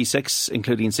 156,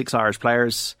 including 6 Irish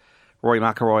players. Rory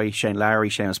McIlroy, Shane Lowry,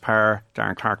 Seamus Power,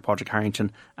 Darren Clarke, Padraig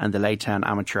Harrington, and the late town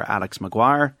amateur Alex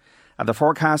Maguire. And the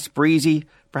forecast, breezy,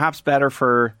 perhaps better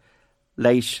for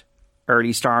late,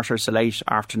 early starters, so late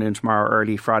afternoon tomorrow,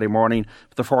 early Friday morning.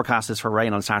 But the forecast is for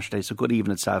rain on Saturday, so could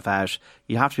even itself out.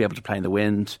 You have to be able to play in the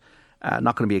wind.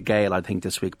 Not going to be a gale, I think,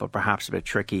 this week, but perhaps a bit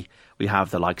tricky. We have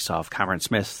the likes of Cameron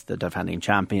Smith, the defending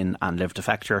champion, and Liv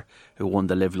Defector, who won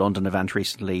the Live London event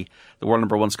recently. The world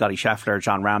number 1 Scotty Scheffler,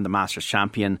 John Ram, the Masters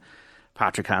champion,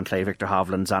 Patrick Cantlay, Victor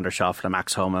Hovland, Xander Schauffele,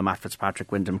 Max Homa, Matt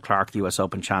Fitzpatrick, Wyndham Clark, the US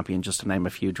Open champion, just to name a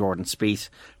few. Jordan Spieth,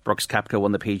 Brooks Koepka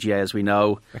won the PGA, as we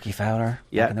know. Ricky Fowler,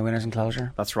 in the winners'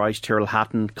 enclosure. That's right. Tyrrell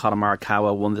Hatton, Conor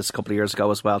Morikawa won this a couple of years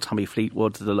ago as well. Tommy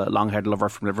Fleetwood, the long-haired lover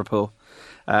from Liverpool.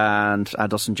 And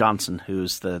Dustin Johnson,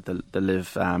 who's the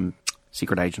Live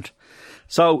secret agent.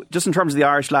 So, just in terms of the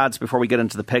Irish lads, before we get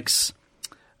into the picks,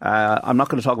 I'm not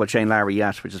going to talk about Shane Lowry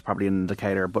yet, which is probably an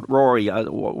indicator. But Rory,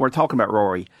 we're talking about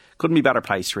Rory. Couldn't be better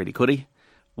placed, really, could he?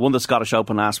 Won the Scottish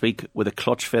Open last week with a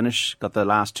clutch finish. Got the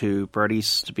last 2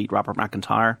 birdies to beat Robert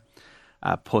McIntyre.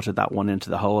 Putted that one into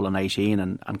the hole on 18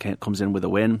 and comes in with a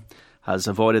win. Has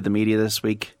avoided the media this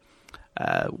week.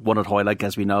 Won at Hoylake,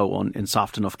 as we know, in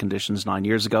soft enough conditions 9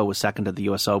 years ago. Was second at the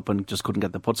US Open. Just couldn't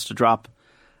get the putts to drop.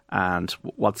 And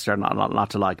what's there not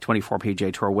to like? 24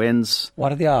 PGA Tour wins.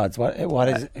 What are the odds? What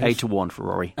is 8-1 for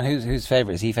Rory? And who's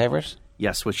favourite? Is he favourite?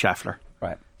 Yes, with Scheffler.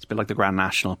 Right. It's a bit like the Grand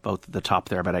National, both at the top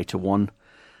there, about 8-1.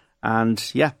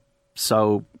 And yeah,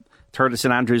 so third at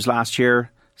St Andrews last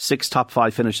year, 6 top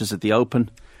 5 finishes at the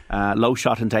Open. Low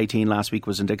shot into 18 last week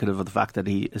was indicative of the fact that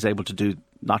he is able to do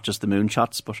not just the moon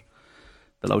shots, but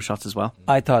the low shots as well.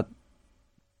 I thought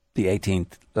the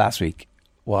 18th last week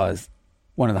was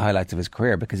one of the highlights of his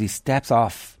career because he steps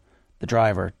off the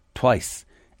driver twice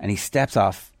and he steps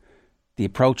off the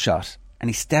approach shot and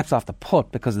he steps off the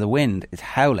putt because the wind is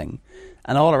howling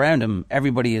and all around him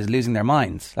everybody is losing their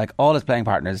minds, like all his playing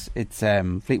partners. It's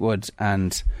Fleetwood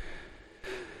and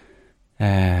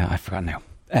I've forgotten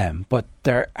now, but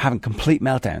they're having complete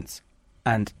meltdowns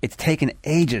and it's taken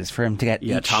ages for him to get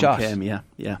each Tom shot. Kim, yeah.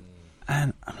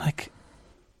 And I'm like,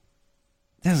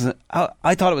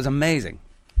 I thought it was amazing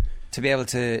to be able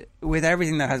to, with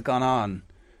everything that has gone on,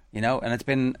 and it's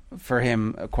been for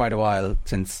him quite a while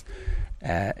since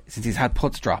he's had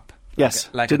putts drop. Yes,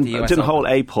 like didn't hold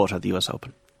a putt at the US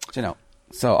Open.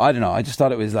 So I don't know. I just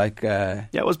thought it was like, yeah,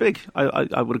 it was big.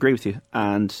 I would agree with you.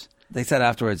 And they said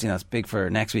afterwards, it's big for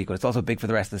next week, but it's also big for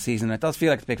the rest of the season. It does feel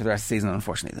like it's big for the rest of the season. And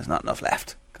unfortunately, there's not enough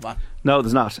left. Come on. No,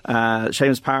 there's not.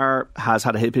 Seamus Power has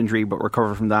had a hip injury, but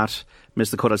recovered from that.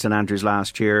 Missed the cut at St Andrews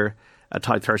last year.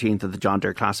 Tied 13th at the John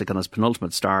Deere Classic on his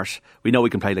penultimate start. We know he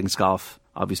can play links golf,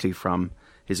 obviously from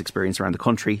his experience around the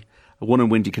country. Won in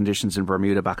windy conditions in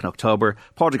Bermuda back in October.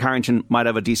 Padraig Harrington might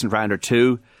have a decent round or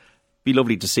two. Be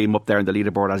lovely to see him up there in the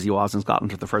leaderboard as he was in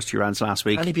Scotland for the first 2 rounds last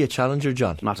week. Can he be a challenger,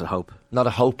 John? Not a hope. Not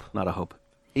a hope? Not a hope.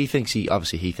 He thinks he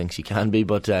can be,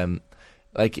 but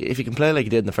if he can play like he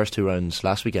did in the first 2 rounds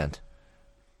last weekend,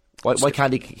 why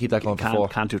can't he keep that going for 4?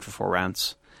 Can't do it for 4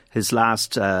 rounds. His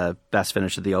last best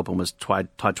finish at the Open was tied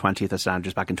 20th at St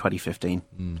Andrews back in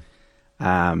 2015.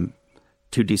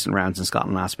 2 decent rounds in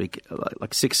Scotland last week.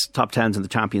 Like 6 top 10s in the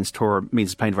Champions Tour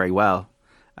means he's playing very well.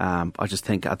 I just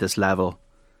think at this level,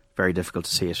 very difficult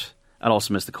to see it. And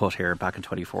also missed the cut here back in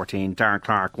 2014. Darren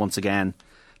Clarke, once again,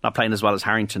 not playing as well as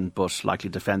Harrington, but likely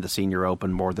to defend the Senior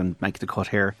Open more than make the cut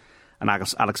here. And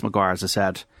Alex Maguire, as I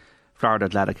said, Florida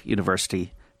Athletic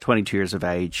University, 22 years of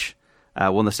age,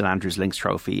 won the St Andrews Links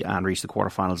Trophy and reached the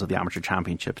quarterfinals of the Amateur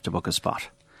Championship to book a spot.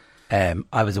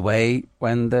 I was away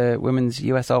when the Women's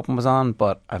US Open was on,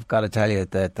 but I've got to tell you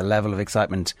that the level of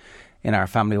excitement in our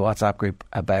family WhatsApp group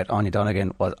about Anya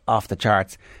Donegan was off the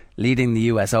charts, leading the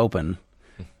US Open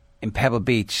in Pebble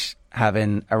Beach,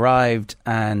 having arrived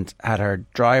and had her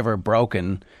driver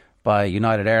broken by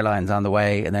United Airlines on the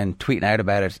way and then tweeting out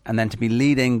about it, and then to be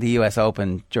leading the US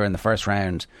Open during the first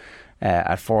round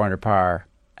at 4 under par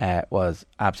was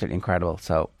absolutely incredible.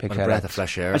 So big shout out. Of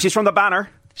fresh air. And she's from the Banner.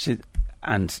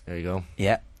 And there you go.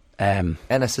 Yeah.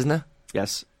 Ennis, isn't it?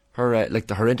 Yes. Her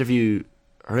her interview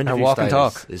walk and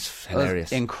talk is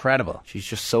hilarious. Incredible. She's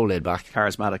just so laid back.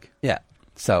 Charismatic. Yeah.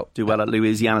 So do well at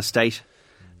Louisiana State.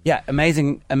 Yeah,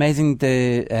 amazing.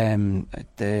 They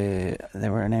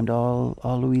were named all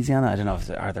Louisiana. I don't know if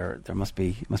there must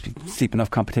be steep enough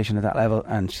competition at that level.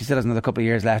 And she still has another couple of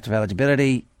years left of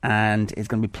eligibility, and is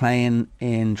going to be playing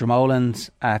in Dromoland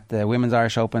at the Women's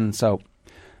Irish Open. So,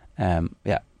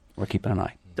 we're keeping an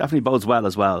eye. Definitely bodes well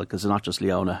as well, because it's not just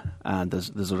Leona, and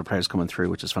there's other players coming through,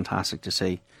 which is fantastic to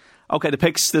see. Okay, the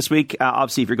picks this week.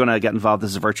 Obviously, if you're going to get involved, this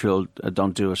is a virtual.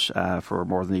 Don't do it for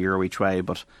more than €1 each way.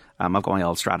 But I'm going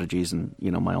all strategies and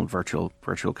my own virtual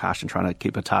cash and trying to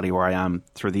keep a tally where I am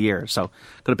through the year. So,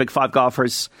 going to pick 5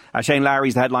 golfers. Shane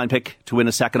Lowry's the headline pick to win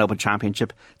a second Open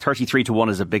Championship. 33-1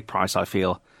 is a big price, I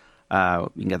feel. You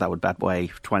can get that with Betway,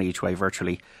 20 each way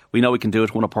virtually. We know we can do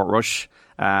it. Won at Port Rush.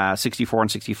 64 and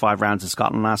 65 rounds in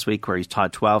Scotland last week, where he's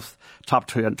tied 12th. Top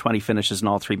 20 finishes in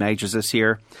all 3 majors this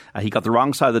year. He got the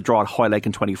wrong side of the draw at Hoylake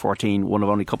in 2014, one of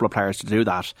only a couple of players to do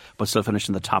that, but still finished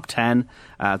in the top 10.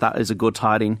 That is a good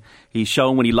tiding. He's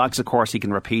shown when he likes a course he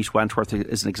can repeat. Wentworth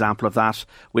is an example of that.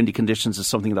 Windy conditions is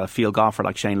something that a field golfer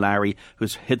like Shane Lowry,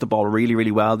 who's hit the ball really, really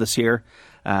well this year,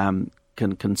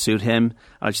 can suit him.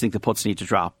 I just think the putts need to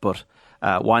drop, but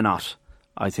why not?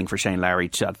 I think for Shane Lowry,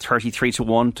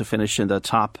 33-1 to finish in the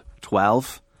top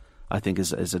 12, I think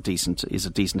is a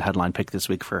decent headline pick this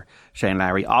week for Shane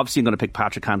Lowry. Obviously, I'm going to pick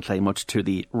Patrick Cantlay, much to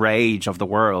the rage of the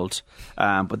world.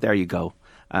 But there you go.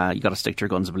 You got to stick to your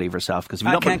guns and believe yourself. Because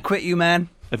I can't quit you, man.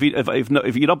 If you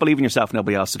don't believe in yourself,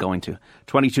 nobody else is going to.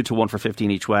 22-1 for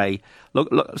 15 each way. Look,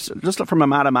 just look from a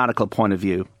mathematical point of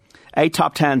view. 8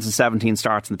 top 10s and 17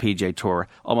 starts in the PGA Tour,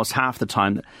 almost half the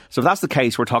time. So if that's the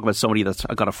case, we're talking about somebody that's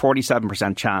got a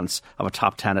 47% chance of a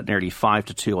top 10 at nearly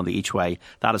 5-2 on the each way.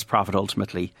 That is profit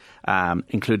ultimately,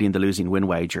 including the losing win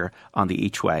wager on the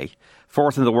each way.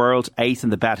 4th in the world, 8th in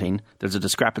the betting. There's a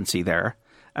discrepancy there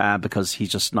because he's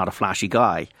just not a flashy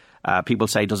guy. People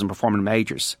say he doesn't perform in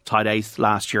majors. Tied 8th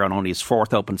last year on only his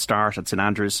 4th Open start at St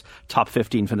Andrews. Top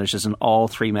 15 finishes in all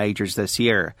 3 majors this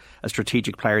year. A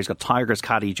strategic player. He's got Tigers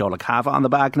caddy Joe LaCava on the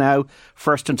bag now.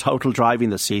 First in total driving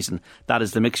this season. That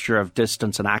is the mixture of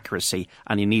distance and accuracy,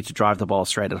 and you need to drive the ball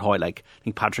straight at Hoylake. I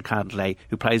think Patrick Cantlay,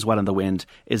 who plays well in the wind,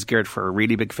 is geared for a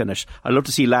really big finish. I'd love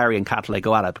to see Larry and Cantlay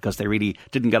go at it, because they really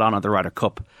didn't get on the Ryder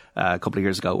Cup a couple of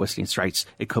years ago at Whistling Straits.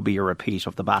 It could be a repeat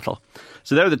of the battle.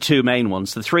 So they're the 2 main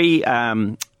ones. The 3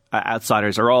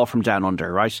 outsiders are all from down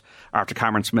under, right? Arthur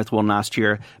Cameron Smith won last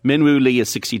year. Minwoo Lee is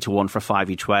 60-1 for 5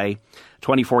 each way.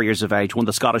 24 years of age, won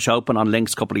the Scottish Open on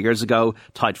links a couple of years ago,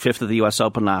 tied 5th at the US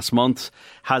Open last month,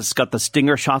 has got the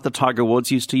stinger shot that Tiger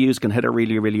Woods used to use, can hit it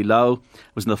really, really low,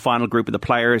 was in the final group of the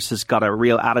players, has got a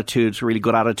real attitude, really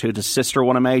good attitude. His sister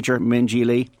won a major, Minji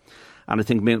Lee, and I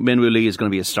think Minwoo Lee is going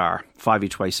to be a star. 5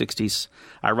 each way 60s.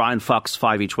 Ryan Fox,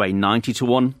 5 each way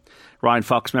 90-1. Ryan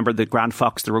Fox, remember the Grant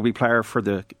Fox, the rugby player for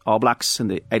the All Blacks in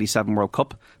the 87 World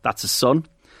Cup? That's his son.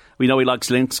 We know he likes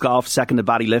links golf, second to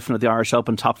Ballyliffin at the Irish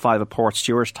Open, top 5 at Port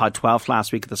Stewart, tied 12th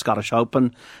last week at the Scottish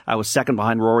Open. Was second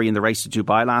behind Rory in the race to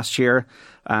Dubai last year.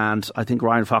 And I think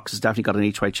Ryan Fox has definitely got an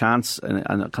each-way chance and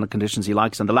the kind of conditions he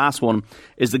likes. And the last one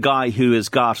is the guy who has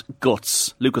got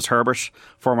guts. Lucas Herbert,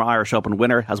 former Irish Open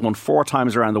winner, has won 4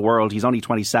 times around the world. He's only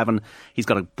 27. He's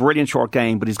got a brilliant short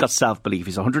game, but he's got self-belief.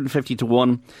 He's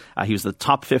 150-1. He was the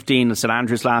top 15 at St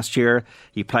Andrews last year.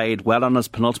 He played well on his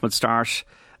penultimate start.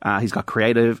 He's got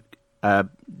creative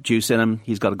juice in him.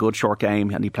 He's got a good short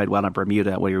game, and he played well in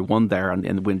Bermuda where he won there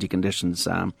in the windy conditions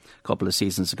a couple of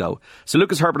seasons ago. So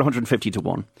Lucas Herbert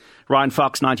 150-1, Ryan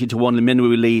Fox 90-1,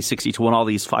 Minwoo Lee 60-1. All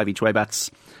these 5 each way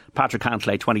bets. Patrick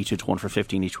Cantlay 22-1 for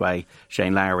 15 each way.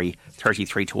 Shane Lowry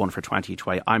 33-1 for 20 each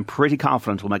way. I'm pretty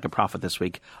confident we'll make a profit this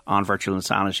week on Virtual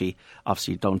Insanity.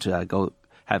 Obviously, don't go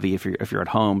heavy if you're at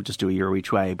home. Just do a euro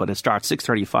each way. But it starts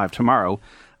 6:35 tomorrow.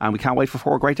 And we can't wait for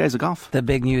 4 great days of golf. The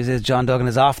big news is John Duggan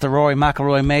is off the Rory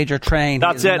McIlroy major train.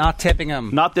 That's it. Not tipping him.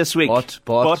 Not this week.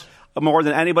 But more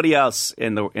than anybody else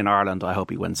in Ireland, I hope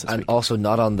he wins this week. And also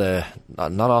not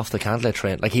off the Cantlay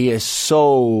train. Like, he is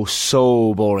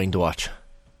so boring to watch,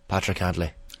 Patrick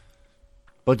Cantlay.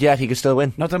 But yet he could still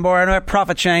win. Nothing boring about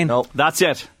profit, Shane. No, that's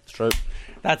it. It's true.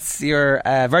 That's your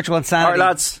Virtual Insanity All right,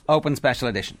 lads. Open Special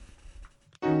Edition.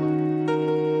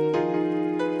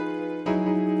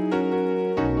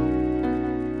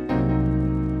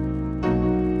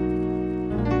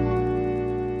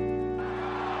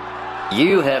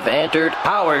 You have entered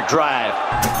Power Drive.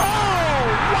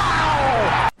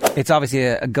 It's obviously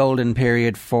a golden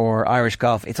period for Irish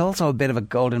golf. It's also a bit of a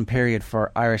golden period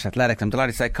for Irish athletics. I'm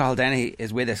delighted to say Cathal Dennehy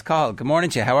is with us. Cathal, good morning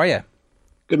to you. How are you?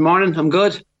 Good morning. I'm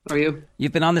good. How are you?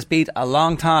 You've been on this beat a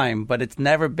long time, but it's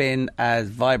never been as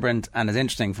vibrant and as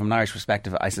interesting from an Irish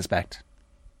perspective, I suspect.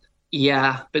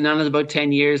 Yeah, been on it about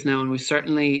 10 years now, and we've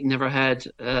certainly never had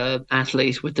an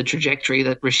athlete with the trajectory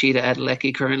that Rashida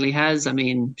Adeleke currently has. I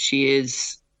mean, she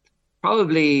is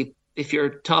probably, if you're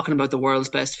talking about the world's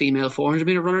best female 400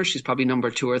 meter runner, she's probably number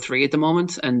 2 or 3 at the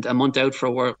moment, and a month out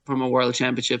from a World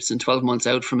Championships and 12 months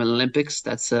out from an Olympics.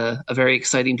 That's a very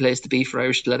exciting place to be for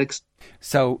Irish athletics.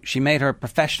 So she made her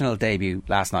professional debut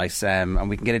last night, and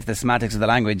we can get into the semantics of the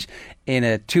language, in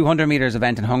a 200 metres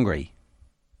event in Hungary.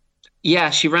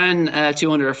 Yeah, she ran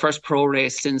 200, her first pro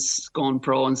race since going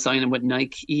pro and signing with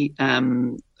Nike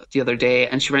the other day.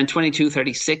 And she ran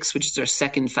 22:36, which is her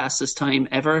second fastest time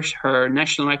ever. Her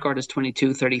national record is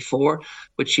 22:34,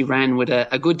 which she ran with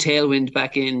a good tailwind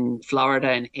back in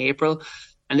Florida in April.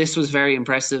 And this was very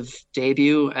impressive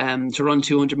debut to run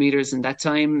 200 metres in that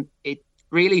time. It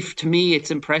really, to me, it's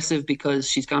impressive because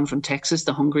she's gone from Texas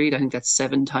to Hungary. I think that's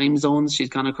 7 time zones. She's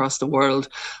gone across the world.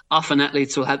 Often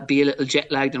athletes will be a little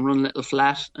jet lagged and run a little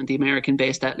flat, and the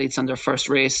American-based athletes on their first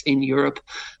race in Europe.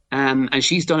 And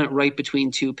she's done it right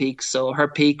between 2 peaks. So her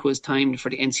peak was timed for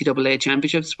the NCAA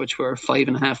championships, which were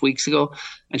 5.5 weeks ago.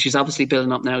 And she's obviously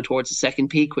building up now towards the second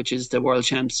peak, which is the World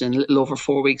Champs in a little over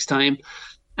 4 weeks' time.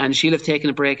 And she'll have taken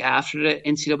a break after the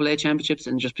NCAA championships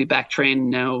and just be back training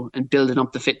now and building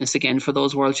up the fitness again for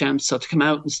those World Champs. So to come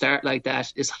out and start like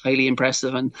that is highly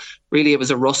impressive. And really, it was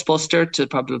a rust buster to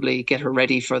probably get her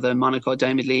ready for the Monaco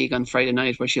Diamond League on Friday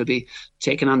night, where she'll be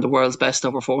taking on the world's best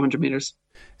over 400 metres.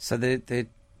 So the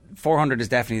 400 is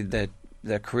definitely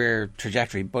the career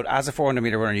trajectory. But as a 400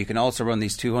 metre runner, you can also run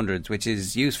these 200s, which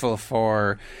is useful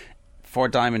for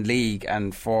Diamond League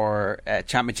and for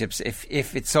championships.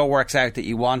 If it so works out that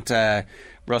you want a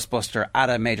rust buster at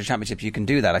a major championship, you can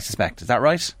do that, I suspect. Is that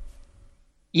right?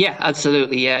 Yeah,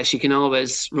 absolutely. Yeah, she can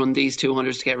always run these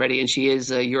 200s to get ready, and she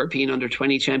is a European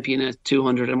under-20 champion at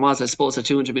 200 and was, I suppose, a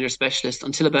 200 metre specialist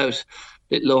until about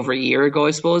a little over a year ago,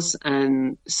 I suppose.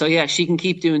 And so, yeah, she can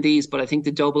keep doing these, but I think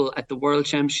the double at the World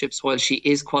Championships, while she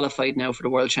is qualified now for the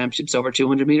World Championships over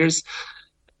 200 metres,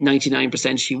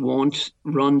 99% she won't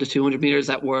run the 200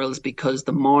 metres at Worlds, because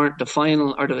the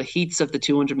final or the heats of the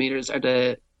 200 metres are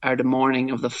the morning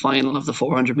of the final of the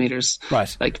 400 metres.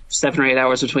 Right. Like 7 or 8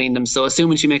 hours between them. So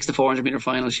assuming she makes the 400 metre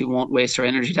final, she won't waste her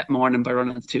energy that morning by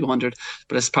running the 200.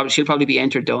 But she'll probably be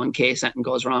entered though in case anything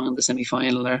goes wrong in the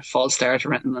semi-final or false start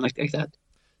or anything like that.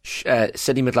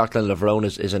 Sydney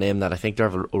McLaughlin-Levrone is a name that I think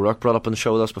Derval O'Rourke brought up on the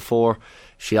show with us before.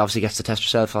 She obviously gets to test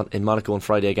herself in Monaco on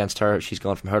Friday against her. She's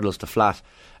gone from hurdles to flat.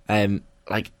 Will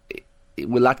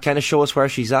that kind of show us where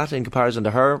she's at in comparison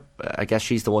to her? I guess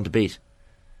she's the one to beat.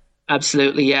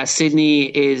 Absolutely, yeah. Sydney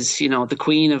is, the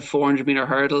queen of 400 metre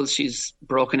hurdles. She's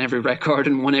broken every record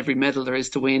and won every medal there is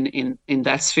to win in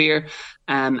that sphere.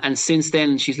 And since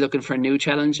then, she's looking for a new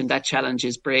challenge, and that challenge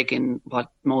is breaking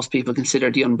what most people consider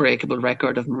the unbreakable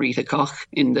record of Marita Koch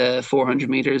in the 400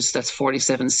 metres. That's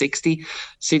 47.60.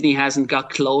 Sydney hasn't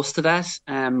got close to that,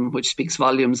 which speaks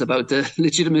volumes about the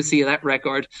legitimacy of that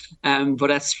record.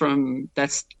 But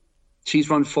she's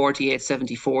run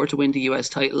 48.74 to win the US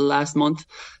title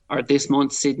this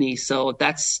month, Sydney. So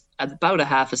that's about a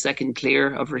half a second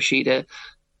clear of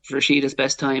Rashida's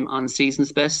best time on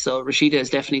season's best. So Rashida is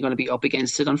definitely going to be up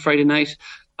against it on Friday night.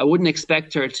 I wouldn't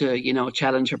expect her to,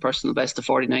 challenge her personal best to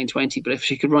 49.20, but if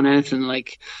she could run anything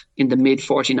like in the mid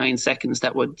 49 seconds,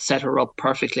 that would set her up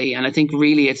perfectly. And I think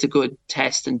really it's a good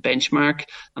test and benchmark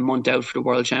a month out for the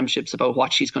World Championships about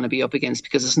what she's going to be up against,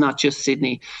 because it's not just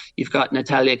Sydney. You've got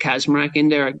Natalia Kaczmarek in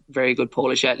there, a very good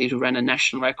Polish athlete who ran a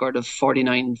national record of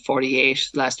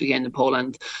 49.48 last weekend in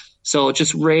Poland. So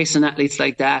just racing athletes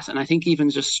like that, and I think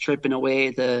even just stripping away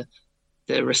the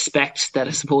respect that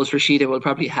I suppose Rashida will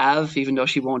probably have, even though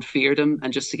she won't fear them,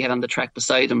 and just to get on the track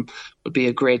beside them would be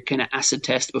a great kind of acid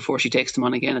test before she takes them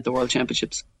on again at the World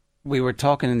Championships. We were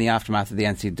talking in the aftermath of the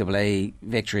NCAA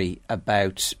victory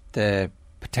about the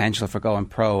potential for going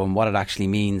pro and what it actually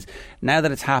means. Now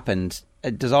that it's happened,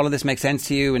 does all of this make sense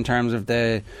to you in terms of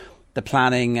the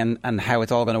planning and how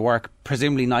it's all going to work?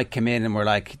 Presumably Nike came in and were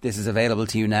like, this is available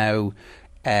to you now,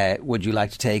 would you like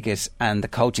to take it? And the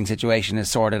coaching situation is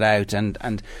sorted out,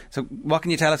 and so what can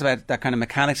you tell us about that kind of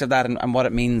mechanics of that and what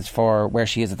it means for where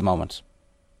she is at the moment?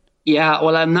 Yeah,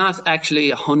 well, I'm not actually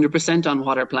 100% on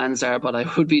what her plans are, but I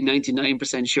would be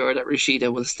 99% sure that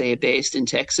Rashida will stay based in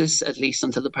Texas, at least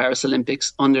until the Paris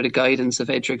Olympics, under the guidance of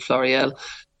Edric Floriel,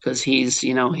 because he's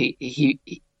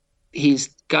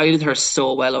guided her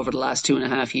so well over the last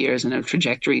 2.5 years, and her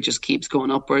trajectory just keeps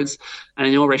going upwards. And I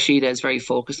know Rashida is very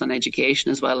focused on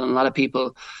education as well, and a lot of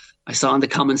people I saw in the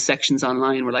comment sections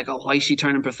online were like, oh, why is she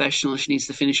turning professional? She needs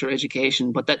to finish her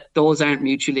education. But those aren't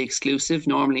mutually exclusive.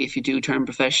 Normally, if you do turn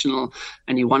professional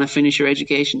and you want to finish your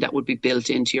education, that would be built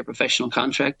into your professional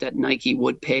contract, that Nike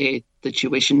would pay the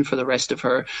tuition for the rest of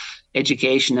her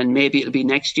education. And maybe it'll be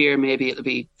next year, maybe it'll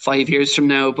be 5 years from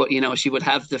now. But, she would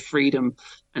have the freedom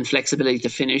and flexibility to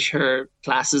finish her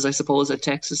classes, I suppose, at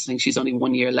Texas. I think she's only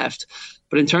 1 year left.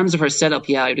 But in terms of her setup,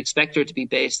 yeah, I'd expect her to be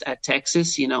based at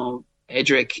Texas.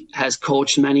 Adeleke has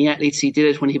coached many athletes. He did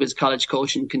it when he was college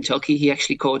coach in Kentucky. He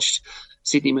actually coached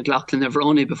Sydney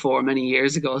McLaughlin-Levrone before many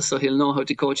years ago, so he'll know how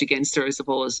to coach against her, I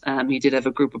suppose. He did have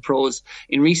a group of pros.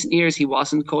 In recent years, he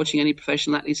wasn't coaching any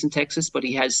professional athletes in Texas, but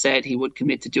he has said he would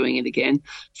commit to doing it again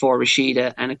for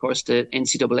Rashida and, of course, the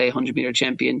NCAA 100-meter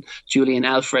champion, Julian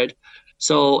Alfred.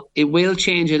 So it will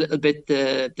change a little bit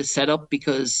the setup,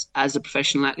 because as a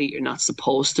professional athlete, you're not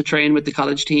supposed to train with the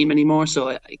college team anymore. So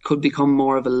it could become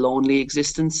more of a lonely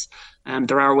existence.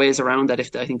 There are ways around that.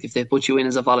 I think if they put you in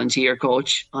as a volunteer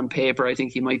coach on paper, I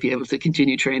think you might be able to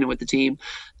continue training with the team.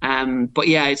 But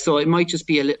yeah, so it might just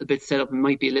be a little bit set up. It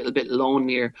might be a little bit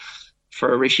lonelier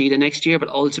for Rashida next year. But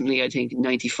ultimately, I think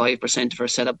 95% of her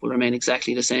setup will remain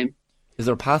exactly the same. Is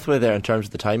there a pathway there in terms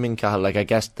of the timing, Cathal? I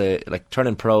guess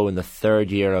turning pro in the third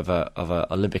year of a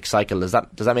Olympic cycle, does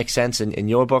that make sense in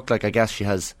your book? I guess she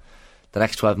has the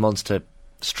next 12 months to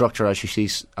structure as she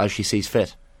sees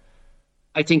fit.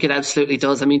 I think it absolutely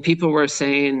does. I mean, people were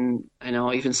saying,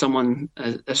 even someone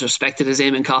as respected as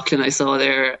Eamon Coughlin I saw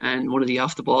there, and one of the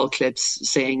off the ball clips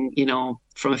saying,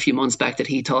 from a few months back, that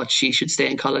he thought she should stay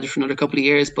in college for another couple of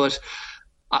years, but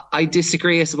I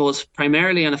disagree, I suppose,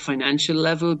 primarily on a financial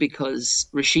level, because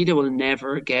Rashida will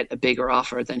never get a bigger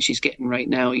offer than she's getting right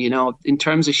now. In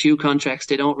terms of shoe contracts,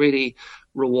 they don't really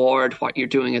reward what you're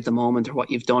doing at the moment or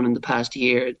what you've done in the past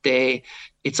year.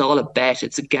 It's all a bet.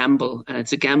 It's a gamble, and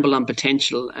it's a gamble on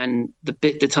potential. And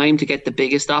the time to get the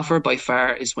biggest offer by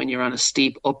far is when you're on a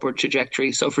steep upward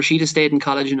trajectory. So if Rashida stayed in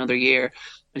college another year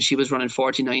and she was running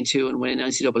 49.2 and winning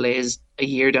NCAAs a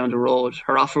year down the road,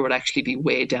 her offer would actually be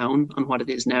way down on what it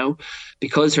is now,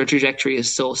 because her trajectory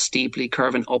is so steeply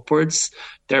curving upwards.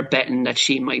 They're betting that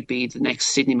she might be the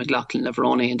next Sydney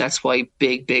McLaughlin-Levrone, and that's why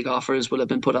big offers will have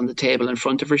been put on the table in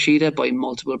front of Rashida by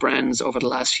multiple brands over the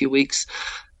last few weeks.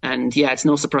 And yeah, it's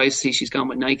no surprise to see she's gone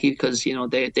with Nike, because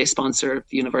they sponsor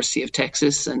the University of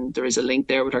Texas, and there is a link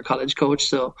there with her college coach.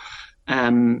 So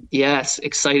it's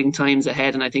exciting times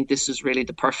ahead, and I think this is really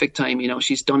the perfect time.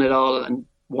 She's done it all and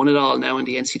won it all now in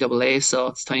the NCAA, so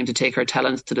it's time to take her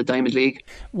talent to the Diamond League.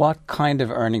 What kind of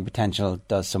earning potential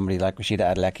does somebody like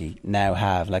Rashida Adeleke now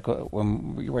have?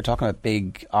 When we're talking about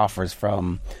big offers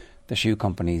from the shoe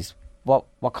companies, what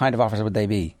kind of offers would they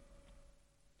be?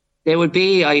 There would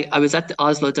be, I was at the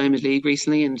Oslo Diamond League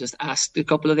recently and just asked a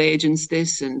couple of agents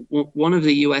this, and one of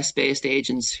the US-based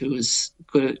agents who's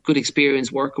good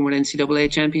experience working with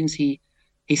NCAA champions, he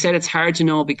said it's hard to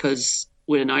know, because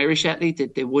with an Irish athlete,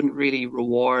 that they wouldn't really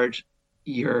reward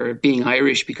your being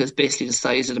Irish, because basically the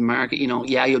size of the market,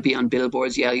 you'll be on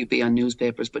billboards, you'll be on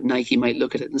newspapers, but Nike might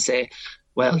look at it and say,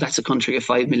 well, that's a country of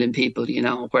 5 million people,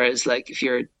 whereas if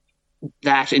you're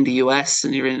that in the US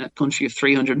and you're in a country of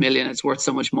 300 million, it's worth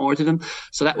so much more to them.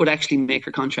 So that would actually make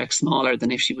her contract smaller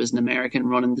than if she was an American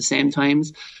running the same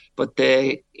times. But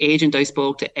the agent I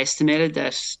spoke to estimated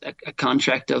that a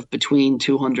contract of between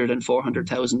 $200,000 and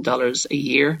 $400,000 a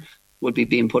year would be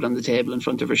being put on the table in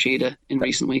front of Rashida in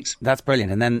recent weeks. That's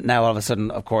brilliant. And then now all of a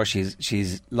sudden, of course,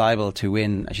 she's liable to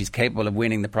win. She's capable of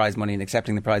winning the prize money and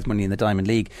accepting the prize money in the Diamond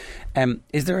League.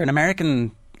 Is there an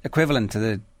American equivalent to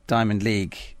the Diamond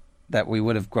League that we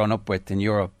would have grown up with in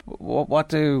Europe? What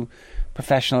do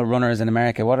professional runners in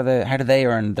America, how do they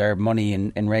earn their money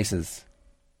in races?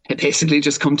 They basically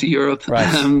just come to Europe.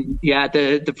 Right.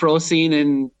 The pro scene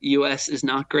in US is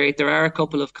not great. There are a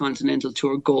couple of Continental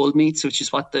Tour gold meets, which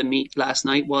is what the meet last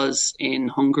night was in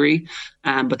Hungary.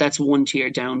 But that's one tier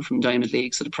down from Diamond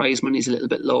League. So the prize money is a little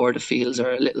bit lower. The fields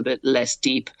are a little bit less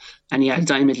deep. And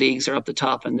Diamond Leagues are up the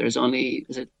top. And there's only,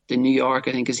 is it the New York,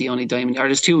 I think, is the only Diamond, or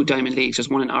there's two Diamond Leagues. There's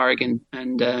one in Oregon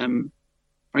and,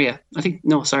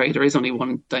 there is only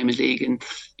one Diamond League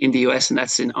in the US, and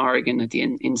that's in Oregon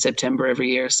in September every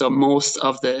year. So most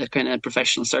of the kind of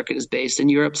professional circuit is based in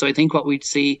Europe. So I think what we'd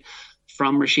see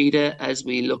from Rashida as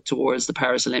we look towards the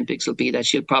Paris Olympics will be that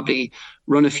she'll probably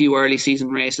run a few early season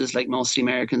races like most of the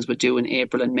Americans would do in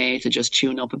April and May to just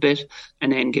tune up a bit,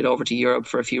 and then get over to Europe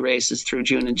for a few races through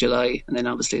June and July. And then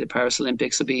obviously the Paris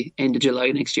Olympics will be end of July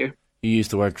next year. You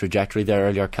used the word trajectory there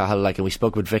earlier, Cathal, and we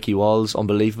spoke with Vicky Wall's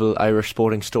unbelievable Irish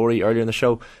sporting story earlier in the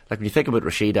show. When you think about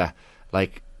Rashida,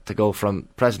 to to go from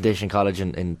Presentation College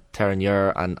in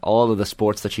Terenure and all of the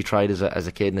sports that she tried as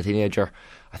a kid and a teenager.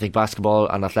 I think basketball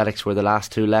and athletics were the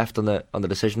last two left on the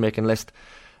decision making list,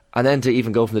 and then to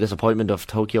even go from the disappointment of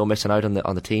Tokyo missing out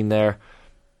on the team there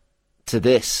to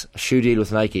this shoe deal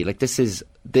with Nike. Like this is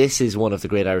one of the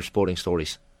great Irish sporting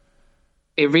stories.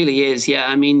 It really is, yeah.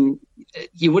 I mean,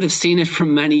 you would have seen it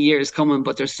from many years coming,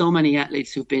 but there's so many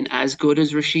athletes who've been as good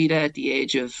as Rashida at the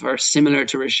age of, or similar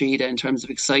to Rashida in terms of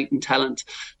exciting talent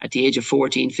at the age of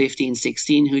 14, 15,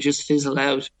 16, who just fizzle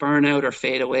out, burn out or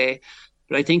fade away.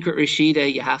 But I think with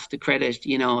Rashida, you have to credit,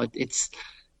 you know, I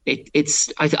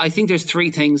think there's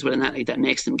three things with an athlete that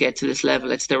makes them get to this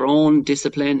level. It's their own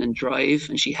discipline and drive,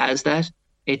 and she has that.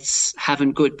 It's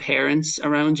having good parents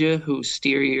around you who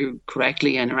steer you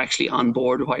correctly and are actually on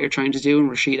board with what you're trying to do,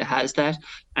 and Rashida has that.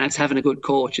 And it's having a good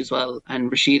coach as well,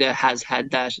 and Rashida has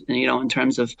had that, you know, in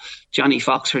terms of Johnny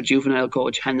Fox, her juvenile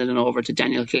coach, handing it over to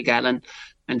Daniel Kilgallen.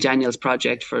 And Daniel's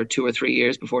project for 2 or 3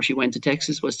 years before she went to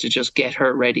Texas was to just get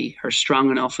her ready, her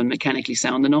strong enough and mechanically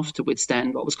sound enough to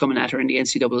withstand what was coming at her in the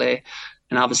NCAA.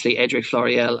 And obviously Edric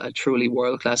Floriel, a truly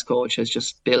world-class coach, has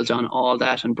just built on all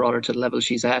that and brought her to the level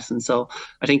she's at. And so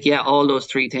I think, yeah, all those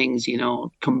three things, you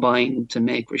know, combine to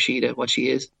make Rashida what she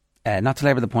is. Not to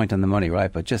labour the point on the money,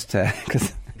 right, but just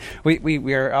because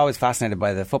we are always fascinated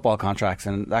by the football contracts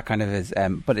and that kind of is.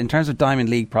 But in terms of Diamond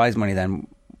League prize money then,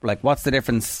 like what's the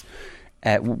difference?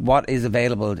 What is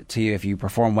available to you if you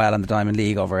perform well in the Diamond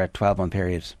League over a 12-month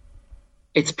period?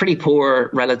 It's pretty poor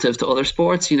relative to other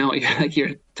sports. You know,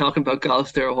 you're talking about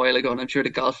golf there a while ago, and I'm sure the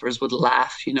golfers would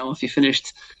laugh. You know, if you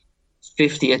finished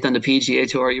 50th on the PGA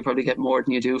Tour, you probably get more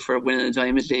than you do for winning a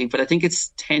Diamond League. But I think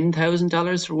it's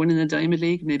 $10,000 for winning a Diamond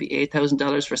League, maybe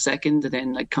 $8,000 for second, and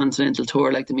then like Continental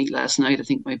Tour, like the meet last night, I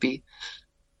think might be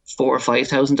 $4,000 or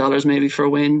 $5,000 maybe for a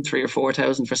win, $3,000 or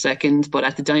 $4,000 for second. But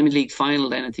at the Diamond League final,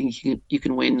 then I think you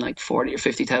can win like 40 or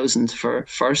 50,000 for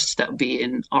first. That would be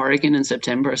in Oregon in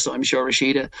September. So I'm sure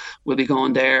Rashida will be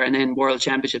going there. And then World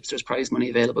Championships, there's prize money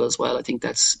available as well. I think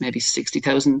that's maybe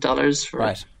 $60,000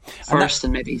 for first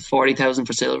and maybe 40,000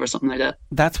 for silver, something like that.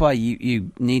 That's why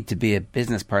you need to be a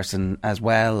business person as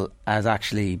well as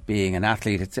actually being an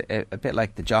athlete. It's a bit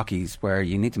like the jockeys, where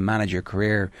you need to manage your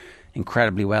career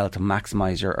incredibly well to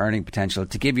maximise your earning potential,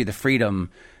 to give you the freedom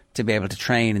to be able to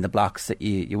train in the blocks that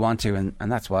you want to,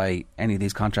 and that's why any of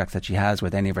these contracts that she has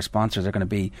with any of her sponsors are going to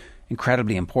be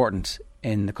incredibly important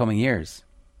in the coming years.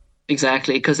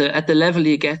 Exactly, because at the level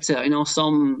you get to, I know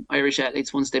some Irish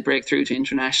athletes, once they break through to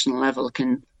international level,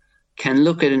 can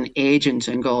look at an agent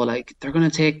and go like, they're going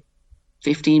to take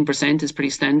 15% is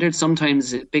pretty standard. Sometimes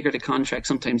the bigger the contract,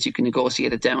 sometimes you can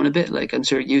negotiate it down a bit. Like I'm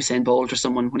sure Usain Bolt or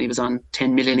someone, when he was on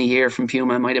 10 million a year from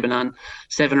Puma, might have been on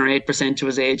 7 or 8% to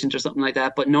his agent or something like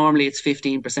that. But normally it's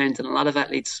 15%. And a lot of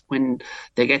athletes, when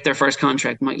they get their first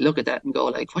contract, might look at that and go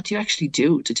like, what do you actually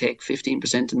do to take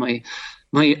 15% of my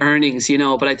earnings, you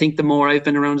know? But I think the more I've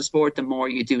been around the sport, the more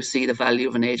you do see the value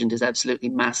of an agent is absolutely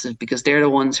massive, because they're the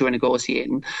ones who are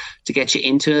negotiating to get you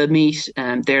into a meet,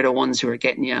 and they're the ones who are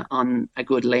getting you on a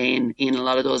good lane in a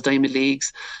lot of those Diamond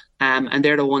Leagues. And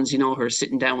they're the ones, you know, who are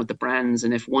sitting down with the brands.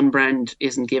 And if one brand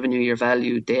isn't giving you your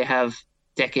value, they have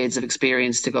decades of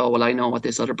experience to go, well, I know what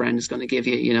this other brand is going to give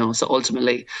you, you know. So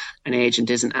ultimately an agent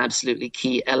is an absolutely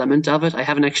key element of it. I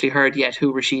haven't actually heard yet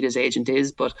who Rashida's agent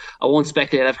is, but I won't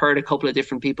speculate. I've heard a couple of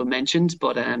different people mentioned,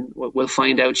 but we'll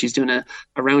find out. She's doing a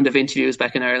round of interviews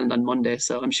back in Ireland on Monday,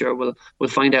 so I'm sure we'll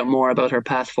find out more about her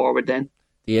path forward then.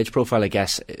 The age profile, I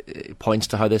guess, points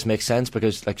to how this makes sense,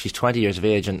 because like she's 20 years of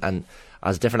age, and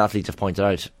as different athletes have pointed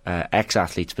out,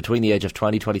 ex-athletes between the age of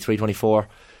 20, 23, 24,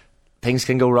 things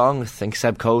can go wrong. I think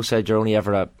Seb Coe said you're only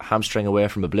ever a hamstring away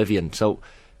from oblivion. So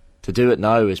to do it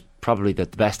now is probably the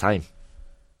best time.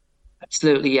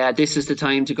 Absolutely, yeah. This is the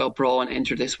time to go pro and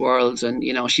enter this world. And,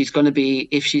 you know, she's going to be,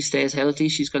 if she stays healthy,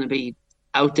 she's going to be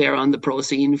out there on the pro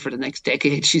scene for the next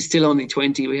decade. She's still only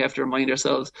 20, we have to remind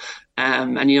ourselves.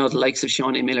 And, you know, the likes of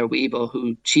Shawnee Miller-Weibo,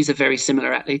 who she's a very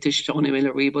similar athlete to Shawnee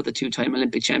Miller-Weibo, the two-time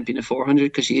Olympic champion of 400,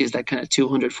 because she is that kind of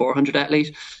 200, 400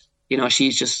 athlete. You know,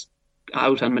 she's just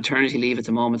out on maternity leave at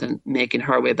the moment and making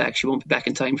her way back. She won't be back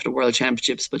in time for the World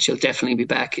Championships, but she'll definitely be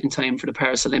back in time for the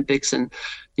Paris Olympics. And,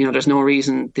 you know, there's no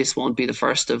reason this won't be the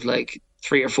first of like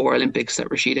 3 or 4 Olympics that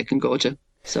Rashida can go to.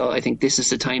 So I think this is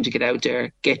the time to get out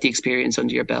there, get the experience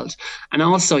under your belt. And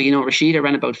also, you know, Rashida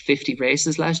ran about 50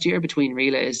 races last year between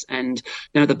relays. And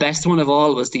now the best one of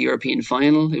all was the European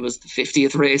final. It was the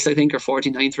 50th race, I think, or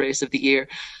 49th race of the year.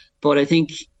 But I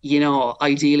think, you know,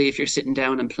 ideally, if you're sitting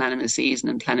down and planning a season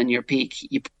and planning your peak,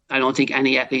 I don't think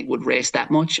any athlete would race that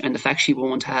much. And the fact she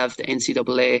won't have the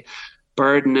NCAA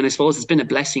burden, and I suppose it's been a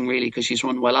blessing really because she's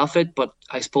run well off it, but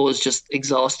I suppose just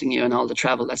exhausting you and all the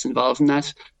travel that's involved in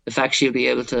that, the fact she'll be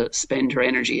able to spend her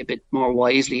energy a bit more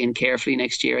wisely and carefully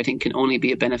next year, I think can only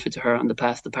be a benefit to her on the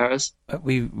path to Paris.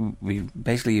 We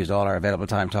basically used all our available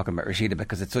time talking about Rashida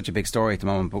because it's such a big story at the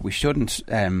moment, but we shouldn't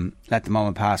let the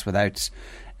moment pass without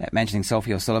mentioning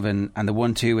Sophie O'Sullivan and the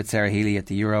 1-2 with Sarah Healy at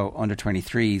the Euro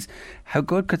under-23s. How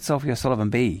good could Sophie O'Sullivan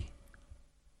be?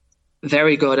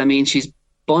 Very good. I mean, she's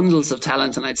bundles of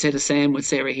talent, and I'd say the same with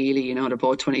Sarah Healy. You know, they're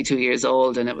both 22 years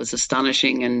old, and it was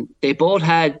astonishing. And they both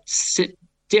had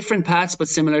different paths but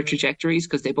similar trajectories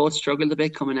because they both struggled a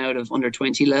bit coming out of under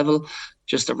 20 level,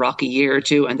 just a rocky year or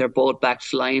two, and they're both back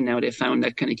flying now. They found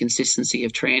that kind of consistency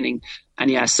of training. And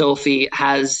yeah, Sophie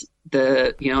has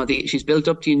she's built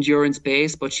up the endurance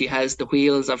base, but she has the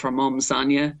wheels of her mum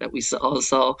Sonia that we all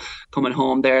saw coming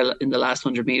home there in the last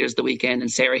 100 metres the weekend.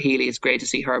 And Sarah Healy, it's great to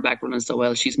see her back running so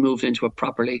well. She's moved into a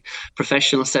properly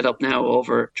professional setup now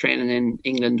over training in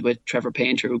England with Trevor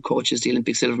Painter, who coaches the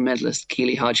Olympic silver medalist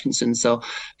Keely Hodgkinson. So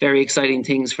very exciting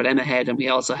things for them ahead. And we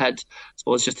also had, I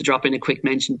suppose, just to drop in a quick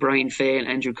mention, Brian Fay and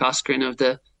Andrew Coscoran of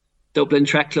the Dublin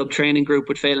Track Club training group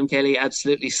with Phelan Kelly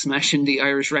absolutely smashing the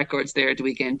Irish records there at the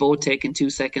weekend, both taking 2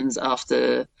 seconds off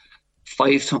the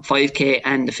 5k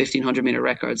and the 1500 metre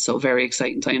records. So very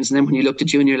exciting times. And then when you look to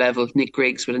junior level, Nick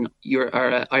Griggs with an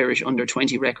Irish under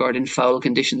 20 record in foul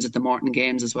conditions at the Morton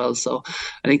Games as well. So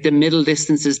I think the middle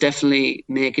distance is definitely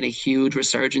making a huge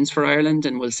resurgence for Ireland,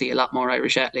 and we'll see a lot more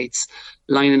Irish athletes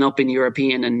lining up in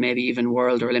European and maybe even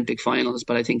world or Olympic finals.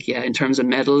 But I think, yeah, in terms of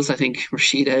medals, I think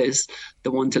Rashida is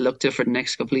the one to look to for the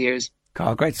next couple of years.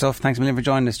 Carl, great stuff. Thanks a million for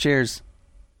joining us. Cheers.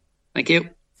 Thank you.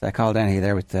 Carl Dennehy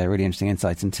there with really interesting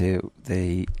insights into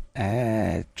the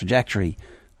trajectory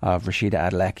of Rashida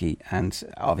Adeleke, and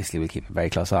obviously we'll keep a very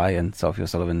close eye on Sophie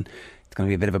O'Sullivan. It's going to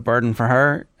be a bit of a burden for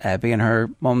her, being her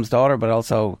mum's daughter, but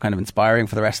also kind of inspiring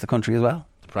for the rest of the country as well.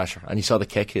 The pressure, and you saw the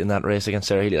kick in that race against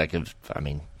Sarah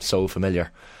Healy, so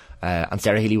familiar. And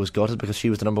Sarah Healy was gutted because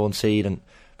she was the number 1 seed and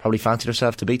probably fancied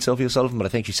herself to beat Sophie O'Sullivan, but I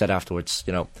think she said afterwards,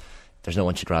 there's no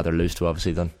one she'd rather lose to,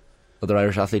 obviously, than other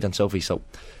Irish athlete than Sophie. So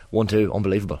 1-2,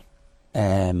 unbelievable.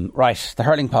 Right, the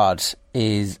hurling pod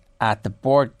is at the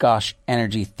Bord Gáis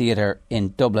Energy Theatre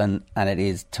in Dublin, and it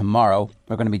is tomorrow.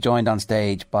 We're going to be joined on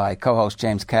stage by co-host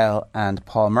James Kell and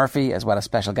Paul Murphy, as well as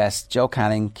special guests Joe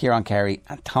Canning, Kieran Carey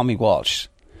and Tommy Walsh.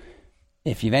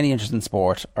 If you've any interest in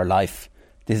sport or life,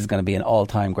 this is going to be an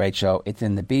all-time great show. It's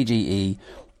in the BGE.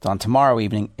 It's on tomorrow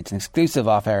evening. It's an exclusive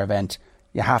off-air event.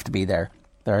 You have to be there.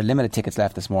 There are limited tickets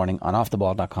left this morning on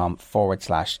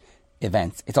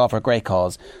offtheball.com/events. It's all for a great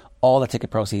cause. All the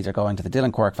ticket proceeds are going to the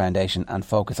Dylan Quirk Foundation and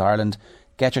Focus Ireland.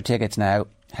 Get your tickets now.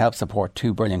 Help support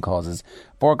 2 brilliant causes.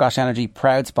 Bord Gáis Energy,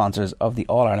 proud sponsors of the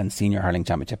All-Ireland Senior Hurling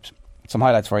Championships. Some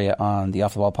highlights for you on the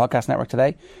Off the Ball podcast network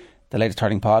today. The latest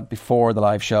hurling pod before the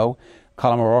live show.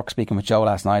 Colin O'Rourke speaking with Joe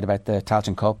last night about the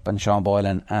Tailteann Cup and Sean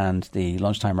Boylan, and the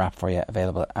lunchtime wrap for you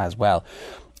available as well.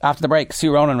 After the break,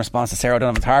 Sue Ronan responds to Sarah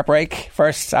Donovan's heartbreak.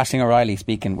 First, Aisling O'Reilly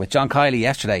speaking with John Kiley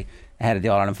yesterday ahead of the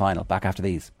All-Ireland final. Back after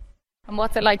these. And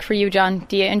what's it like for you, John?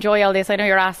 Do you enjoy all this? I know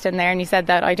you're asked in there and you said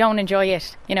that I don't enjoy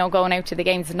it, going out to the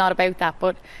games is not about that,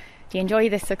 but do you enjoy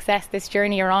this success, this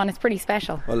journey you're on? It's pretty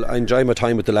special. Well, I enjoy my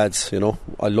time with the lads,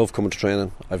 I love coming to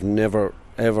training. I've never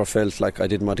ever felt like I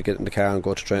didn't want to get in the car and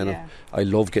go to training. Yeah. I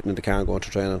love getting in the car and going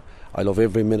to training. I love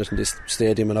every minute in this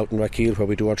stadium and out in Rackeel where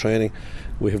we do our training.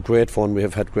 We have great fun. We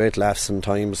have had great laughs and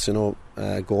times,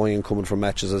 going and coming from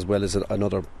matches, as well as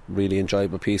another really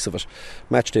enjoyable piece of it.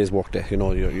 Match day is work day.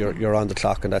 You're on the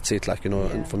clock and that's it.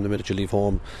 And from the minute you leave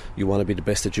home, you want to be the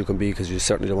best that you can be, because you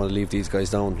certainly don't want to leave these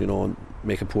guys down. And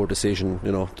make a poor decision.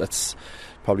 That's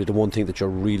probably the one thing that you're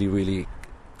really, really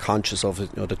conscious of,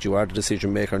 that you are the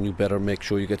decision maker, and you better make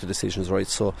sure you get the decisions right.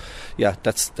 So yeah,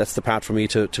 that's the part for me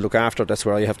to look after. That's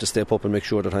where I have to step up and make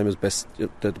sure that I'm the best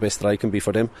that I can be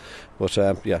for them. But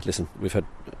listen, we've had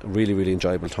a really, really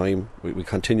enjoyable time. We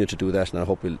continue to do that, and I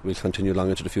hope we'll continue long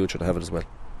into the future to have it as well.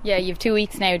 Yeah, you've 2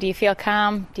 weeks now. Do you feel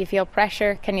calm? Do you feel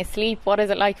pressure? Can you sleep? What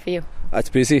is it like for you? It's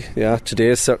busy, yeah. Today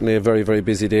is certainly a very, very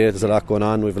busy day. There's a lot going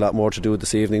on. We've a lot more to do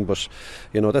this evening, but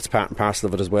that's part and parcel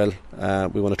of it as well.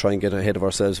 We want to try and get ahead of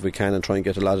ourselves if we can, and try and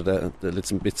get a lot of the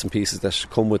little bits and pieces that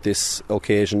come with this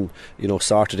occasion,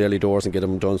 sorted early doors and get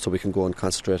them done, so we can go and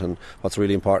concentrate on what's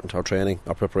really important: our training,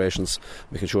 our preparations,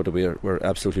 making sure that we're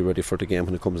absolutely ready for the game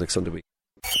when it comes next Sunday week.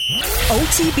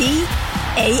 OTB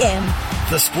AM,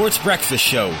 the Sports Breakfast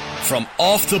Show from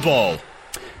Off the Ball.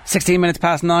 16 minutes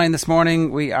past 9 this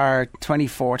morning. We are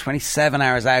 27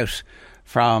 hours out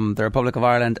from the Republic of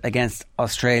Ireland against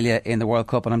Australia in the World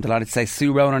Cup, and I'm delighted to say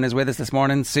Sue Ronan is with us this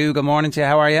morning. Sue, good morning to you.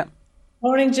 How are you?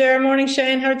 Morning, Ger. Morning,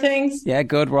 Shane. How are things? Yeah,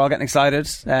 good. We're all getting excited.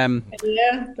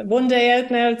 Yeah, one day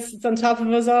out now. It's on top of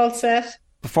us, all set.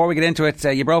 Before we get into it,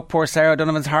 you broke poor Sarah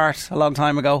Donovan's heart a long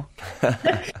time ago.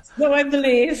 So I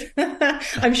believe.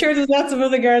 I'm sure there's lots of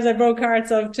other girls I broke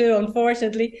hearts of too,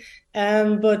 unfortunately.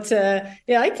 But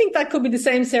I think that could be the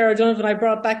same Sarah Donovan I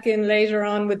brought back in later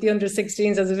on with the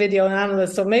under-16s as a video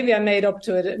analyst. So maybe I made up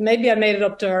to it. Maybe I made it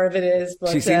up to her if it is. But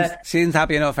she seems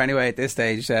happy enough anyway at this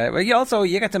stage. Well,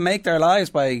 you get to make their lives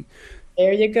by...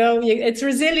 There you go. It's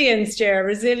resilience, Ger.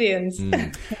 Resilience.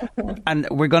 And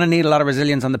we're going to need a lot of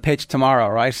resilience on the pitch tomorrow,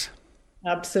 right?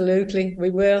 Absolutely. We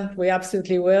will. We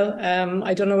absolutely will.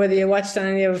 I don't know whether you watched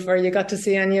any of or you got to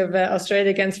see any of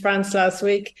Australia against France last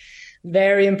week.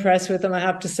 Very impressed with them, I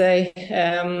have to say.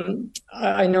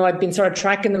 I know I've been sort of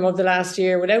tracking them over the last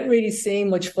year without really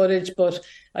seeing much footage, but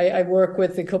I work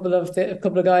with a couple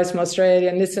of guys from Australia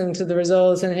and listening to the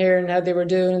results and hearing how they were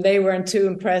doing. They weren't too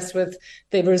impressed with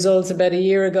the results about a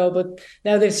year ago, but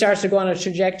now they've started to go on a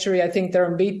trajectory. I think they're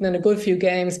unbeaten in a good few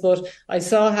games, but I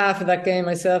saw half of that game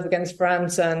myself against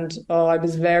France, and I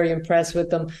was very impressed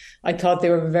with them. I thought they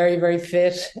were very, very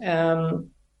fit.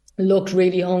 Looked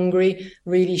really hungry,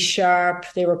 really sharp.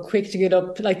 They were quick to get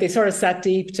up. Like, they sort of sat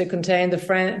deep to contain the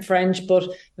French, but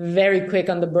very quick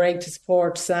on the break to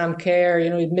support Sam Kerr.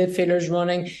 Midfielders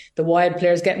running, the wide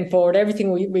players getting forward,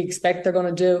 everything we expect they're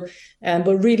going to do.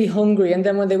 But really hungry. And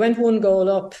then when they went one goal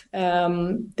up,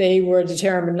 they were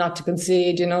determined not to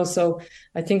concede, So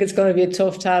I think it's going to be a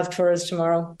tough task for us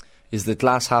tomorrow. Is the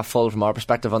glass half full from our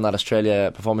perspective on that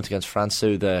Australia performance against France,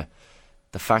 Sue?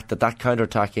 The fact that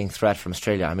counter-attacking threat from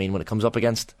Australia, I mean, when it comes up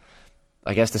against,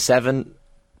 I guess, the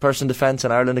 7-person defence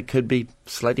in Ireland, it could be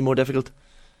slightly more difficult.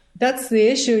 That's the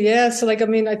issue, yeah. So, I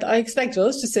expect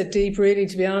us to sit deep, really,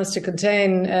 to be honest,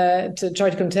 to try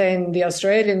to contain the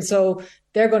Australians. So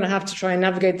they're going to have to try and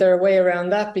navigate their way around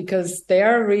that, because they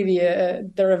are really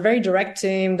they're a very direct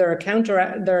team. They're a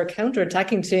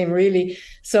counter-attacking team, really.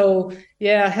 So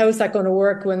yeah, how's that going to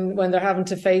work when they're having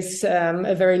to face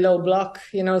a very low block?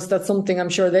 So that's something I'm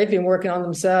sure they've been working on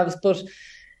themselves. But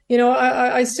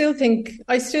I still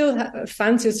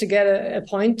fancy us to get a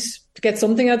point, to get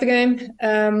something out of the game.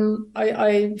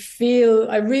 I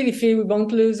really feel we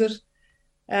won't lose it.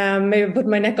 Maybe put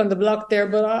my neck on the block there,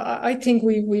 but I think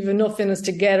we've enough in us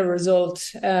to get a result.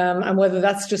 And whether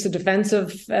that's just a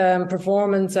defensive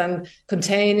performance and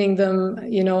containing them,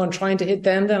 and trying to hit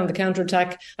them down on the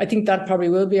counter-attack, I think that probably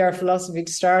will be our philosophy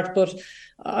to start. But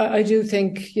I do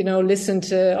think, listen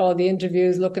to all the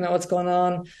interviews, looking at what's going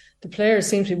on. The players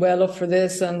seem to be well up for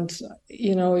this, and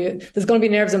there's going to be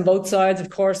nerves on both sides. Of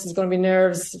course, there's going to be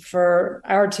nerves for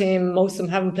our team. Most of them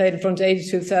haven't played in front of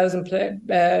 82,000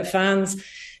 fans.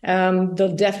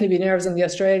 There'll definitely be nerves on the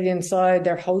Australian side.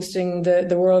 They're hosting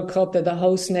the World Cup. They're the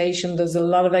host nation. There's a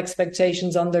lot of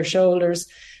expectations on their shoulders.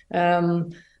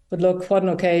 But look, what an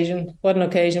occasion! What an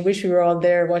occasion! Wish we were all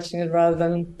there watching it rather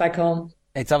than back home.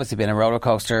 It's obviously been a roller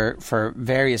coaster for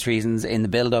various reasons in the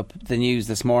build-up. The news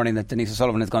this morning that Denise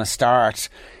O'Sullivan is going to start,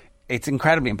 it's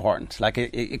incredibly important.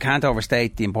 You can't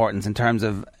overstate the importance in terms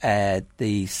of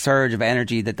the surge of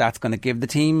energy that's going to give the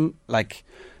team.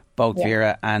 Both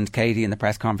Vera and Katie in the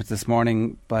press conference this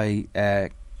morning by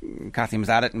Kathleen was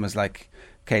at it and was like,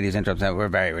 Katie was interrupting, we're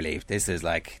very relieved. This is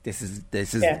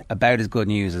about as good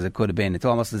news as it could have been. It's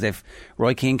almost as if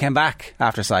Roy Keane came back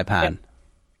after Saipan. Yeah.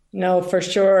 No, for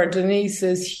sure. Denise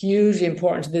is hugely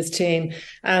important to this team.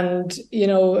 And, we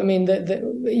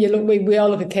all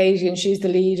look at Katie and she's the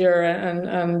leader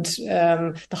and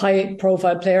the high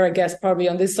profile player, I guess, probably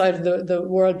on this side of the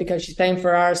world, because she's playing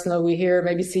for Arsenal. We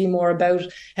maybe see more about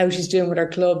how she's doing with her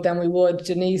club than we would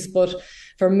Denise. But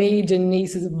for me,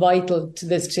 Denise is vital to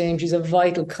this team. She's a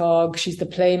vital cog. She's the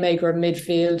playmaker of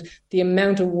midfield. The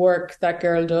amount of work that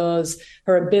girl does,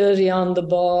 her ability on the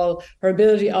ball, her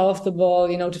ability off the ball,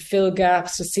 to fill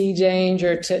gaps, to see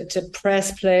danger, to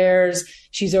press players.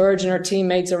 She's urging her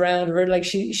teammates around her.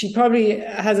 She probably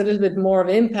has a little bit more of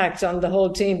impact on the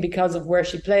whole team because of where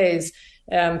she plays.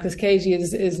 Because Katie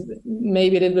is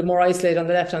maybe a little bit more isolated on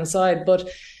the left-hand side. But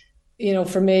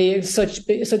for me, it's such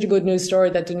a good news story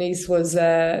that Denise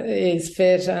is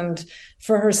fit, and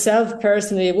for herself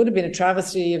personally, it would have been a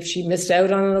travesty if she missed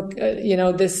out on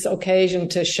this occasion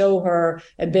to show her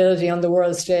ability on the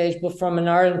world stage. But from an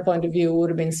Ireland point of view, it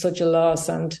would have been such a loss,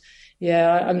 and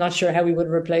I'm not sure how we would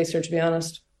have replaced her, to be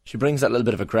honest. She brings that little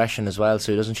bit of aggression as well,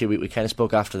 Sue, doesn't she? We kind of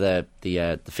spoke after the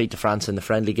defeat to France in the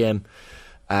friendly game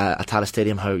at Tallaght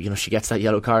Stadium, how she gets that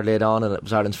yellow card laid on, and it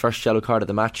was Ireland's first yellow card of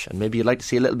the match. And maybe you'd like to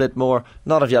see a little bit more,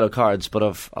 not of yellow cards, but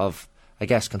of I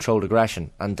guess, controlled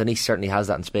aggression. And Denise certainly has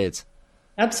that in spades.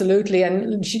 Absolutely,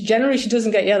 and she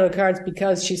doesn't get yellow cards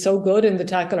because she's so good in the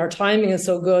tackle. Her timing is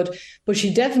so good, but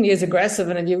she definitely is aggressive.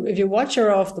 And if you watch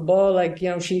her off the ball,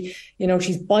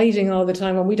 she's biting all the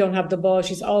time. When we don't have the ball,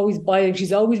 she's always biting.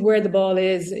 She's always where the ball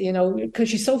is. Because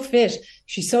she's so fit.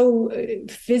 She's so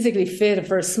physically fit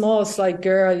for a small, slight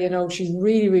girl. She's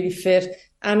really, really fit.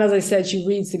 And as I said, she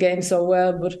reads the game so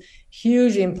well. But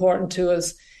hugely important to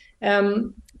us.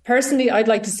 Personally, I'd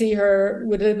like to see her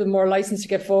with a little bit more license to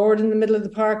get forward in the middle of the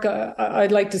park.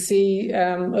 I'd like to see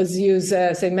us use,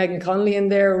 say, Megan Connolly in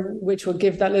there, which would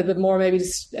give that little bit more maybe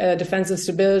defensive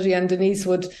stability. And Denise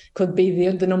could be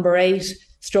the number 8,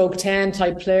 stroke 10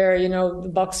 type player, the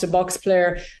box-to-box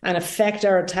player, and affect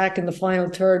our attack in the final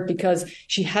third because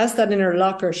she has that in her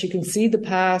locker. She can see the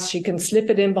pass. She can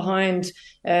slip it in behind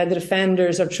the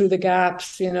defenders or through the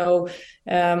gaps,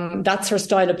 that's her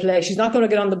style of play. She's not going to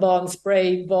get on the ball and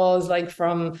spray balls like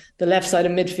from the left side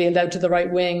of midfield out to the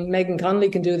right wing. Megan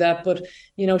Connolly can do that, but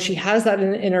she has that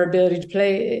in her ability to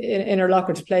play in her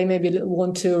locker, to play maybe a little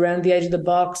 1-2 around the edge of the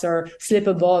box or slip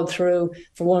a ball through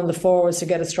for one of the forwards to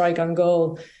get a strike on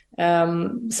goal.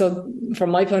 So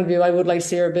from my point of view, I would like to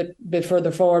see her a bit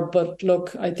further forward, but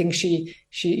look, I think she's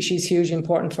hugely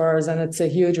important for us, and it's a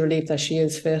huge relief that she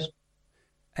is fit.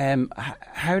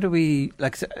 How do we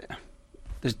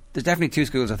There's definitely two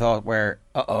schools of thought where,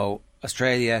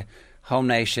 Australia, home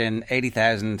nation,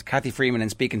 80,000, Kathy Freeman,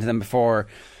 and speaking to them before,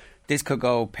 this could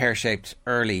go pear-shaped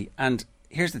early. And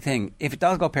here's the thing, if it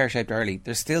does go pear-shaped early,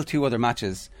 there's still 2 other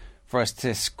matches for us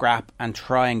to scrap and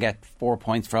try and get 4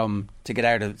 points from to get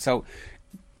out of it. So,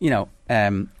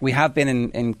 we have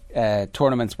been in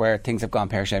tournaments where things have gone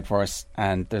pear-shaped for us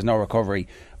and there's no recovery.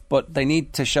 But they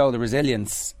need to show the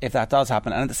resilience if that does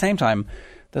happen. And at the same time,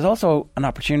 there's also an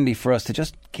opportunity for us to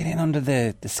just get in under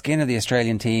the skin of the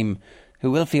Australian team,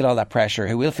 who will feel all that pressure,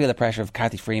 who will feel the pressure of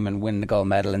Kathy Freeman winning the gold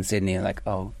medal in Sydney, and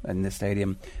in this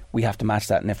stadium, we have to match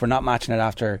that. And if we're not matching it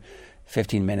after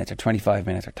 15 minutes or 25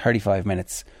 minutes or 35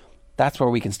 minutes, that's where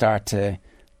we can start to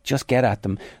just get at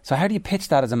them. So how do you pitch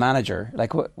that as a manager?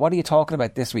 Like, what are you talking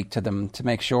about this week to them to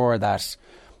make sure that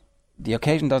the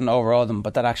occasion doesn't overawe them,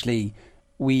 but that actually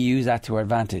we use that to our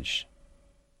advantage?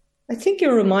 I think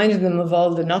you're reminding them of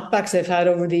all the knockbacks they've had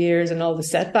over the years and all the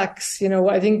setbacks.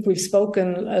 I think we've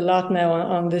spoken a lot now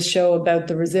on this show about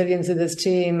the resilience of this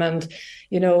team. And,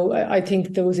 I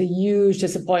think there was a huge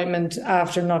disappointment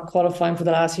after not qualifying for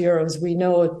the last Euros. We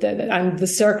know it, and the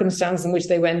circumstance in which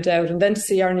they went out. And then to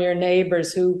see our near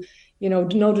neighbours who,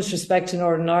 no disrespect to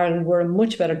Northern Ireland, we're a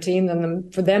much better team than them.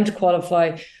 For them to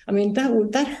qualify, I mean,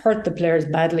 that hurt the players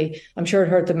badly. I'm sure it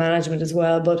hurt the management as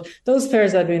well. But those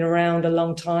players had been around a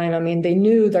long time. I mean, they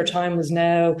knew their time was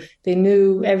now. They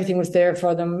knew everything was there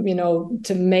for them,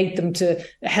 to make them, to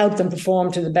help them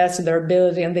perform to the best of their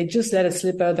ability. And they just let it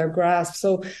slip out of their grasp.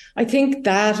 So I think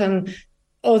that, and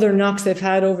other knocks they've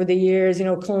had over the years,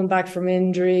 coming back from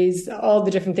injuries, all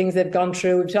the different things they've gone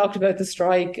through. We've talked about the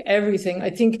strike, everything. I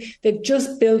think they've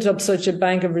just built up such a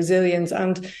bank of resilience,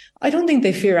 and I don't think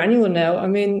they fear anyone now. I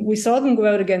mean, we saw them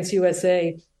go out against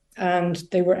USA and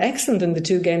they were excellent in the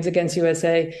 2 games against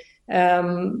USA.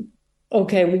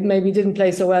 Okay, we maybe didn't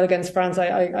play so well against France.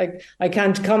 I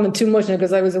can't comment too much now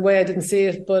because I was away. I didn't see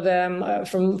it. But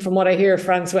from what I hear,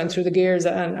 France went through the gears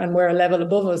and were a level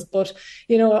above us. But,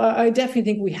 I definitely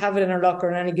think we have it in our locker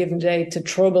on any given day to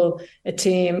trouble a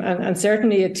team. And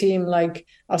certainly a team like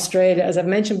Australia, as I've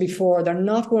mentioned before, they're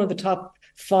not one of the top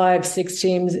 5-6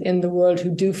 teams in the world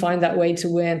who do find that way to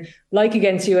win. Like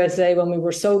against USA when we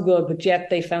were so good, but yet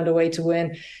they found a way to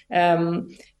win.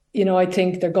 I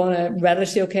think they're going to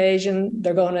relish the occasion.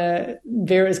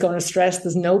 Vera's going to stress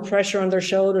there's no pressure on their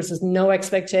shoulders. There's no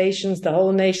expectations. The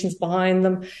whole nation's behind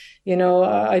them.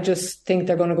 I just think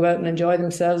they're going to go out and enjoy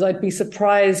themselves. I'd be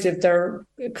surprised if they're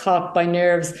caught by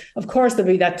nerves. Of course,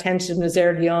 there'll be that tension as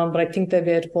early on, but I think they'll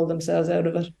be able to pull themselves out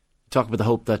of it. Talk about the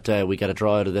hope that we get a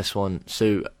draw out of this one,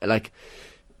 Sue.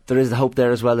 There is the hope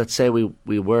there as well. Let's say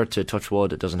we were to touch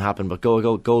wood, it doesn't happen, but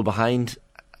goal behind.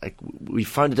 We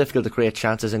found it difficult to create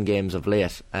chances in games of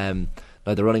late. Now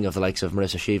the running of the likes of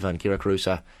Marissa Shiva and Kira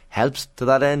Carusa helps to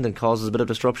that end and causes a bit of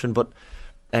disruption, but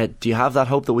do you have that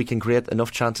hope that we can create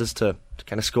enough chances to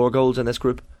kind of score goals in this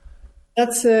group?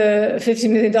 That's a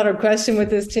 $50 million question with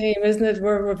this team, isn't it?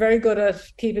 We're very good at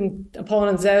keeping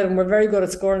opponents out, and we're very good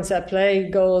at scoring set play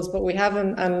goals, but we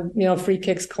haven't, and free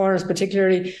kicks, corners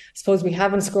particularly, I suppose we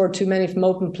haven't scored too many from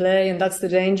open play, and that's the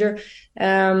danger.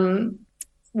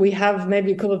 we have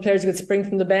maybe a couple of players who could spring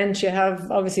from the bench. You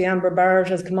have obviously Amber Barrett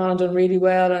has come on and done really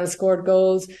well and has scored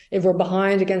goals. If we're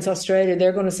behind against Australia,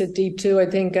 they're going to sit deep too, I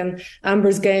think. And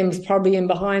Amber's game is probably in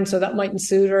behind, so that mightn't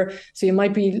suit her. So you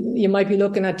might be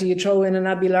looking at, do you throw in an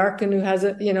Abby Larkin who has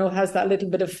that little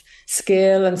bit of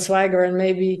skill and swagger and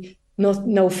maybe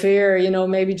no fear,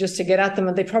 maybe just to get at them.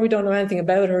 And they probably don't know anything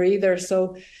about her either.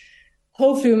 So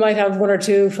hopefully we might have one or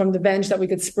two from the bench that we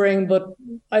could spring, but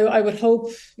I would hope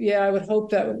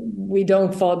that we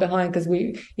don't fall behind, because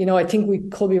I think we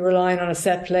could be relying on a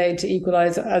set play to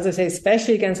equalise, as I say,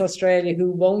 especially against Australia, who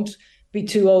won't be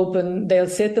too open. They'll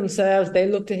sit themselves. They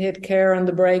look to hit Kerr on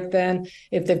the break. Then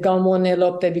if they've gone 1-0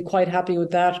 up, they'd be quite happy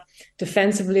with that.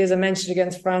 Defensively, as I mentioned,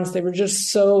 against France, they were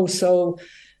just so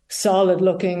solid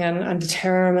looking and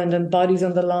determined, and bodies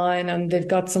on the line, and they've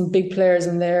got some big players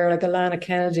in there like Alana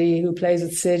Kennedy, who plays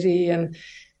at City. And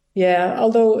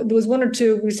although there was one or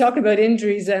two, we was talking about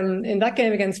injuries, in that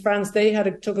game against France they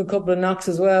took a couple of knocks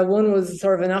as well. One was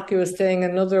sort of innocuous thing,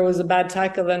 another was a bad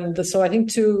tackle, and so I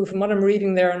think two, from what I'm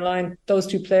reading there online, those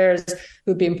two players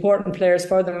would be important players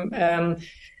for them.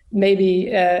 Maybe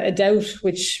a doubt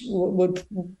which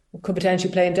could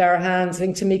potentially play in their hands. I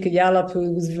think Tamika Yallop,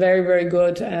 who was very, very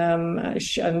good, and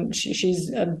she's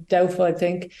doubtful, I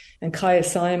think, and Kaya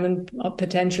Simon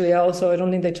potentially also. I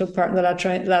don't think they took part in the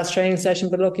last training session,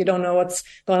 but look, you don't know what's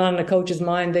going on in the coach's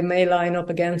mind. They may line up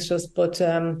against us, but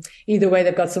either way,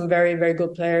 they've got some very, very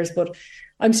good players. But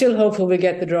I'm still hopeful we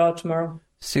get the draw tomorrow.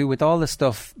 Sue, with all the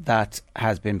stuff that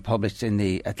has been published in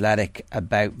the Athletic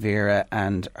about Vera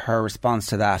and her response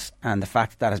to that, and the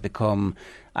fact that has become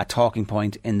a talking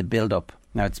point in the build-up,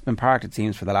 now it's been parked, it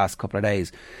seems, for the last couple of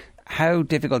days, how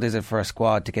difficult is it for a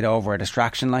squad to get over a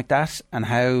distraction like that, and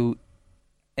how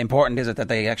important is it that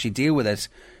they actually deal with it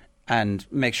and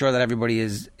make sure that everybody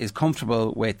is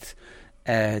comfortable with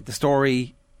the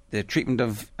story, the treatment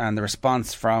of and the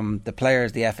response from the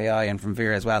players, the FAI, and from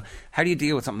Vera as well? How do you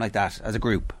deal with something like that as a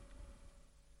group?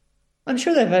 I'm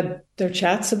sure they've had their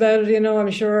chats about it.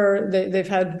 I'm sure they've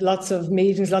had lots of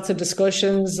meetings, lots of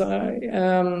discussions.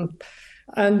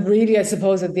 And really, I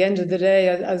suppose at the end of the day,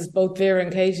 as both Vera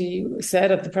and Katie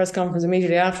said at the press conference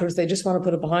immediately afterwards, they just want to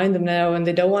put it behind them now, and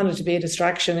they don't want it to be a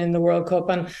distraction in the World Cup.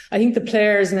 And I think the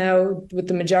players now, with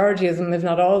the majority of them, if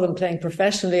not all of them, playing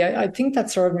professionally, I think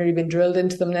that's sort of really been drilled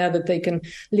into them now, that they can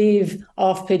leave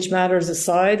off-pitch matters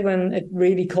aside when it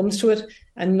really comes to it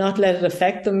and not let it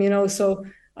affect them, So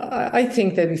I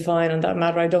think they'll be fine on that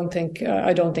matter. I don't think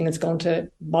it's going to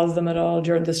bother them at all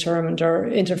during this tournament or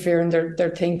interfere in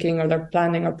their thinking or their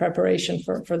planning or preparation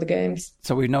for the games.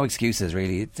 So we've no excuses,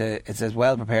 really. It's as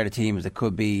well prepared a team as it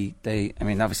could be.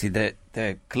 Obviously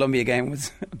the Colombia game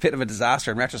was a bit of a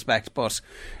disaster in retrospect, but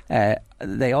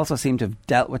they also seem to have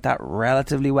dealt with that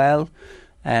relatively well.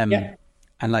 And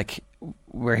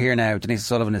we're here now. Denise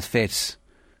Sullivan is fit.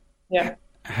 Yeah.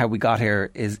 How we got here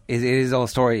is all a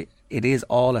story. It is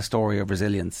all a story of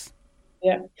resilience.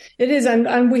 Yeah, it is.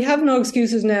 And we have no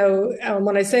excuses now.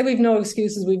 When I say we've no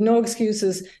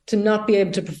excuses to not be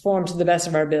able to perform to the best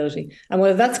of our ability. And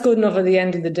whether that's good enough at the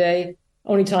end of the day,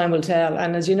 only time will tell.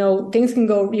 And as you know, things can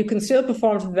go, you can still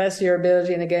perform to the best of your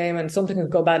ability in a game and something can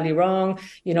go badly wrong.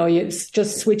 You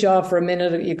just switch off for a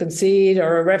minute, you concede,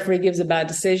 or a referee gives a bad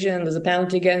decision, there's a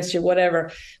penalty against you,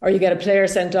 whatever, or you get a player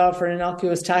sent off for an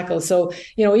innocuous tackle. So,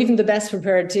 even the best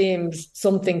prepared teams,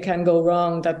 something can go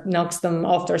wrong that knocks them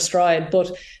off their stride.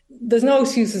 But there's no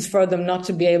excuses for them not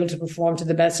to be able to perform to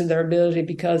the best of their ability,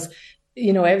 because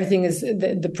everything is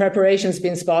the preparation's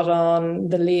been spot on,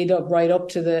 the lead up right up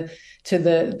to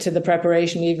the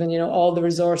preparation, even all the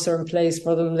resources are in place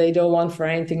for them. They don't want for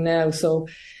anything now, so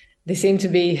they seem to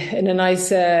be in a nice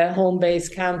home base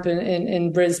camp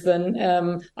in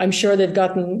Brisbane. I'm sure they've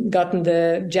gotten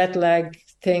the jet lag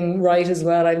thing right as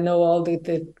well. I know all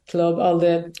the club, all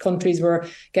the countries were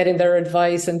getting their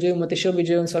advice and doing what they should be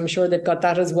doing. So I'm sure they've got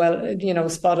that as well,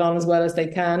 spot on as well as they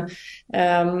can.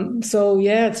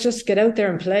 It's just get out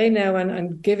there and play now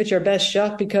and give it your best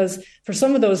shot, because for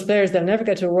some of those players, they'll never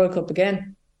get to a World Cup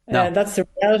again. No. That's the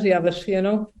reality of it,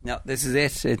 No, this is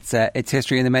it. It's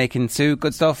history in the making. Sue,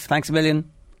 good stuff. Thanks a million.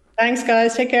 Thanks,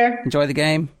 guys. Take care. Enjoy the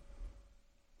game.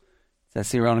 So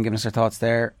Sue Ronan giving us her thoughts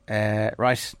there.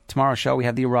 Right, tomorrow's show we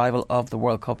have the arrival of the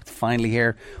World Cup. It's finally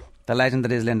here. The legend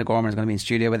that is Linda Gorman is going to be in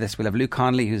studio with us. We'll have Luke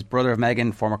Connolly, who's brother of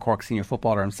Megan, former Cork senior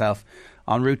footballer himself,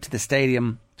 en route to the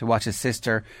stadium to watch his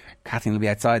sister. Kathleen will be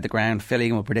outside the ground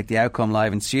filling and will predict the outcome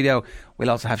live in studio. We'll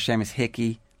also have Seamus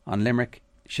Hickey on Limerick.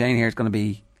 Shane here is going to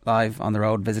be live on the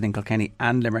road visiting Kilkenny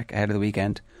and Limerick ahead of the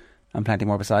weekend, and plenty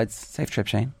more besides. Safe trip,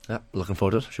 Shane. Yeah, looking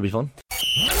forward to it. Should be fun.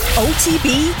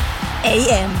 OTB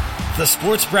AM. The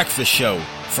Sports Breakfast Show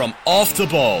from Off the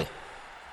Ball.